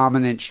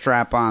dominant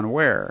strap on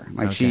wearer.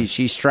 Like Okay.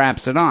 she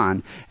straps it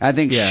on. I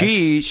think Yes.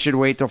 she should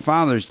wait till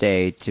Father's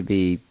Day to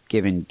be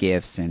given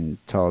gifts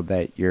and told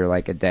that you're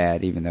like a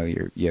dad, even though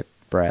you have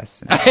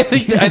breasts. I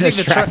think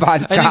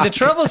the cock.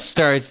 trouble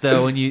starts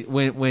though when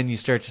you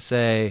start to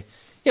say,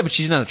 yeah, but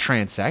she's not a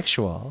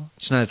transsexual.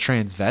 She's not a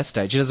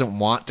transvestite. She doesn't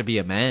want to be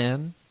a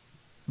man.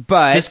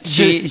 But Just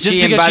she because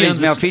she embodies owns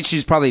male this- features.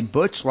 She's probably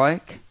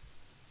butch-like.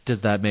 Does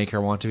that make her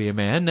want to be a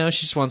man? No,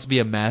 she just wants to be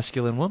a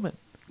masculine woman.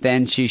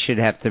 Then she should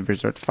have to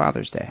resort to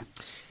Father's Day.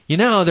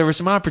 There were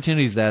some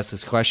opportunities to ask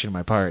this question at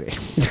my party.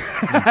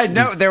 I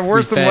know there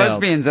were some failed.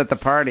 lesbians at the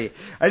party.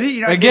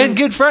 Again,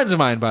 good friends of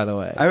mine, by the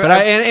way.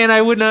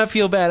 I would not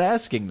feel bad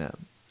asking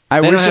them. They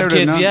don't have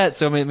kids yet,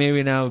 so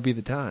maybe now would be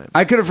the time.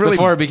 I could have really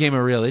before it became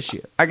a real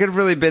issue. I could have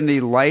really been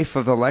the life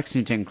of the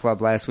Lexington Club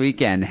last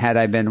weekend had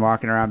I been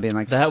walking around being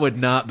like that would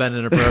not been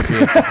an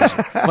appropriate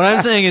decision. What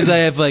I'm saying is I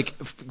have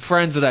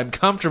friends that I'm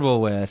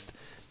comfortable with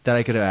that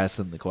I could have asked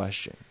them the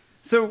question.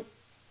 So,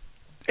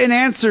 in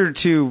answer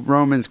to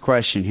Roman's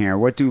question here,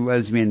 what do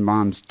lesbian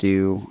moms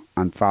do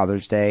on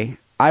Father's Day?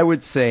 I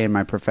would say, in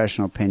my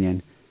professional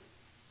opinion,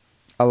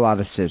 a lot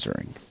of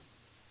scissoring.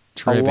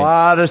 Tribbing. A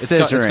lot of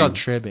scissoring. It's called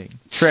tribbing.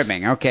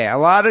 Tribbing, okay. A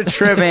lot of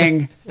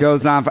tribbing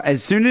goes on.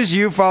 As soon as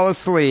you fall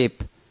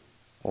asleep,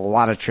 a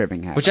lot of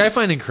tripping happens. Which I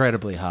find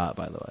incredibly hot,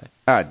 by the way.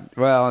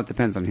 Well, it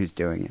depends on who's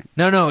doing it.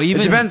 No,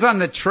 even... It depends on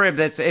the trib.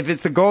 If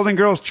it's the Golden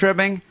Girls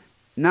tribbing,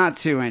 not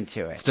too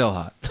into it. Still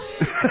hot.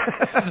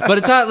 But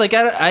it's hot. Like,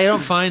 I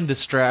don't find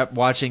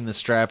watching the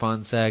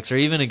strap-on sex, or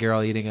even a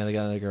girl eating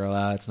another girl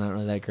out, it's not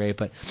really that great.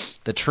 But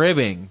the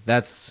tribbing,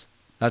 that's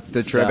the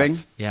stuff. Tribbing?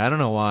 Yeah, I don't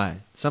know why.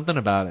 Something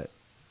about it.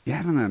 Yeah,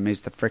 I don't know. It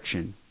makes the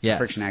friction. Yes.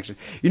 Friction action.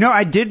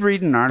 I did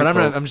read an article.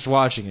 But I'm just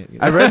watching it.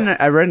 I read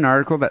an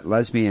article that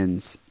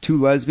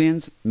two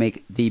lesbians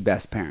make the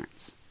best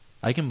parents.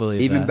 I can believe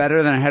Even that.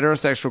 better than a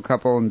heterosexual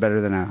couple and better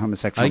than a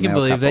homosexual I can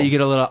male believe couple. that. You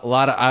get a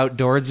lot of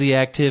outdoorsy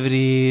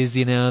activities.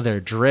 They're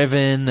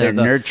driven. They're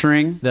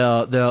nurturing.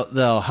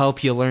 They'll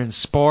help you learn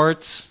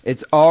sports.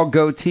 It's all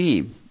go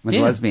team with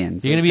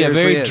lesbians. You're going to be a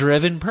very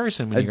driven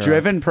person. When you grow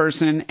up.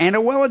 Person and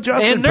a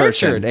well-adjusted and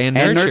nurtured, person.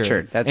 And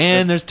nurtured. That's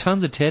there's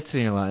tons of tits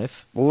in your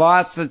life.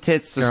 Lots of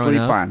tits to Growing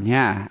sleep up. on.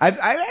 Yeah, I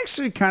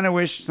actually kind of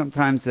wish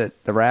sometimes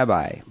that the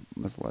rabbi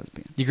was a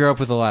lesbian. You grow up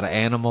with a lot of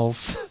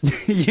animals.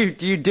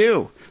 you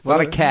do. A lot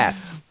of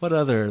cats. What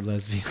other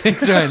lesbian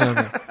things do I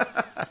know?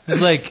 There's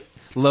like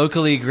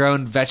locally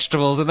grown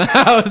vegetables in the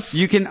house.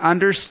 You can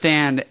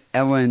understand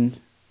Ellen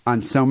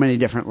on so many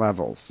different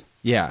levels.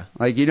 Yeah.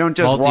 Like, you don't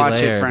just watch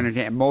it for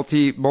Multi-layered.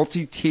 entertainment.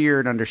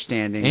 Multi-tiered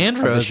understanding And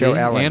of the Rosie. show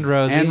Ellen. And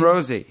Rosie. And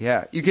Rosie,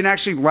 yeah. You can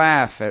actually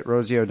laugh at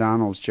Rosie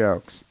O'Donnell's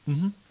jokes.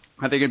 Mm-hmm.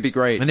 I think it'd be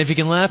great. And if you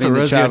can laugh at Being the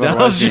Rosie child of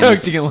O'Donnell's lesbians.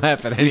 jokes, you can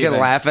laugh at anything. You can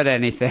laugh at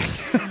anything.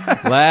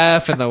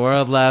 Laugh and the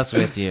world laughs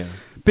with you.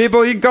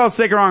 People, you can call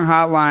Sick and Wrong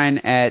Hotline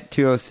at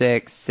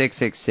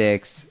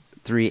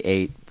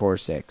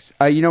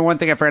 206-666-3846. One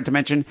thing I forgot to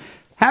mention,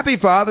 happy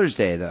Father's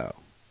Day, though,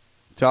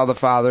 to all the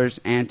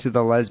fathers and to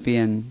the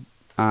lesbian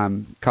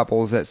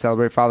couples that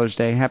celebrate Father's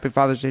Day. Happy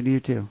Father's Day to you,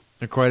 too.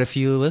 There are quite a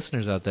few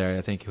listeners out there,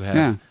 I think, who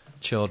have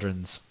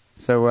children's.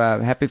 So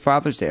happy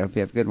Father's Day. I hope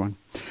you have a good one.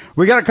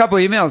 We got a couple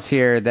emails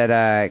here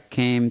that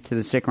came to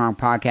the Sick and Wrong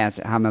Podcast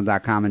at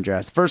hotmail.com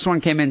address. First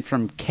one came in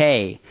from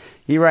Kay.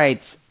 He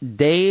writes,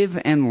 Dave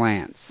and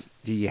Lance,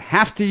 do you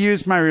have to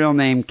use my real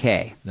name,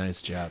 Kay?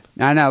 Nice job.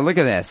 I know. Look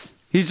at this.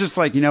 He's just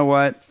like, you know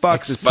what?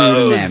 Fuck Exposed.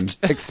 the pseudonym.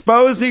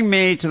 Exposing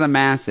me to the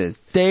masses.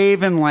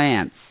 Dave and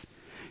Lance.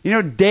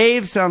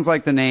 Dave sounds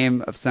like the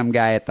name of some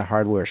guy at the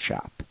hardware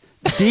shop.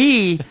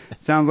 D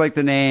sounds like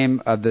the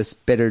name of this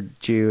bitter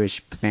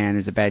Jewish man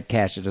who's a bad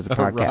catch that does a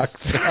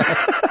podcast.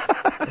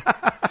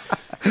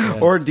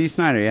 Yes. Or D.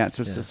 Snyder, yeah, it's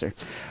her sister.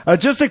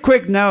 Just a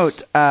quick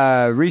note,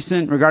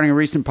 regarding a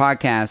recent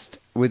podcast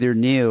with your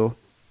new,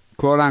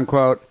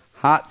 quote-unquote,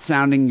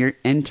 hot-sounding your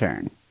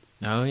intern.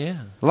 Oh,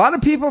 yeah. A lot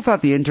of people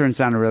thought the intern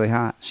sounded really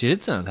hot. She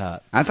did sound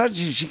hot. I thought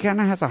she kind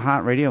of has a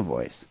hot radio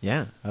voice.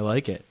 Yeah, I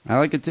like it. I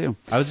like it, too.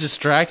 I was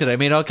distracted. I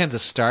made all kinds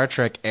of Star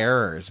Trek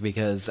errors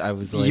because I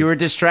was like... You were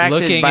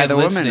distracted by the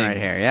listening. woman right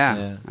here,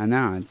 yeah. I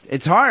know.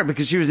 It's hard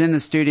because she was in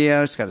the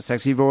studio. She's got a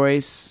sexy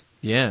voice.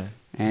 Yeah.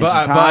 And But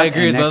she's hot, I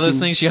agree and with both next those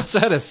things. She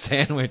also had a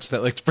sandwich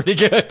that looked pretty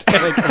good.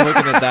 Like, I'm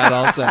looking at that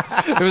also.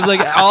 It was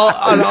like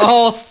on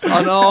all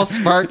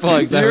spark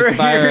plugs. I was You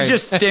firing. were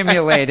just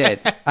stimulated.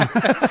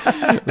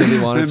 Really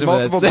wanted in some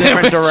multiple of that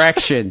different sandwich.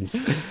 directions.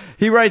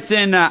 He writes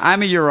in,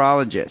 I'm a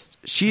urologist.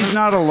 She's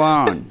not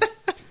alone.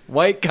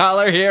 White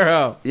collar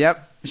hero.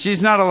 Yep.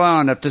 She's not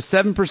alone. Up to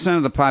 7%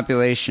 of the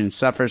population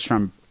suffers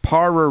from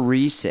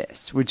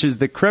paresis, which is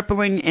the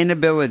crippling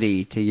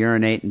inability to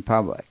urinate in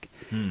public.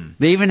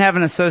 They even have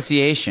an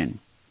association.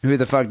 Who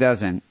the fuck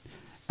doesn't?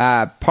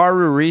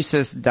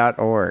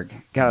 Paresis.org.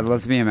 God, I'd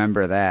love to be a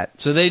member of that.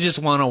 So they just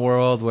want a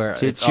world where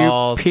Did it's you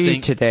all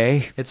pee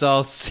today? It's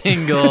all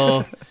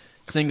single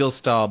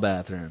stall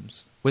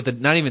bathrooms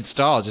with not even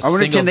stall, just I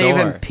wonder, single can they door.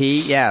 even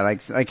pee? Yeah,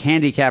 like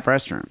handicap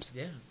restrooms.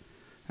 Yeah.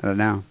 I don't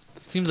know.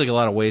 Seems like a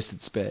lot of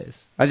wasted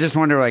space. I just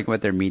wonder,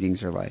 what their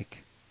meetings are like.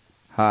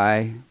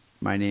 Hi,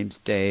 my name's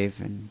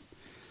Dave, and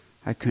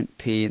I couldn't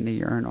pee in the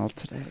urinal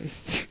today.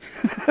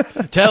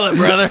 Tell it,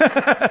 brother.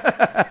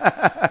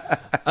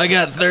 I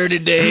got 30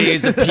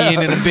 days of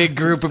peeing in a big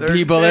group of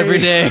people every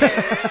day.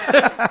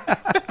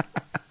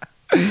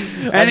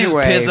 I just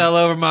piss all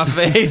over my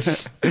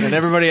face and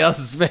everybody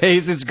else's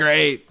face. It's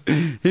great.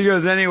 He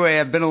goes, anyway,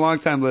 I've been a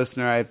long-time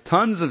listener. I have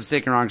tons of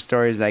sick and wrong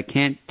stories I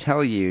can't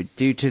tell you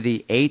due to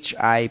the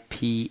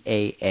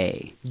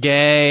HIPAA.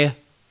 Gay.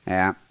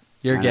 Yeah.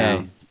 You're I gay.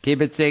 know.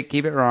 Keep it sick,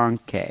 keep it wrong,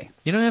 K.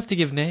 You don't have to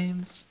give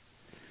names.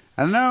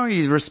 I don't know.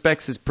 He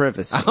respects his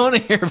privacy. I want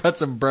to hear about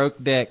some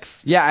broke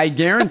dicks. Yeah, I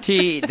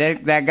guarantee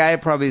that guy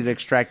probably has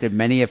extracted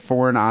many a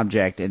foreign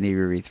object in the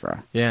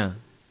urethra. Yeah.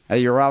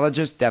 A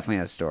urologist definitely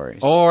has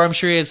stories. Or I'm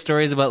sure he has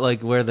stories about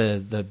like where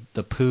the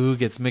poo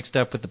gets mixed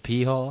up with the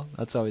pee hole.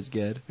 That's always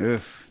good.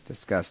 Oof,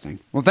 disgusting.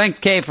 Well, thanks,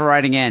 Kay, for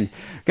writing in.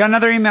 Got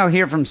another email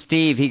here from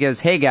Steve. He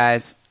goes, hey,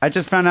 guys, I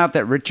just found out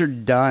that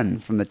Richard Dunn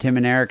from the Tim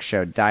and Eric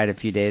show died a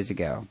few days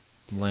ago.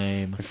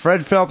 Lame. If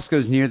Fred Phelps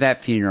goes near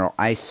that funeral,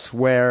 I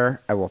swear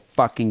I will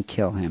fucking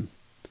kill him.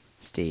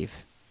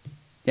 Steve.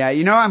 Yeah,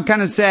 I'm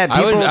kind of sad.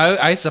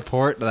 I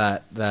support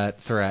that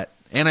threat.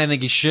 And I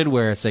think he should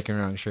wear a Sick and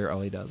Wrong shirt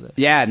while he does it.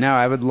 Yeah, no,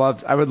 I would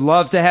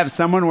love to have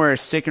someone wear a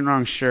Sick and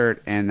Wrong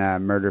shirt and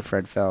murder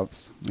Fred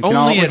Phelps. We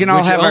can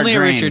all have our only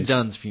dreams. Richard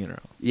Dunn's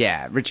funeral.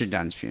 Yeah, Richard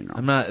Dunn's funeral.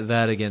 I'm not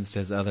that against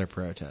his other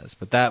protests,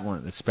 but that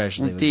one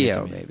especially. Well,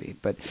 Dio, maybe,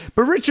 but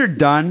Richard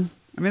Dunn.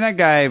 I mean, that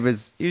guy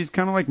was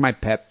kind of like my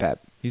pep.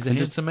 He's a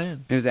handsome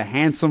man. He was a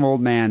handsome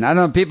old man. I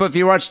don't know, people, if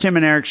you watch Tim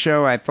and Eric's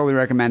show, I fully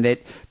recommend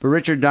it. But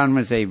Richard Dunn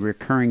was a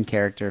recurring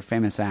character,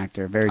 famous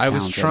actor, very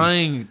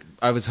talented.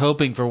 I was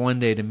hoping for one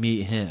day to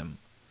meet him.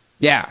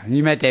 Yeah,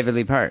 you met David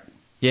Lee Part.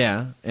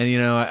 Yeah,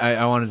 and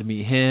I wanted to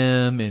meet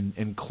him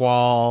and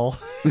Quall.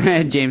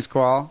 And James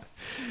Quall.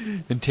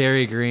 And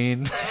Terry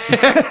Green.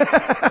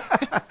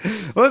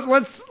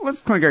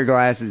 Let's clink our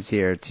glasses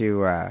here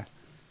to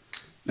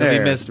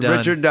Miss Dunn.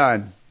 Richard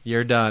Dunn.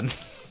 You're done.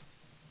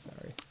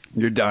 Sorry.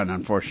 You're done,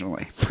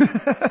 unfortunately.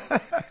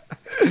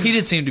 He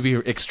did seem to be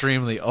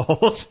extremely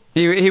old.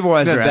 He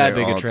was not rather that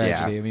big old, a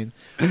tragedy. yeah. I mean,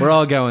 we're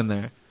all going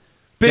there.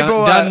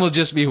 Dunn will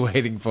just be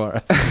waiting for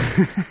us.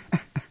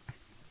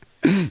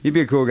 He'd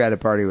be a cool guy to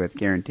party with,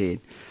 guaranteed.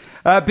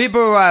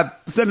 People,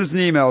 send us an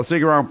email,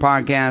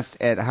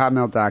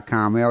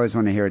 sickandwrongpodcast@hotmail.com. We always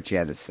want to hear what you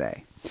had to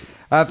say.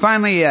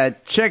 Finally,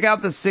 check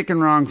out the Sick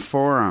and Wrong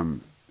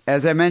forum.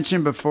 As I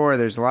mentioned before,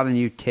 there's a lot of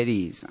new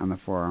titties on the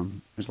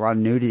forum. There's a lot of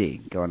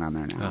nudity going on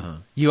there now. Uh-huh.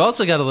 You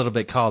also got a little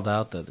bit called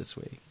out, though, this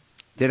week.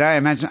 Did I?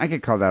 Imagine I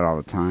get called out all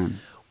the time.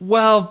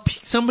 Well,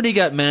 somebody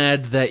got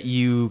mad that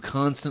you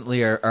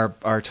constantly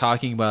are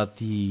talking about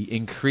the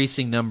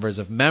increasing numbers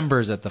of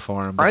members at the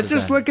forum. I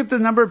just look at the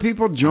number of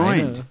people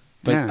joined.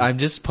 But yeah. I'm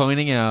just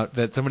pointing out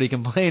that somebody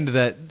complained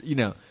that,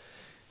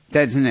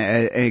 That's an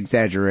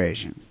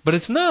exaggeration. But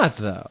it's not,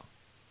 though.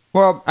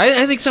 Well,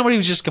 I think somebody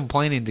was just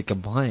complaining to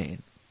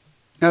complain.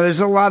 Now,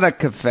 there's a lot of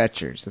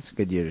kvetchers. That's a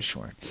good Yiddish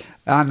word.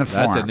 On the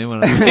forum. That's a new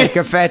one.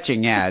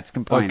 Kvetching, yeah, it's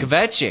complaining. Oh,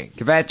 kvetching.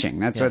 Kvetching.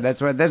 That's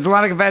what. There's a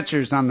lot of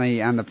kvetchers on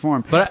the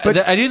forum.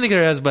 But I do think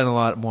there has been a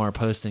lot more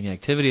posting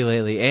activity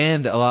lately,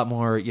 and a lot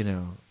more,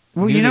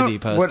 nudity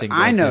posting. What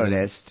I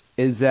noticed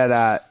is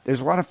that there's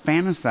a lot of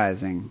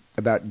fantasizing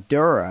about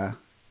Dura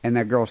and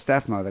that girl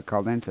Stephmo that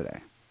called in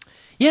today.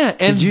 Yeah,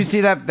 and did you see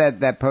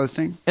that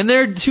posting? And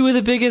they're two of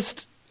the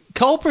biggest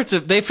culprits.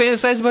 They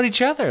fantasize about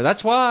each other.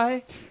 That's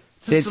why.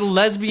 This is a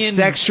lesbian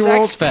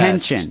sexual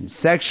sex fest.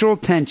 Sexual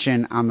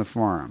tension on the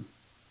forum.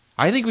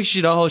 I think we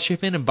should all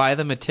chip in and buy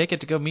them a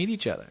ticket to go meet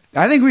each other.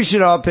 I think we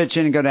should all pitch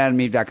in and go to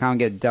AdamEve.com and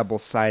get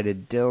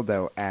double-sided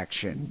dildo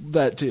action.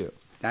 That too.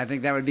 I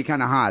think that would be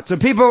kind of hot. So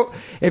people,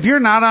 if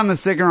you're not on the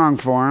Sick and Wrong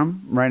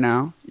forum right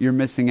now, you're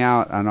missing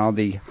out on all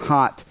the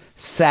hot,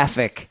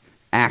 sapphic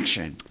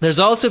action. There's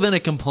also been a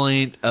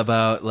complaint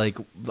about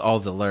all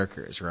the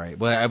lurkers, right?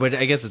 Well, but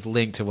I guess it's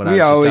linked to what I was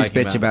just talking about. We always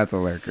bitch about the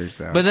lurkers,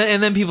 though. But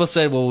then people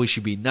said, well, we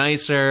should be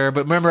nicer.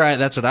 But remember,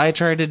 that's what I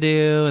tried to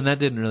do, and that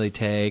didn't really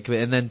take.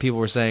 And then people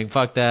were saying,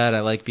 fuck that, I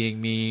like being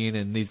mean,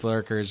 and these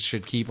lurkers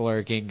should keep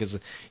lurking because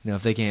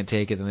if they can't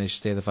take it, then they should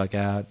stay the fuck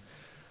out.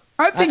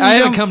 I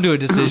haven't come to a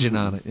decision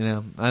on it.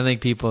 I think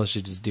people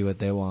should just do what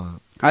they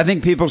want. I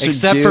think people should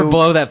Except for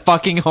blow that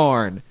fucking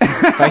horn.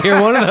 If I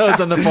hear one of those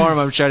on the forum,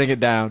 I'm shutting it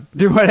down.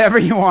 Do whatever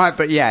you want,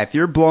 but yeah, if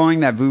you're blowing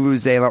that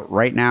vuvuzela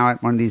right now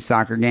at one of these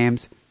soccer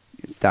games,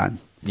 it's done.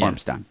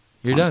 Forum's done.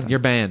 You're done. You're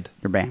banned.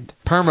 You're banned.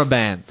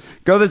 Perma-banned.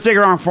 Go to the Sick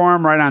and Wrong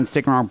forum right on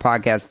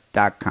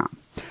sickandwrongpodcast.com.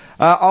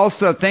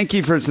 Also, thank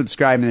you for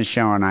subscribing to the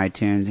show on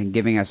iTunes and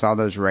giving us all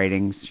those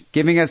ratings,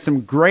 giving us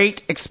some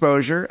great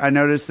exposure. I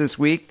noticed this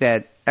week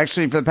that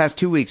actually for the past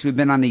 2 weeks we've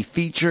been on the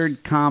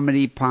featured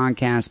comedy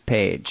podcast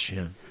page.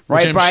 Yeah.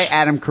 Right by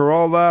Adam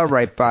Carolla,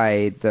 right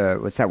by the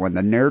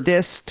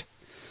Nerdist.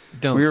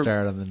 Don't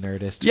start on the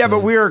Nerdist. Yeah, but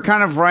we were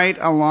kind of right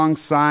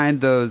alongside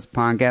those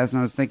podcasts, and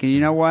I was thinking, you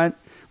know what?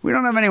 We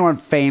don't have anyone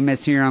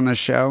famous here on the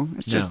show.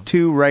 It's just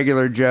two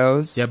regular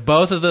Joes. Yeah,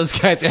 both of those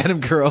guys,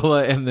 Adam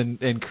Carolla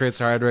and Chris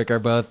Hardwick, are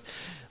both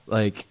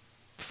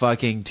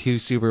fucking two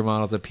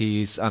supermodels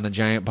apiece on a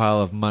giant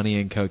pile of money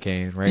and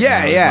cocaine right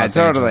now. Yeah,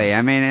 totally.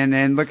 I mean,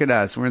 and look at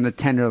us. We're in the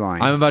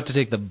Tenderloin. I'm about to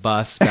take the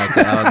bus back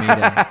to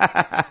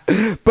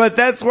Alameda. But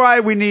that's why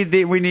we need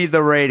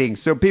the rating.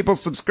 So people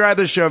subscribe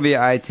to the show via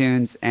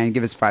iTunes and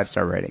give us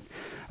 5-star rating.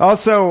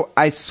 Also,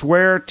 I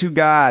swear to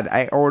God,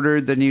 I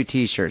ordered the new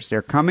T-shirts.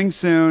 They're coming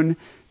soon.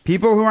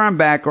 People who are on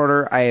back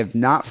order, I have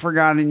not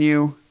forgotten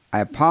you. I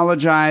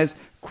apologize.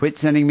 Quit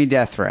sending me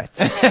death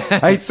threats.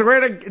 I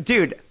swear to...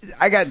 Dude,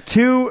 I got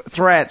 2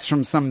 threats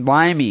from some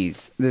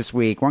limeys this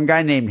week. One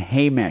guy named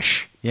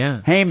Hamish. Yeah.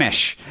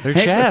 Hamish. They're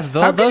chavs.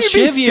 They'll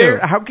shiv you.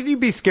 How can you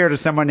be scared of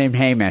someone named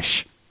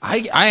Hamish?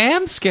 I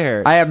am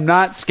scared. I am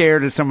not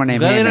scared of someone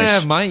named Hamish. They don't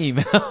have my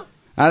email.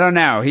 I don't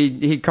know.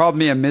 He called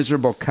me a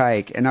miserable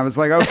kike, and I was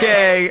like,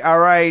 okay, all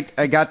right,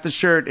 I got the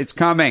shirt. It's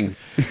coming.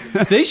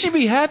 They should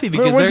be happy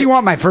because what does he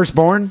want? My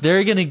firstborn?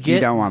 They're gonna get.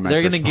 You don't want my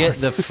They're firstborn. gonna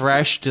get the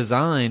fresh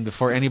design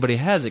before anybody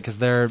has it because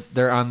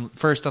they're on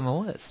first on the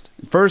list.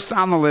 First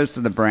on the list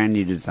of the brand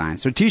new design.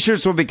 So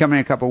T-shirts will be coming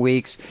in a couple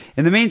weeks.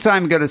 In the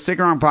meantime, go to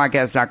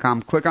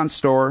sickandwrongpodcast.com, click on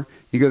store.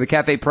 You go to the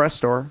Cafe Press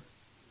store,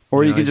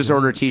 or you can just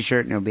order a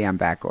T-shirt and it'll be on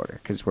back order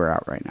because we're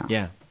out right now.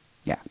 Yeah.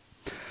 Yeah.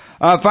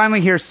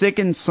 Finally, here, Sick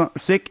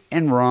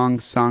and Wrong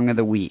Song of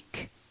the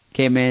Week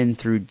came in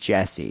through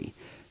Jesse.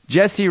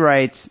 Jesse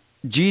writes,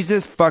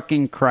 Jesus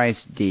fucking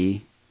Christ,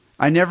 D.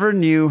 I never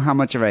knew how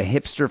much of a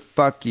hipster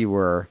fuck you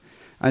were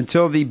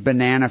until the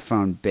banana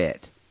phone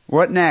bit.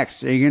 What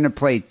next? Are you going to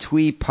play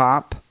twee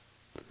pop?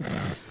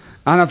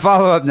 On a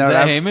follow-up note... Is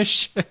that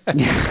Hamish?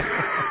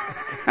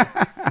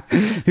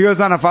 He goes,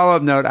 on a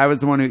follow-up note, I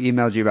was the one who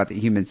emailed you about the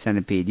human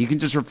centipede. You can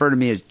just refer to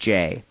me as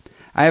Jay.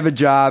 I have a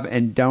job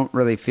and don't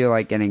really feel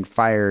like getting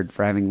fired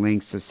for having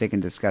links to sick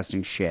and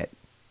disgusting shit.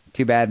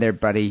 Too bad there,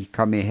 buddy.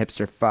 Call me a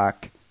hipster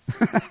fuck.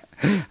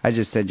 I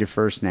just said your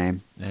first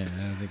name. Yeah,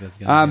 I don't think that's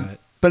going to do it.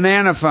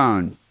 Banana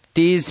phone.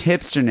 D's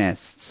hipsterness.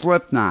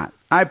 Slipknot.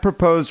 I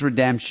propose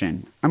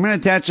redemption. I'm going to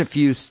attach a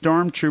few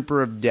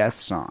Stormtrooper of Death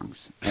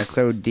songs.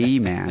 S.O.D.,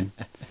 man.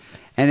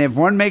 And if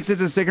one makes it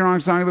to Sick and Wrong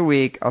Song of the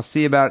Week, I'll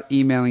see about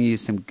emailing you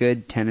some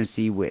good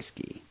Tennessee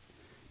whiskey.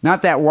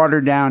 Not that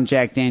watered-down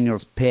Jack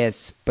Daniels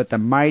piss, but the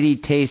mighty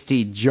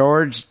tasty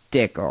George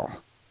Dickel.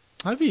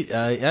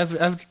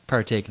 I've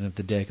partaken of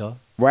the Dickel.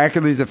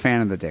 Wackerly's a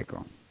fan of the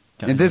Dickel.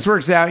 If this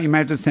works out, you might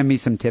have to send me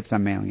some tips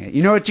on mailing it.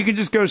 You know what? You can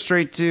just go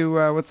straight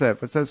to, what's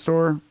that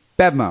store?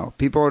 Bevmo.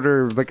 People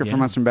order liquor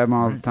from us from Bevmo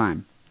all the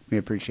time. We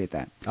appreciate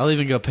that. I'll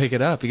even go pick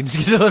it up. You can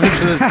just get delivered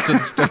to the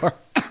store.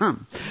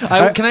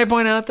 Can I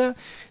point out, though?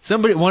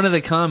 One of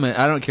the comment,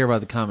 I don't care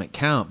about the comment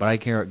count, but I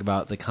care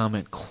about the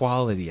comment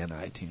quality on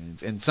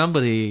iTunes. And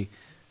somebody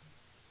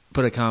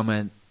put a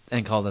comment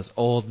and called us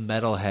old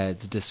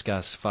metalheads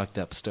discuss fucked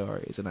up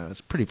stories. And I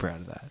was pretty proud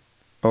of that.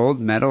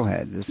 Old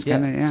metalheads. It's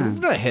kind of, It's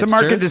not it's a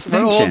market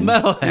distinction. Old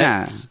metalheads.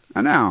 Yeah,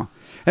 I know.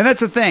 And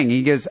that's the thing.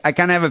 He goes, I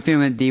kind of have a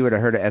feeling that D would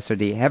have heard of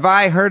SOD. Have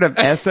I heard of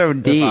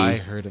SOD? Have I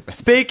heard of SOD?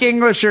 Speak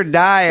English or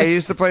Die. I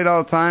used to play it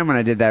all the time when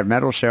I did that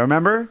metal show.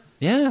 Remember?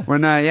 Yeah.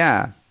 When,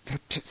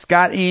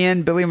 Scott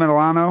Ian, Billy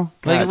Milano.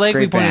 Like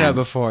we pointed out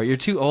before, you're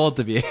too old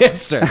to be a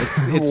hipster.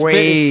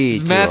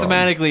 It's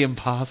mathematically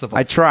impossible.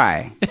 I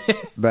try,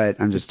 but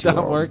I'm just too not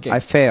old. working. I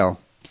fail,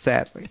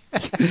 sadly.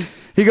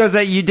 He goes,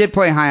 that you did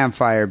play High on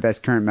Fire,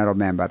 best current metal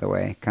band, by the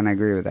way. Can I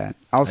agree with that?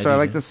 Also, I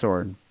like the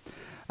sword.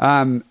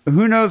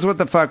 Who knows what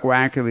the fuck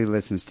Wackerly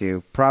listens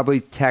to? Probably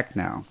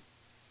techno.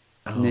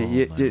 Oh,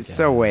 you're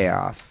so way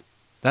off.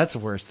 That's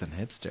worse than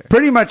hipster.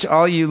 Pretty much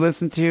all you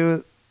listen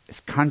to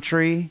is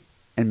country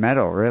and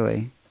metal,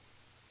 really.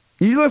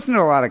 You listen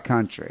to a lot of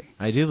country.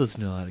 I do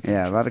listen to a lot of country.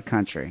 Yeah, a lot of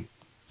country.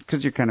 It's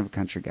because you're kind of a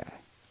country guy.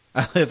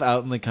 I live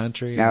out in the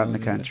country. Out in the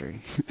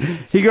country.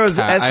 He goes,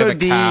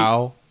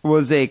 SOD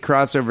was a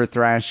crossover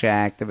thrash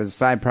act that was a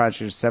side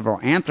project of several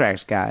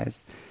Anthrax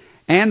guys.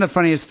 And the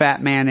funniest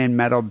fat man in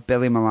metal,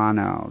 Billy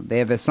Milano. They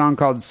have a song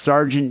called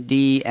Sergeant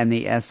D and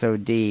the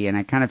SOD, and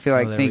I kind of feel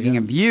like thinking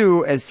of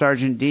you as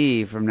Sergeant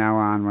D from now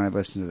on when I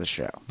listen to the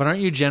show. But aren't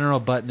you General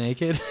Butt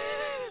Naked?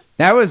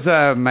 That was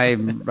my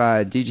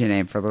DJ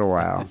name for a little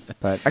while.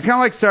 But I kind of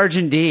like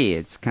Sergeant D.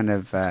 It's kind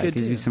of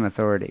gives me some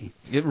authority.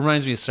 It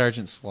reminds me of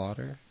Sergeant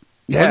Slaughter.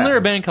 Yeah. Wasn't there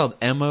a band called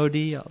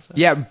MOD also?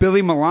 Yeah,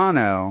 Billy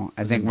Milano.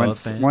 I think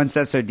once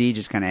SOD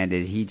just kind of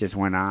ended, he just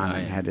went on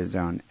and had his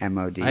own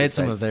MOD. I had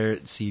some of their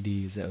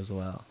CDs as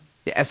well.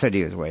 Yeah, SOD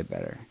was way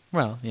better.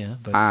 Well, yeah.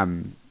 But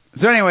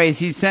So anyways,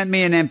 he sent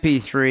me an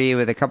MP3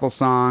 with a couple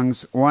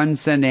songs. One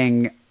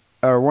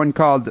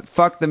called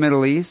Fuck the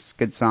Middle East.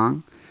 Good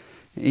song.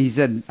 He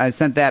said, I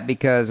sent that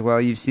because,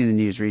 well, you've seen the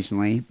news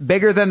recently.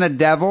 Bigger Than the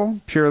Devil,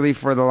 purely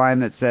for the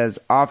line that says,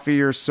 offer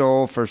your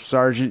soul for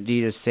Sergeant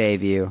D to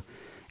save you.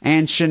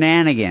 And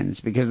Shenanigans,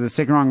 because of the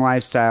Sick and Wrong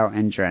lifestyle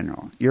in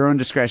general. Your own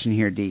discretion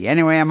here, D.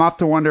 Anyway, I'm off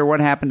to wonder what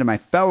happened to my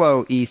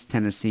fellow East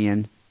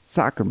Tennessean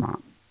soccer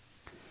mom.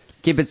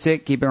 Keep it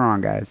sick, keep it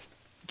wrong, guys.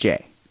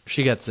 Jay.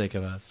 She got sick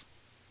of us.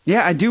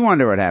 Yeah, I do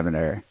wonder what happened to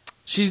her.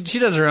 She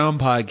does her own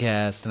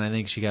podcast, and I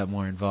think she got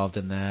more involved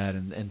in that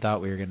and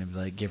thought we were going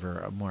to give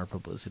her more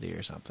publicity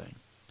or something.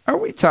 Oh,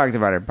 we talked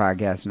about her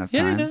podcast enough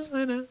times.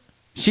 I know.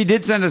 She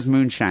did send us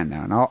moonshine,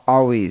 though, and I'll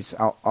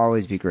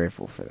always be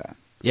grateful for that.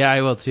 Yeah,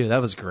 I will too.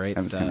 That was great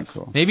That was stuff. kind of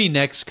cool. Maybe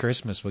next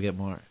Christmas we'll get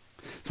more.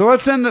 So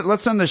let's end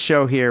the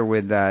show here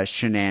with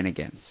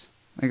Shenanigans.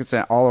 I think it's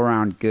an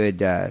all-around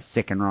good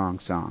Sick and Wrong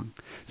song.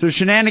 So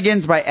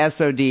Shenanigans by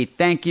SOD.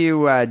 Thank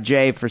you,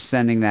 Jay, for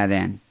sending that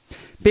in.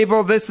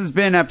 People, this has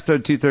been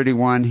episode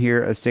 231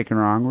 here of Sick and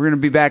Wrong. We're going to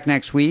be back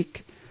next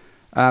week,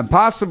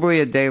 possibly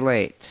a day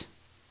late.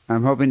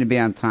 I'm hoping to be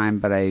on time,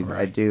 but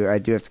I do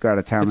have to go out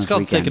of town this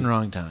weekend. It's called Sick and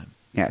Wrong time.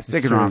 Yeah,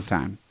 Sick and Wrong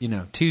time.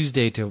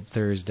 Tuesday to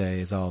Thursday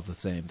is all the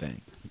same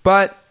thing.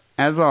 But,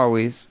 as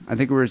always, I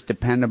think we're as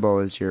dependable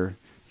as your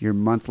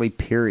monthly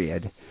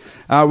period.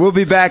 We'll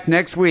be back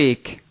next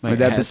week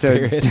with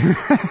episode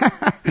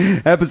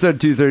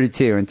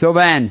 232. Until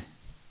then,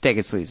 take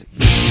it sleazy.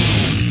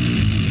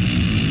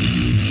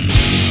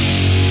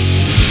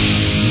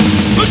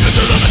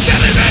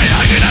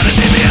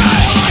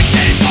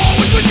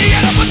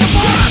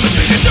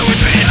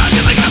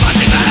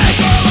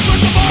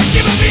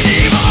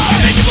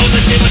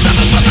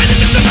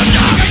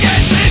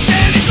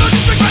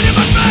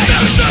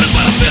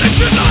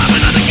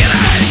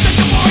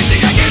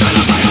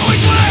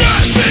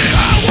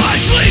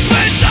 Sleep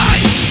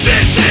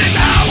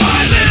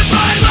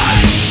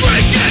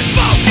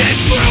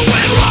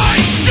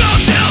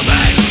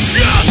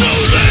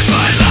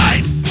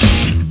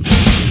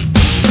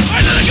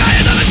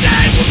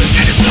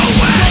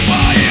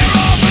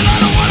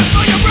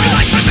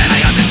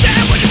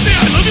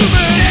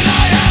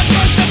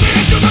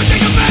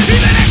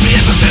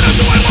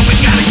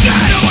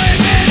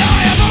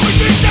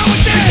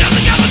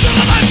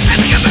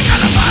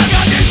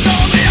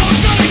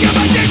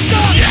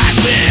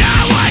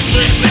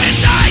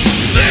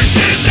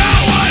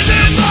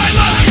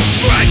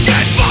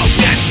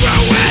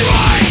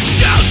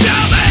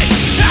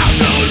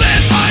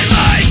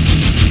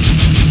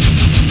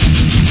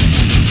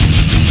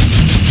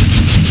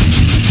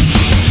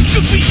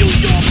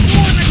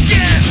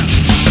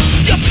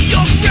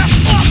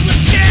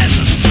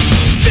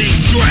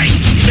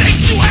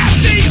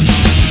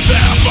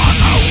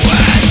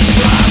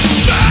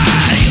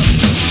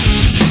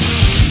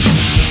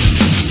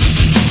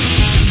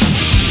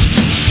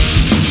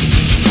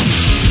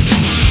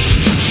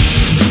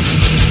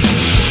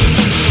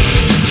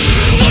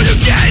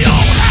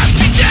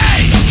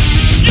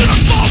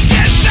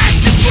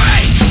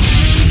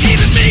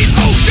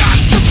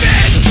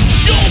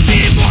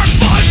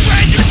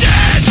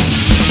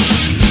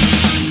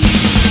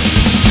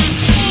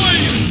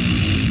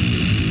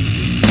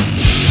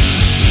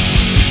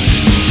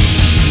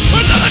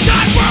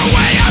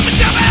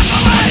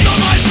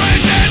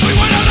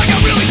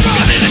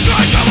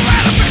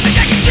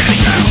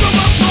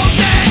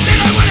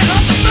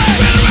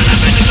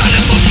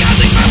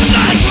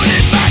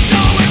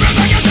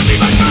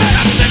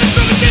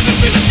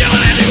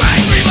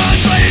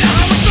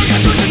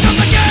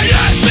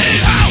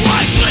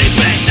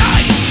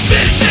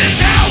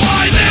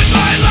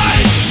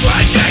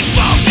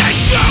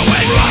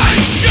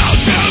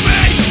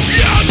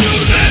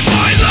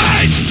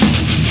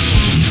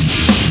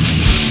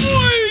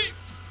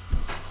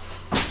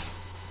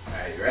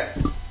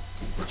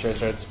Should I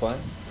start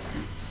supplying?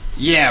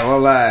 Yeah,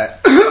 well,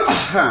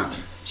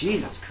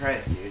 Jesus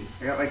Christ, dude.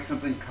 I got like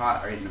something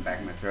caught right in the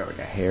back of my throat, like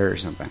a hair or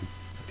something.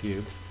 A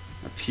pube.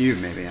 A pube,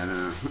 maybe, I don't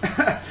know.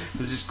 I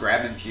was just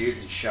grabbing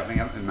pubes and shoving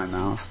them in my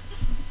mouth.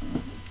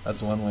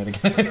 That's one way to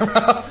get it in your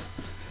mouth.